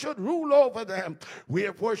heathen should rule over them.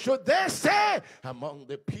 Wherefore should they say among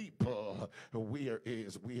the people, where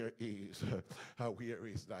is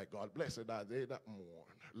thy God? Blessed are they that mourn.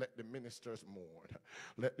 Let the ministers mourn.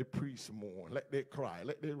 Let the priests mourn. Let they cry.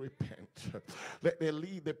 Let they repent. Let they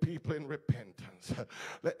lead the people in repentance.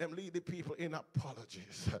 Let them lead the people in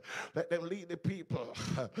apologies. Let them lead the people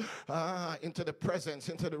into the presence,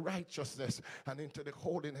 into the righteousness, and into the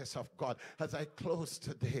holiness of God. As I close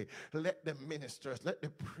today, let the ministers, let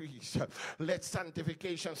the priests, let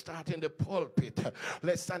sanctification start in the pulpit.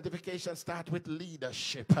 Let sanctification start with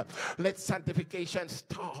leadership. Let sanctification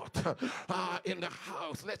start in the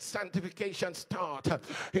house. Let sanctification start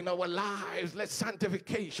in our lives. Let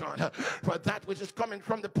sanctification, for that which is coming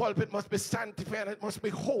from the pulpit must be sanctified and it must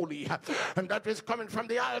be holy. And that which is coming from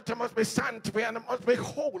the altar must be sanctified and it must be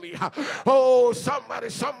holy. Oh, somebody.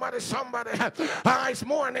 It's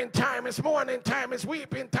morning time, it's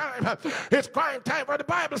weeping time, it's crying time. For the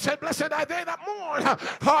Bible said, blessed are they that mourn.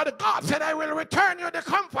 The God said, I will return you the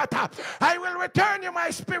comforter. I will return you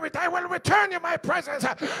my spirit. I will return you my presence.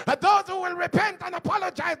 Those who will repent and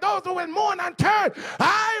apologize, those who will mourn and turn,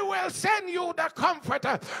 I will send you the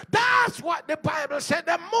comforter. That's what the Bible said.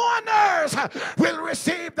 The mourners will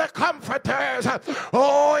receive the comforters.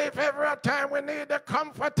 Oh, if ever a time we need the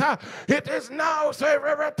comforter, it is now. So if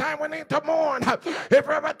ever a time we need to mourn, if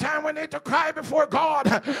ever a time we need to cry before God,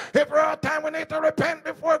 if ever a time we need to repent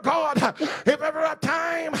before God, if ever a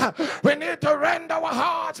time we need to rend our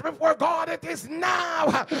hearts before God, it is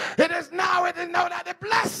now. It is now. It is now that the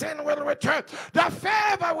blessing will return. The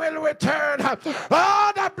favor will return.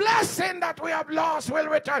 Oh, the blessing that we have lost will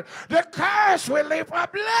return. The curse will leave. A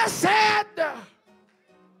blessed.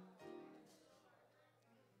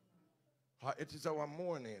 It is our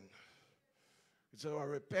mourning. It's our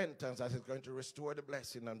repentance that is going to restore the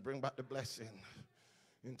blessing and bring back the blessing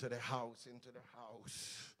into the house, into the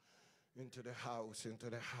house, into the house, into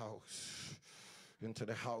the house, into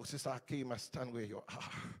the house. Sister Akima, stand where you are.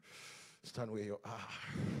 Stand where you are.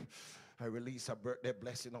 I release a birthday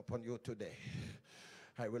blessing upon you today.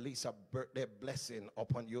 I release a birthday blessing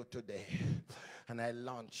upon you today. And I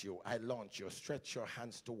launch you. Stretch your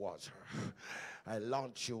hands towards her. I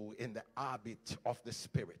launch you in the habit of the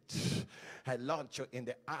Spirit. I launch you in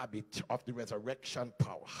the habit of the resurrection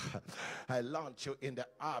power. I launch you in the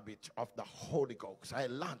habit of the Holy Ghost. I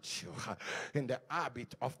launch you in the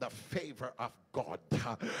habit of the favor of God.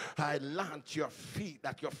 I launch your feet,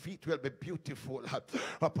 that your feet will be beautiful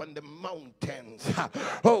upon the mountains.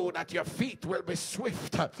 Oh, that your feet will be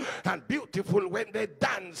swift and beautiful when they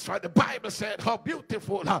dance. For the Bible said, how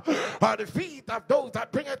beautiful are the feet of those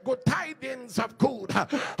that bringeth good tidings of good.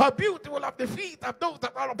 How beautiful are the feet of those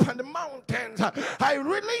that are upon the mountains. I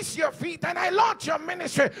release your feet and I launch your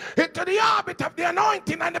ministry into the orbit of the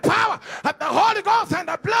anointing and the power of the Holy Ghost and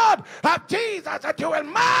the blood of Jesus, that you will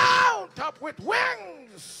mount up with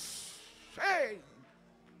wings. Hey.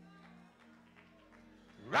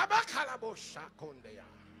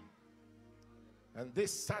 And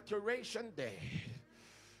this saturation day,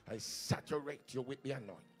 I saturate you with the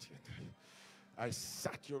anointing. I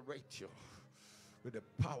saturate you with the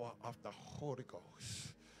power of the Holy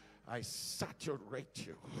Ghost. I saturate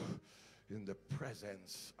you in the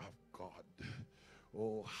presence of God.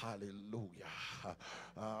 Oh, hallelujah.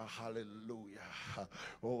 Hallelujah.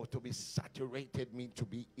 Oh, to be saturated means to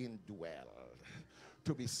be indwelled.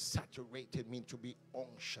 To be saturated means to be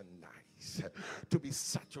unctionized. To be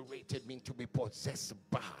saturated means to be possessed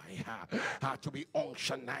by. To be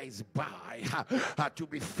unctionized by. To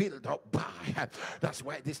be filled up by. That's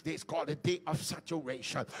why this day is called a day of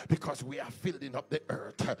saturation. Because we are filling up the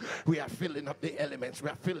earth. We are filling up the elements. We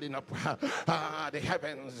are filling up the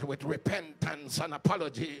heavens with repentance and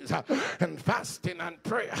apologies. And fasting and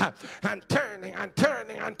prayer. And turning and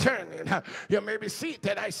turning and turning. You may be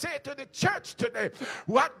seated. I say to the church today,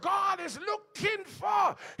 what God is looking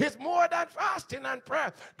for is more than fasting and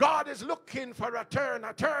prayer. God is looking for a turn,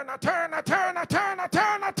 a turn, a turn, a turn, a turn, a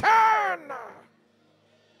turn, a turn.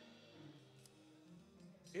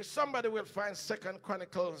 If somebody will find 2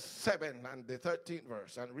 Chronicles 7 and the 13th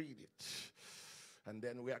verse and read it. And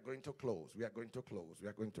then we are going to close. We are going to close. We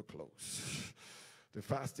are going to close. The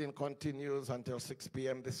fasting continues until 6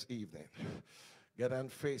 p.m. this evening. Get on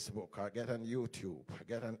Facebook or get on YouTube.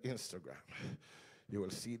 Get on Instagram. You will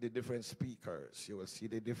see the different speakers. You will see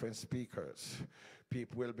the different speakers.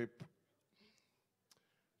 People will be.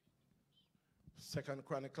 2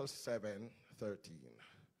 Chronicles 7, 13.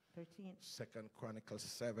 13. 2 Chronicles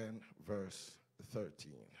 7, verse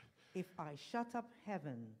 13. If I shut up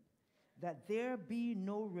heaven, that there be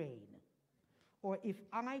no rain, or if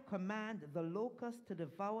I command the locusts to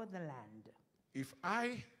devour the land. If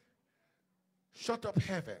I shut up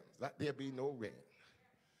heaven, that there be no rain,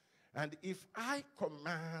 and if I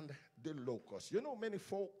command the locusts. You know, many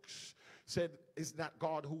folks said it's not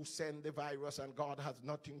God who sent the virus, and God has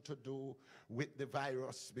nothing to do with the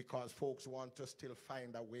virus, because folks want to still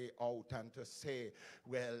find a way out and to say,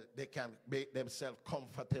 well, they can make themselves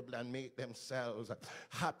comfortable and make themselves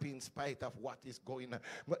happy in spite of what is going on.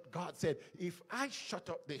 But God said, if I shut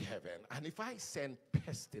up the heaven, and if I send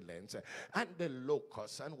pestilence and the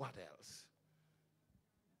locusts, and what else?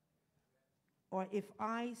 Or if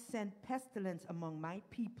I send pestilence among my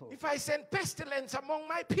people. If I send pestilence among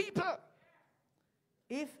my people.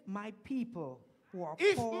 If my people who are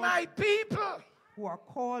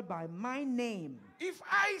called by my name. If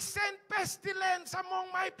I send pestilence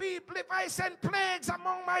among my people, if I send plagues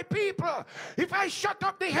among my people, if I shut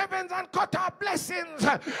up the heavens and cut off blessings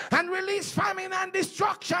and release famine and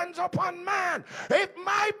destructions upon man, if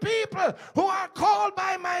my people who are called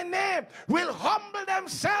by my name will humble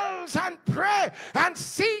themselves and pray and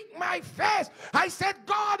seek my face. I said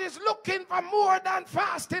God is looking for more than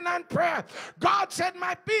fasting and prayer. God said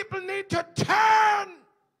my people need to turn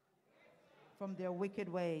from their wicked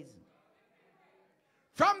ways.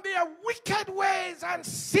 From their wicked ways and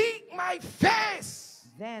seek my face.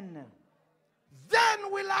 Then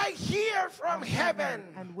will I hear from heaven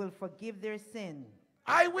and will forgive their sin.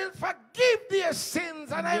 I will forgive their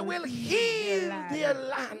sins and I will heal their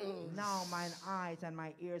land. Now mine eyes and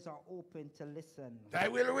my ears are open to listen. I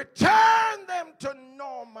will return them to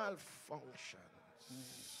normal functions.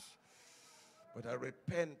 But a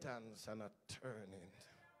repentance and a turning.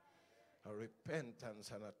 A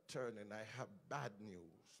repentance and a turning. I have bad news,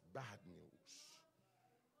 bad news,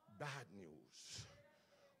 bad news.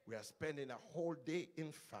 We are spending a whole day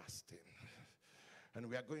in fasting. And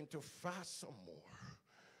we are going to fast some more.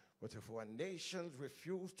 But if our nations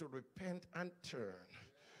refuse to repent and turn,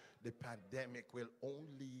 the pandemic will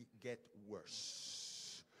only get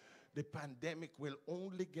worse. The pandemic will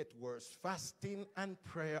only get worse. Fasting and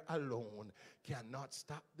prayer alone cannot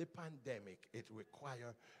stop the pandemic. It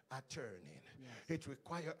requires a turning. Yes. It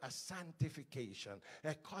requires a sanctification,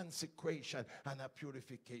 a consecration, and a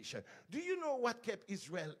purification. Do you know what kept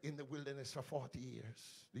Israel in the wilderness for 40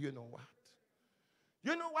 years? Do you know what?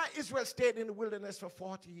 You know why Israel stayed in the wilderness for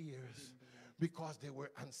 40 years? Because they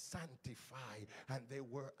were unsanctified and they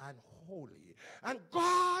were unholy. And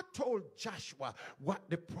God told Joshua what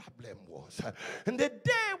the problem was. And the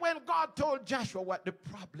day when God told Joshua what the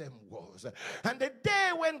problem was, and the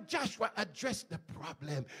day when Joshua addressed the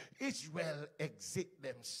problem, Israel exit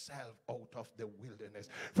themselves out of the wilderness.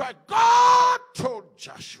 For God told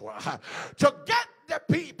Joshua to get the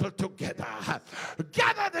people together,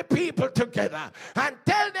 gather the people together, and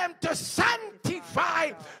tell them to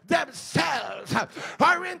sanctify themselves.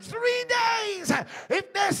 Or in 3 days,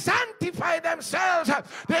 if they sanctify themselves,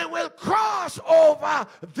 they will cross over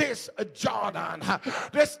this Jordan.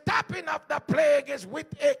 The stopping of the plague is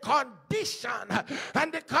with a condition,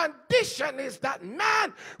 and the condition is that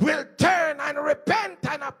man will turn and repent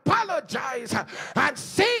and apologize and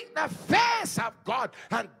seek the face of God,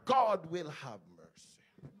 and God will have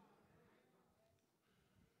mercy.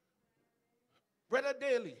 Brother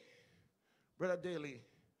Daly,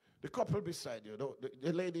 the couple beside you,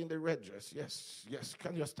 the lady in the red dress, yes,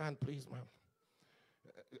 can you stand please, ma'am?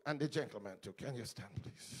 And the gentleman too, can you stand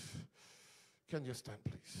please? Can you stand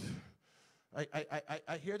please?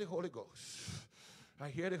 I hear the Holy Ghost. I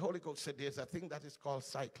hear the Holy Ghost say there's a thing that is called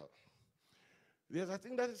cycle. There's a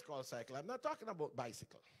thing that is called cycle. I'm not talking about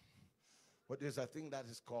bicycle, but there's a thing that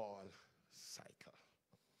is called cycle.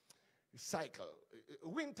 Cycle.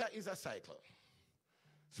 Winter is a cycle.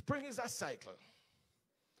 Spring is a cycle.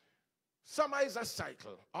 Summer is a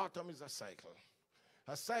cycle. Autumn is a cycle.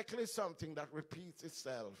 A cycle is something that repeats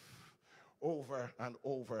itself over and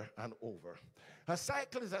over and over. A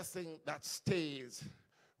cycle is a thing that stays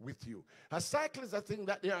with you. A cycle is a thing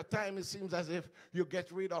that there are times it seems as if you get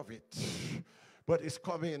rid of it, but it's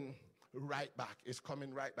coming right back. It's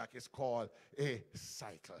coming right back. It's called a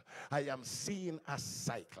cycle. I am seeing a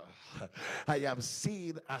cycle. I am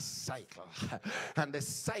seeing a cycle. And the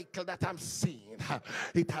cycle that I'm seeing,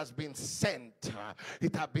 it has been sent.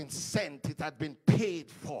 It has been sent. It has been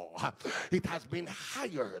paid for. It has been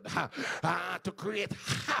hired to create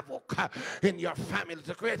havoc in your family,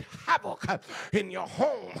 to create havoc in your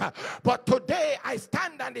home. But today I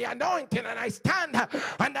stand on the anointing and I stand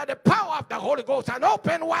under the power of the Holy Ghost and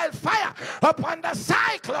open wildfire upon the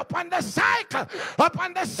cycle, upon the cycle,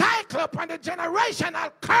 upon the cycle, upon the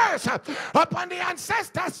generational curse, upon the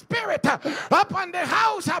ancestor spirit, upon the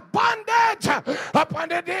house of bondage, upon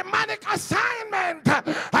the demonic assignment.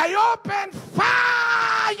 I open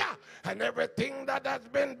fire. And everything that has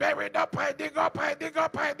been buried up, I dig up, I dig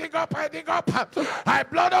up, I dig up, I dig up. I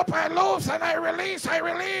blood up, I loose, and I release, I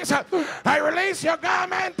release. I release your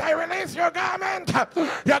garment, I release your garment.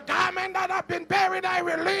 Your garment that have been buried, I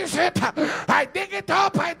release it. I dig it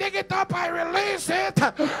up, I dig it up, I release it.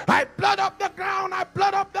 I blood up the ground, I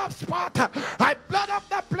blood up the spot. I blood up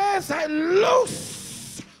the place, I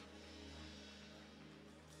loose.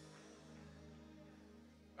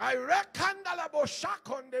 I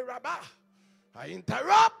I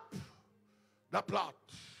interrupt the plot.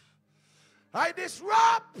 I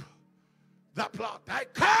disrupt the plot. I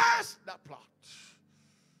curse the plot.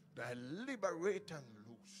 I liberate and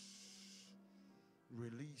loose,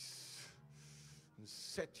 release, and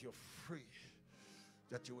set you free,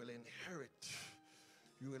 that you will inherit.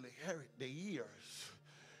 You will inherit the years.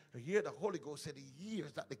 The year the Holy Ghost said the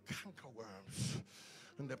years that the cankerworms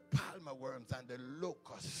and the palmer worms and the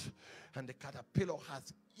locusts and the caterpillar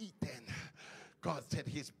has eaten. God said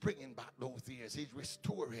he's bringing back those years. He's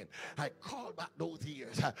restoring. I call back those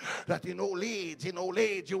years. That in old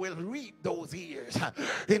age you will reap those years.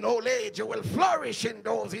 In old age you will flourish in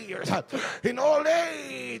those years. In old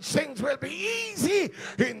age things will be easy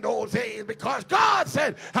in those days, because God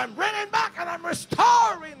said I'm bringing back and I'm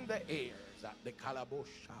restoring the years. The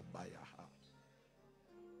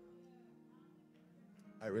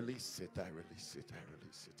I release it, I release it, I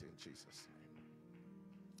release it in Jesus' name.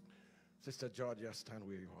 Sister Georgia, stand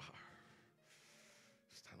where you are.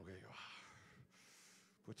 Stand where you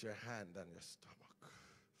are. Put your hand on your stomach.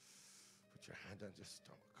 Put your hand on your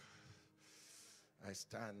stomach. I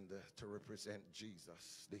stand to represent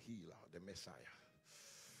Jesus, the healer, the Messiah,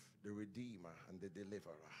 the Redeemer, and the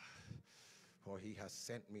Deliverer. For he has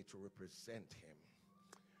sent me to represent him.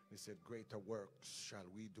 He said, greater works shall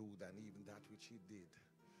we do than even that which he did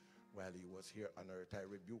while he was here on earth. I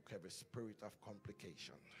rebuke every spirit of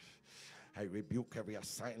complication. I rebuke every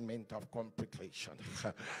assignment of complication.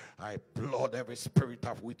 I blood every spirit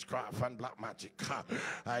of witchcraft and black magic.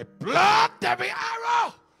 I blood every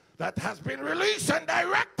arrow that has been released and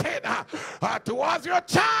directed towards your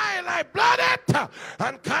child. I blood it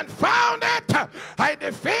and confound it. I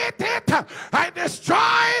defeat it. I destroy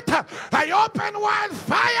it. I open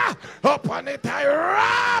wildfire upon it. I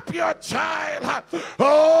wrap your child,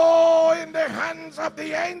 oh, in the hands of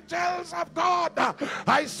the angels of God.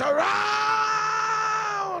 I surround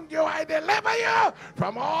you. I deliver you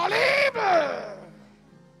from all evil.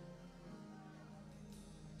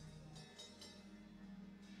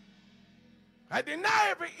 I deny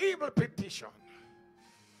every evil petition.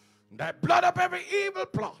 And I blot up every evil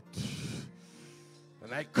plot.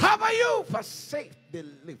 And I cover you for safe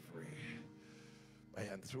delivery. By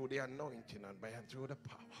and through the anointing and by and through the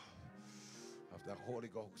power of the Holy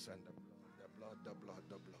Ghost and the blood, the blood,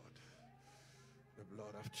 the blood. The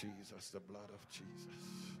blood of Jesus, the blood of Jesus.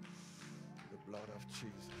 The blood of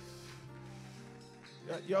Jesus.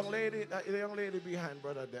 That young lady, the young lady behind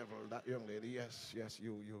Brother Devil, that young lady, yes, you,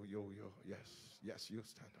 yes, you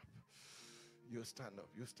stand up. You stand up,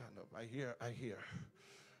 you stand up. I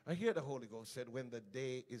hear the Holy Ghost said, when the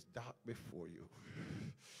day is dark before you,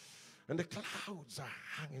 and the clouds are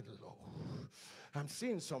hanging low. I'm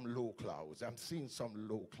seeing some low clouds. I'm seeing some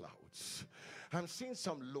low clouds. I'm seeing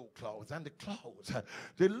some low clouds. And the clouds,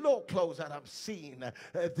 the low clouds that I'm seeing,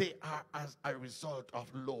 they are as a result of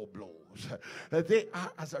low blows. They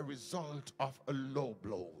are as a result of low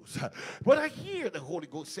blows. But I hear the Holy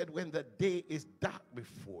Ghost said, when the day is dark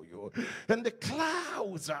before you, and the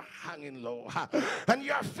clouds are hanging low, and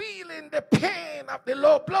you're feeling the pain of the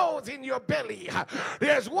low blows in your belly,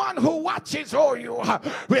 there's one who watches over you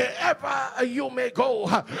wherever you may go.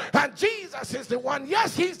 And Jesus is the one.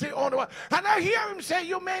 Yes, he's the only one. And I hear him say,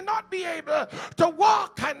 you may not be able to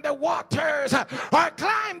walk on the waters or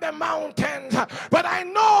climb the mountains, but I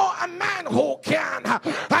know a man who can.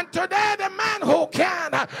 And today the man who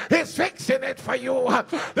can is fixing it for you.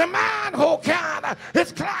 The man who can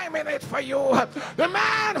is climbing it for you. The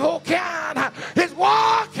man who can is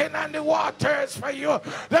walking on the waters for you.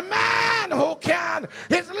 The man who can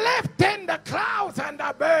is lifting the clouds and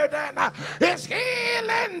the burden, is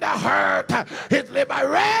healing the hurt, is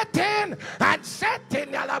liberating and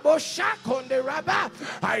setting on the rubber.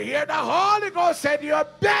 I hear the Holy Ghost said, your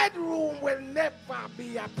bedroom will never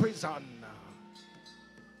be a prison.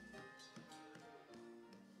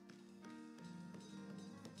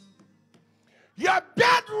 Your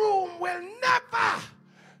bedroom will never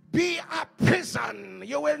be a prison.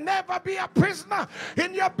 You will never be a prisoner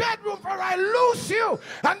in your bedroom, for I loose you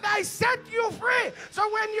and I set you free. So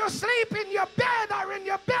when you sleep in your bed or in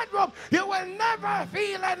your bedroom, you will never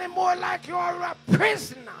feel anymore like you're a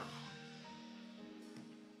prisoner.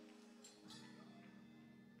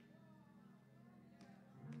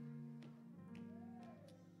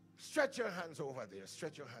 Stretch your hands over there.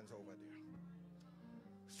 Stretch your hands over there.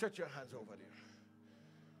 Stretch your hands over there.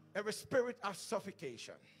 Every spirit of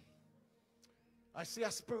suffocation. I see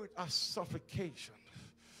a spirit of suffocation.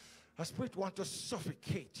 A spirit want to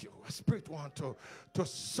suffocate you. A spirit want to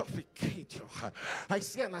suffocate you. I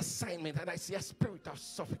see an assignment and I see a spirit of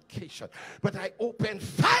suffocation. But I open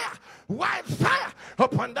fire, wildfire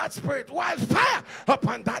upon that spirit, wildfire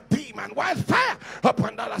upon that demon, wildfire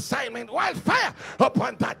upon that assignment, wildfire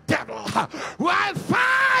upon that devil,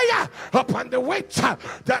 wildfire upon the witch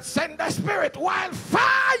that sent the spirit,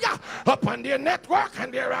 wildfire upon their network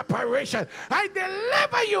and their operation. I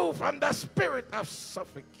deliver you from the spirit of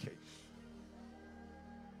suffocation.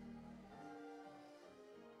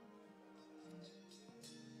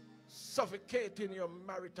 Suffocating your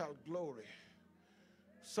marital glory,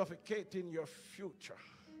 suffocating your future,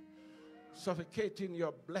 suffocating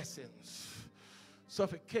your blessings,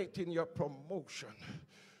 suffocating your promotion.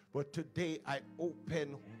 But today I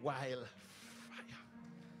open wildfire.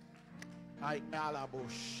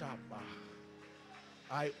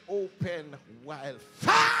 I open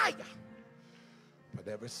wildfire. But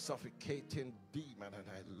every suffocating demon, and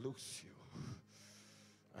I loose you.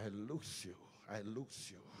 I loose you. I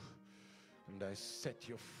loose you. And I set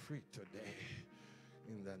you free today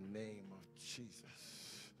in the name of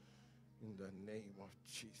Jesus. In the name of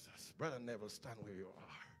Jesus. Brother Neville, stand where you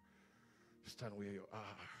are. Stand where you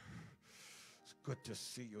are. It's good to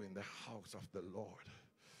see you in the house of the Lord.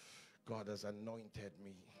 God has anointed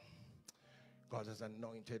me. God has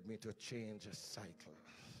anointed me to change a cycle.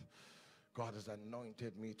 God has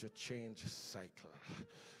anointed me to change a cycle.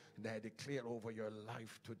 And I declare over your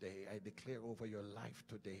life today, I declare over your life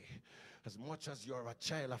today, as much as you're a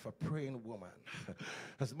child of a praying woman,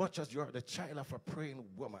 as much as you're the child of a praying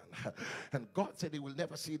woman, and God said he will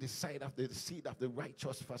never see the seed of the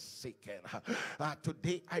righteous forsaken.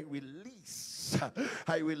 Today I release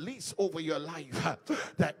over your life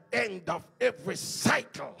the end of every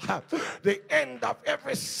cycle, the end of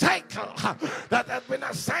every cycle that has been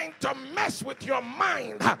assigned to mess with your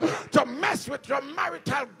mind, to mess with your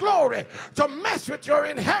marital glory, to mess with your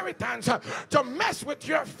inheritance, to mess with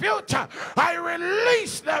your future. I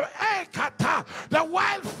release the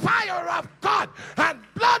wildfire of God and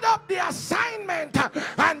blood up the assignment,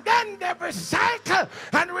 and then they recycle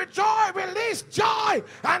and release joy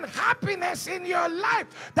and happiness in your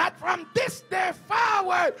life, that from this day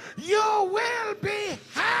forward you will be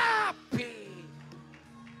happy.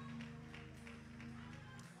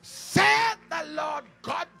 Said the Lord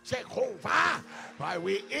God Jehovah. Why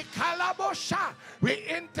we interrupt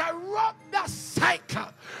the cycle.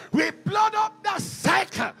 We blood up the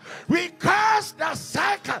cycle. We curse the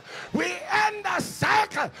cycle. We end the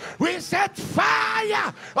cycle. We set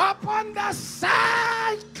fire upon the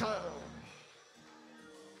cycle.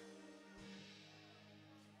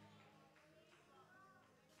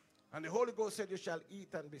 And the Holy Ghost said, you shall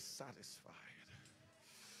eat and be satisfied.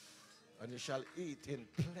 And you shall eat in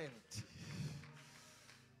plenty.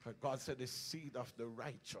 For God said, the seed of the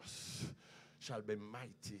righteous shall be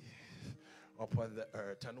mighty upon the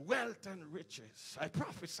earth, and wealth and riches. I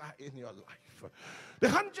prophesy in your life. The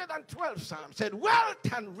 112th Psalm said,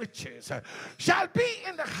 wealth and riches shall be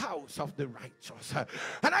in the house of the righteous.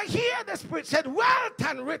 And I hear the Spirit said, wealth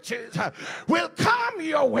and riches will come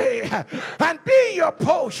your way and be your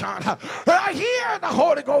portion. And I hear the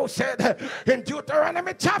Holy Ghost said in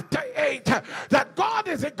Deuteronomy chapter 8 that God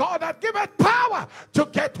is a God that giveth power to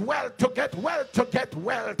get wealth, to get wealth, to get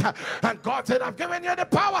wealth. And God said, I've given you the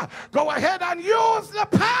power. Go ahead and use the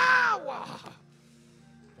power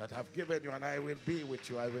that I've given you, and I will be with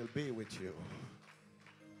you. I will be with you.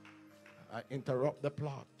 I interrupt the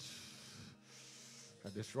plot. I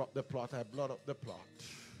disrupt the plot. I blood up the plot.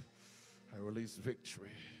 I release victory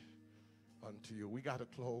unto you. We got to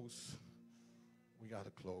close. We got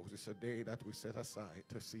to close. It's a day that we set aside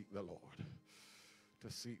to seek the Lord.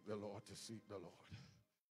 To seek the Lord. To seek the Lord.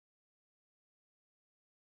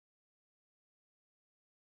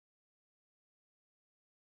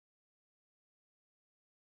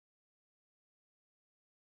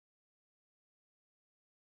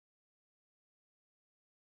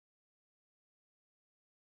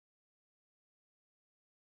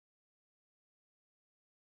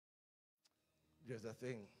 There's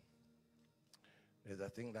a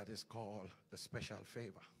thing that is called a special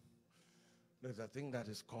favor. There's a thing that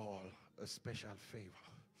is called a special favor.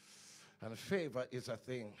 And favor is a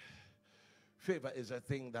thing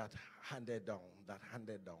that handed down.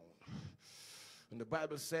 And the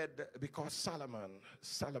Bible said, because Solomon,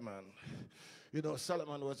 Solomon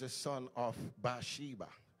was the son of Bathsheba.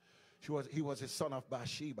 He was a son of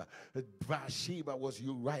Bathsheba. Bathsheba was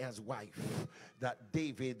Uriah's wife that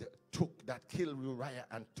David took, that killed Uriah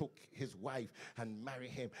and took his wife and married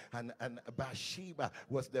him. And Bathsheba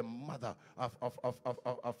was the mother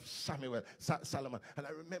of Solomon. And I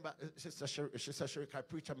remember, Sister Sherika, I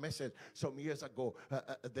preached a message some years ago,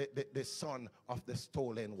 the son of the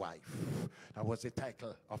stolen wife. That was the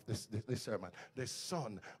title of this sermon. The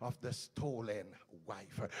son of the stolen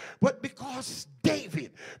wife. But because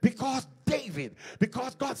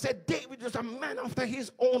God said David was a man after his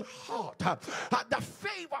own heart, the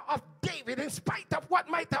favor of David, in spite of what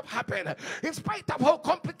might have happened, in spite of how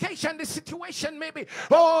complicated the situation may be,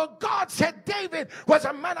 God said David was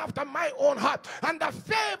a man after my own heart, and the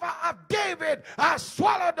favor of David has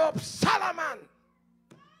swallowed up Solomon.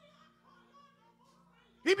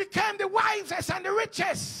 He became the wisest and the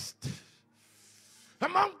richest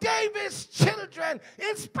among David's children,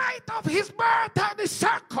 in spite of his birth and the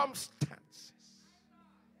circumstances.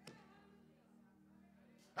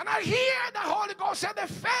 And I hear the Holy Ghost say, the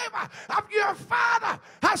favor of your father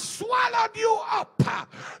has swallowed you up.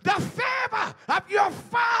 The favor of your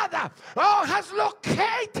father has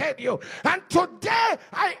located you. And today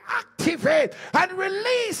I activate and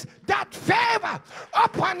release that favor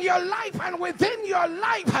upon your life and within your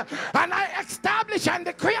life. And I establish and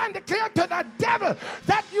decree and declare to the devil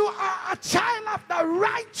that you are a child of the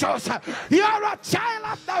righteous. You are a child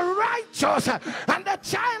of the righteous. And the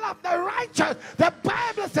child of the righteous, the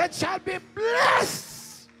Bible said, shall be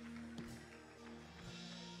blessed.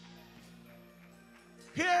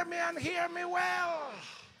 Hear me and hear me well.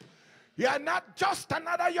 You're not just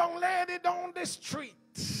another young lady down the street.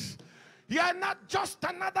 You're not just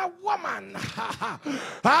another woman.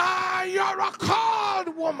 You're a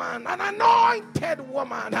called woman, an anointed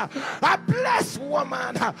woman, a blessed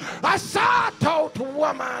woman, a sought out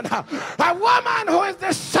woman, a woman who is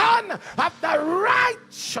the son of the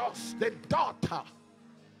righteous, the daughter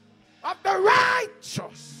of the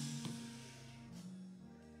righteous.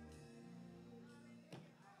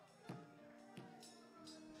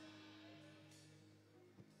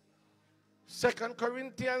 Second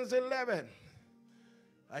Corinthians 11.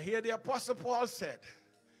 I hear the Apostle Paul said,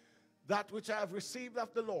 that which I have received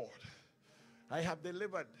of the Lord, I have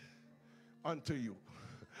delivered unto you.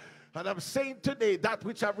 And I'm saying today, that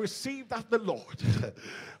which I've received of the Lord,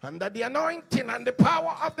 under the anointing and the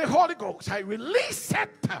power of the Holy Ghost, I release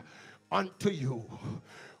it unto you,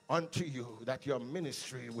 that your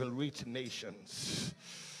ministry will reach nations,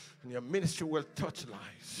 and your ministry will touch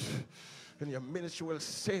lives, and your ministry will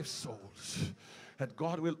save souls, and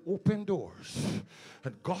God will open doors,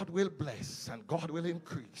 and God will bless, and God will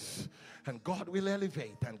increase, and God will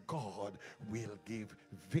elevate, and God will give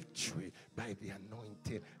victory by the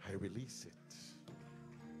anointing. I release it.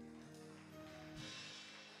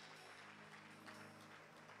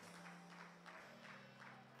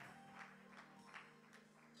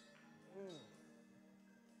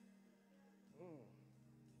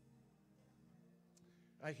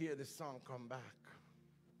 I hear the song come back.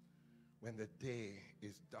 When the day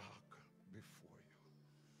is dark before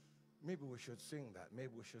you. Maybe we should sing that.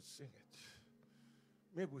 Maybe we should sing it.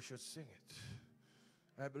 Maybe we should sing it.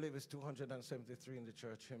 I believe it's 273 in the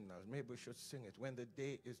church hymnals. Maybe we should sing it. When the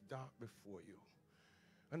day is dark before you,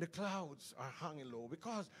 and the clouds are hanging low.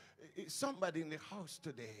 Because somebody in the house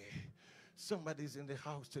today, somebody's in the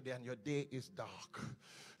house today, and your day is dark,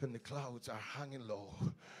 and the clouds are hanging low.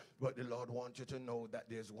 But the Lord wants you to know that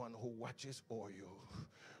there's one who watches over you.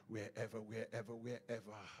 Wherever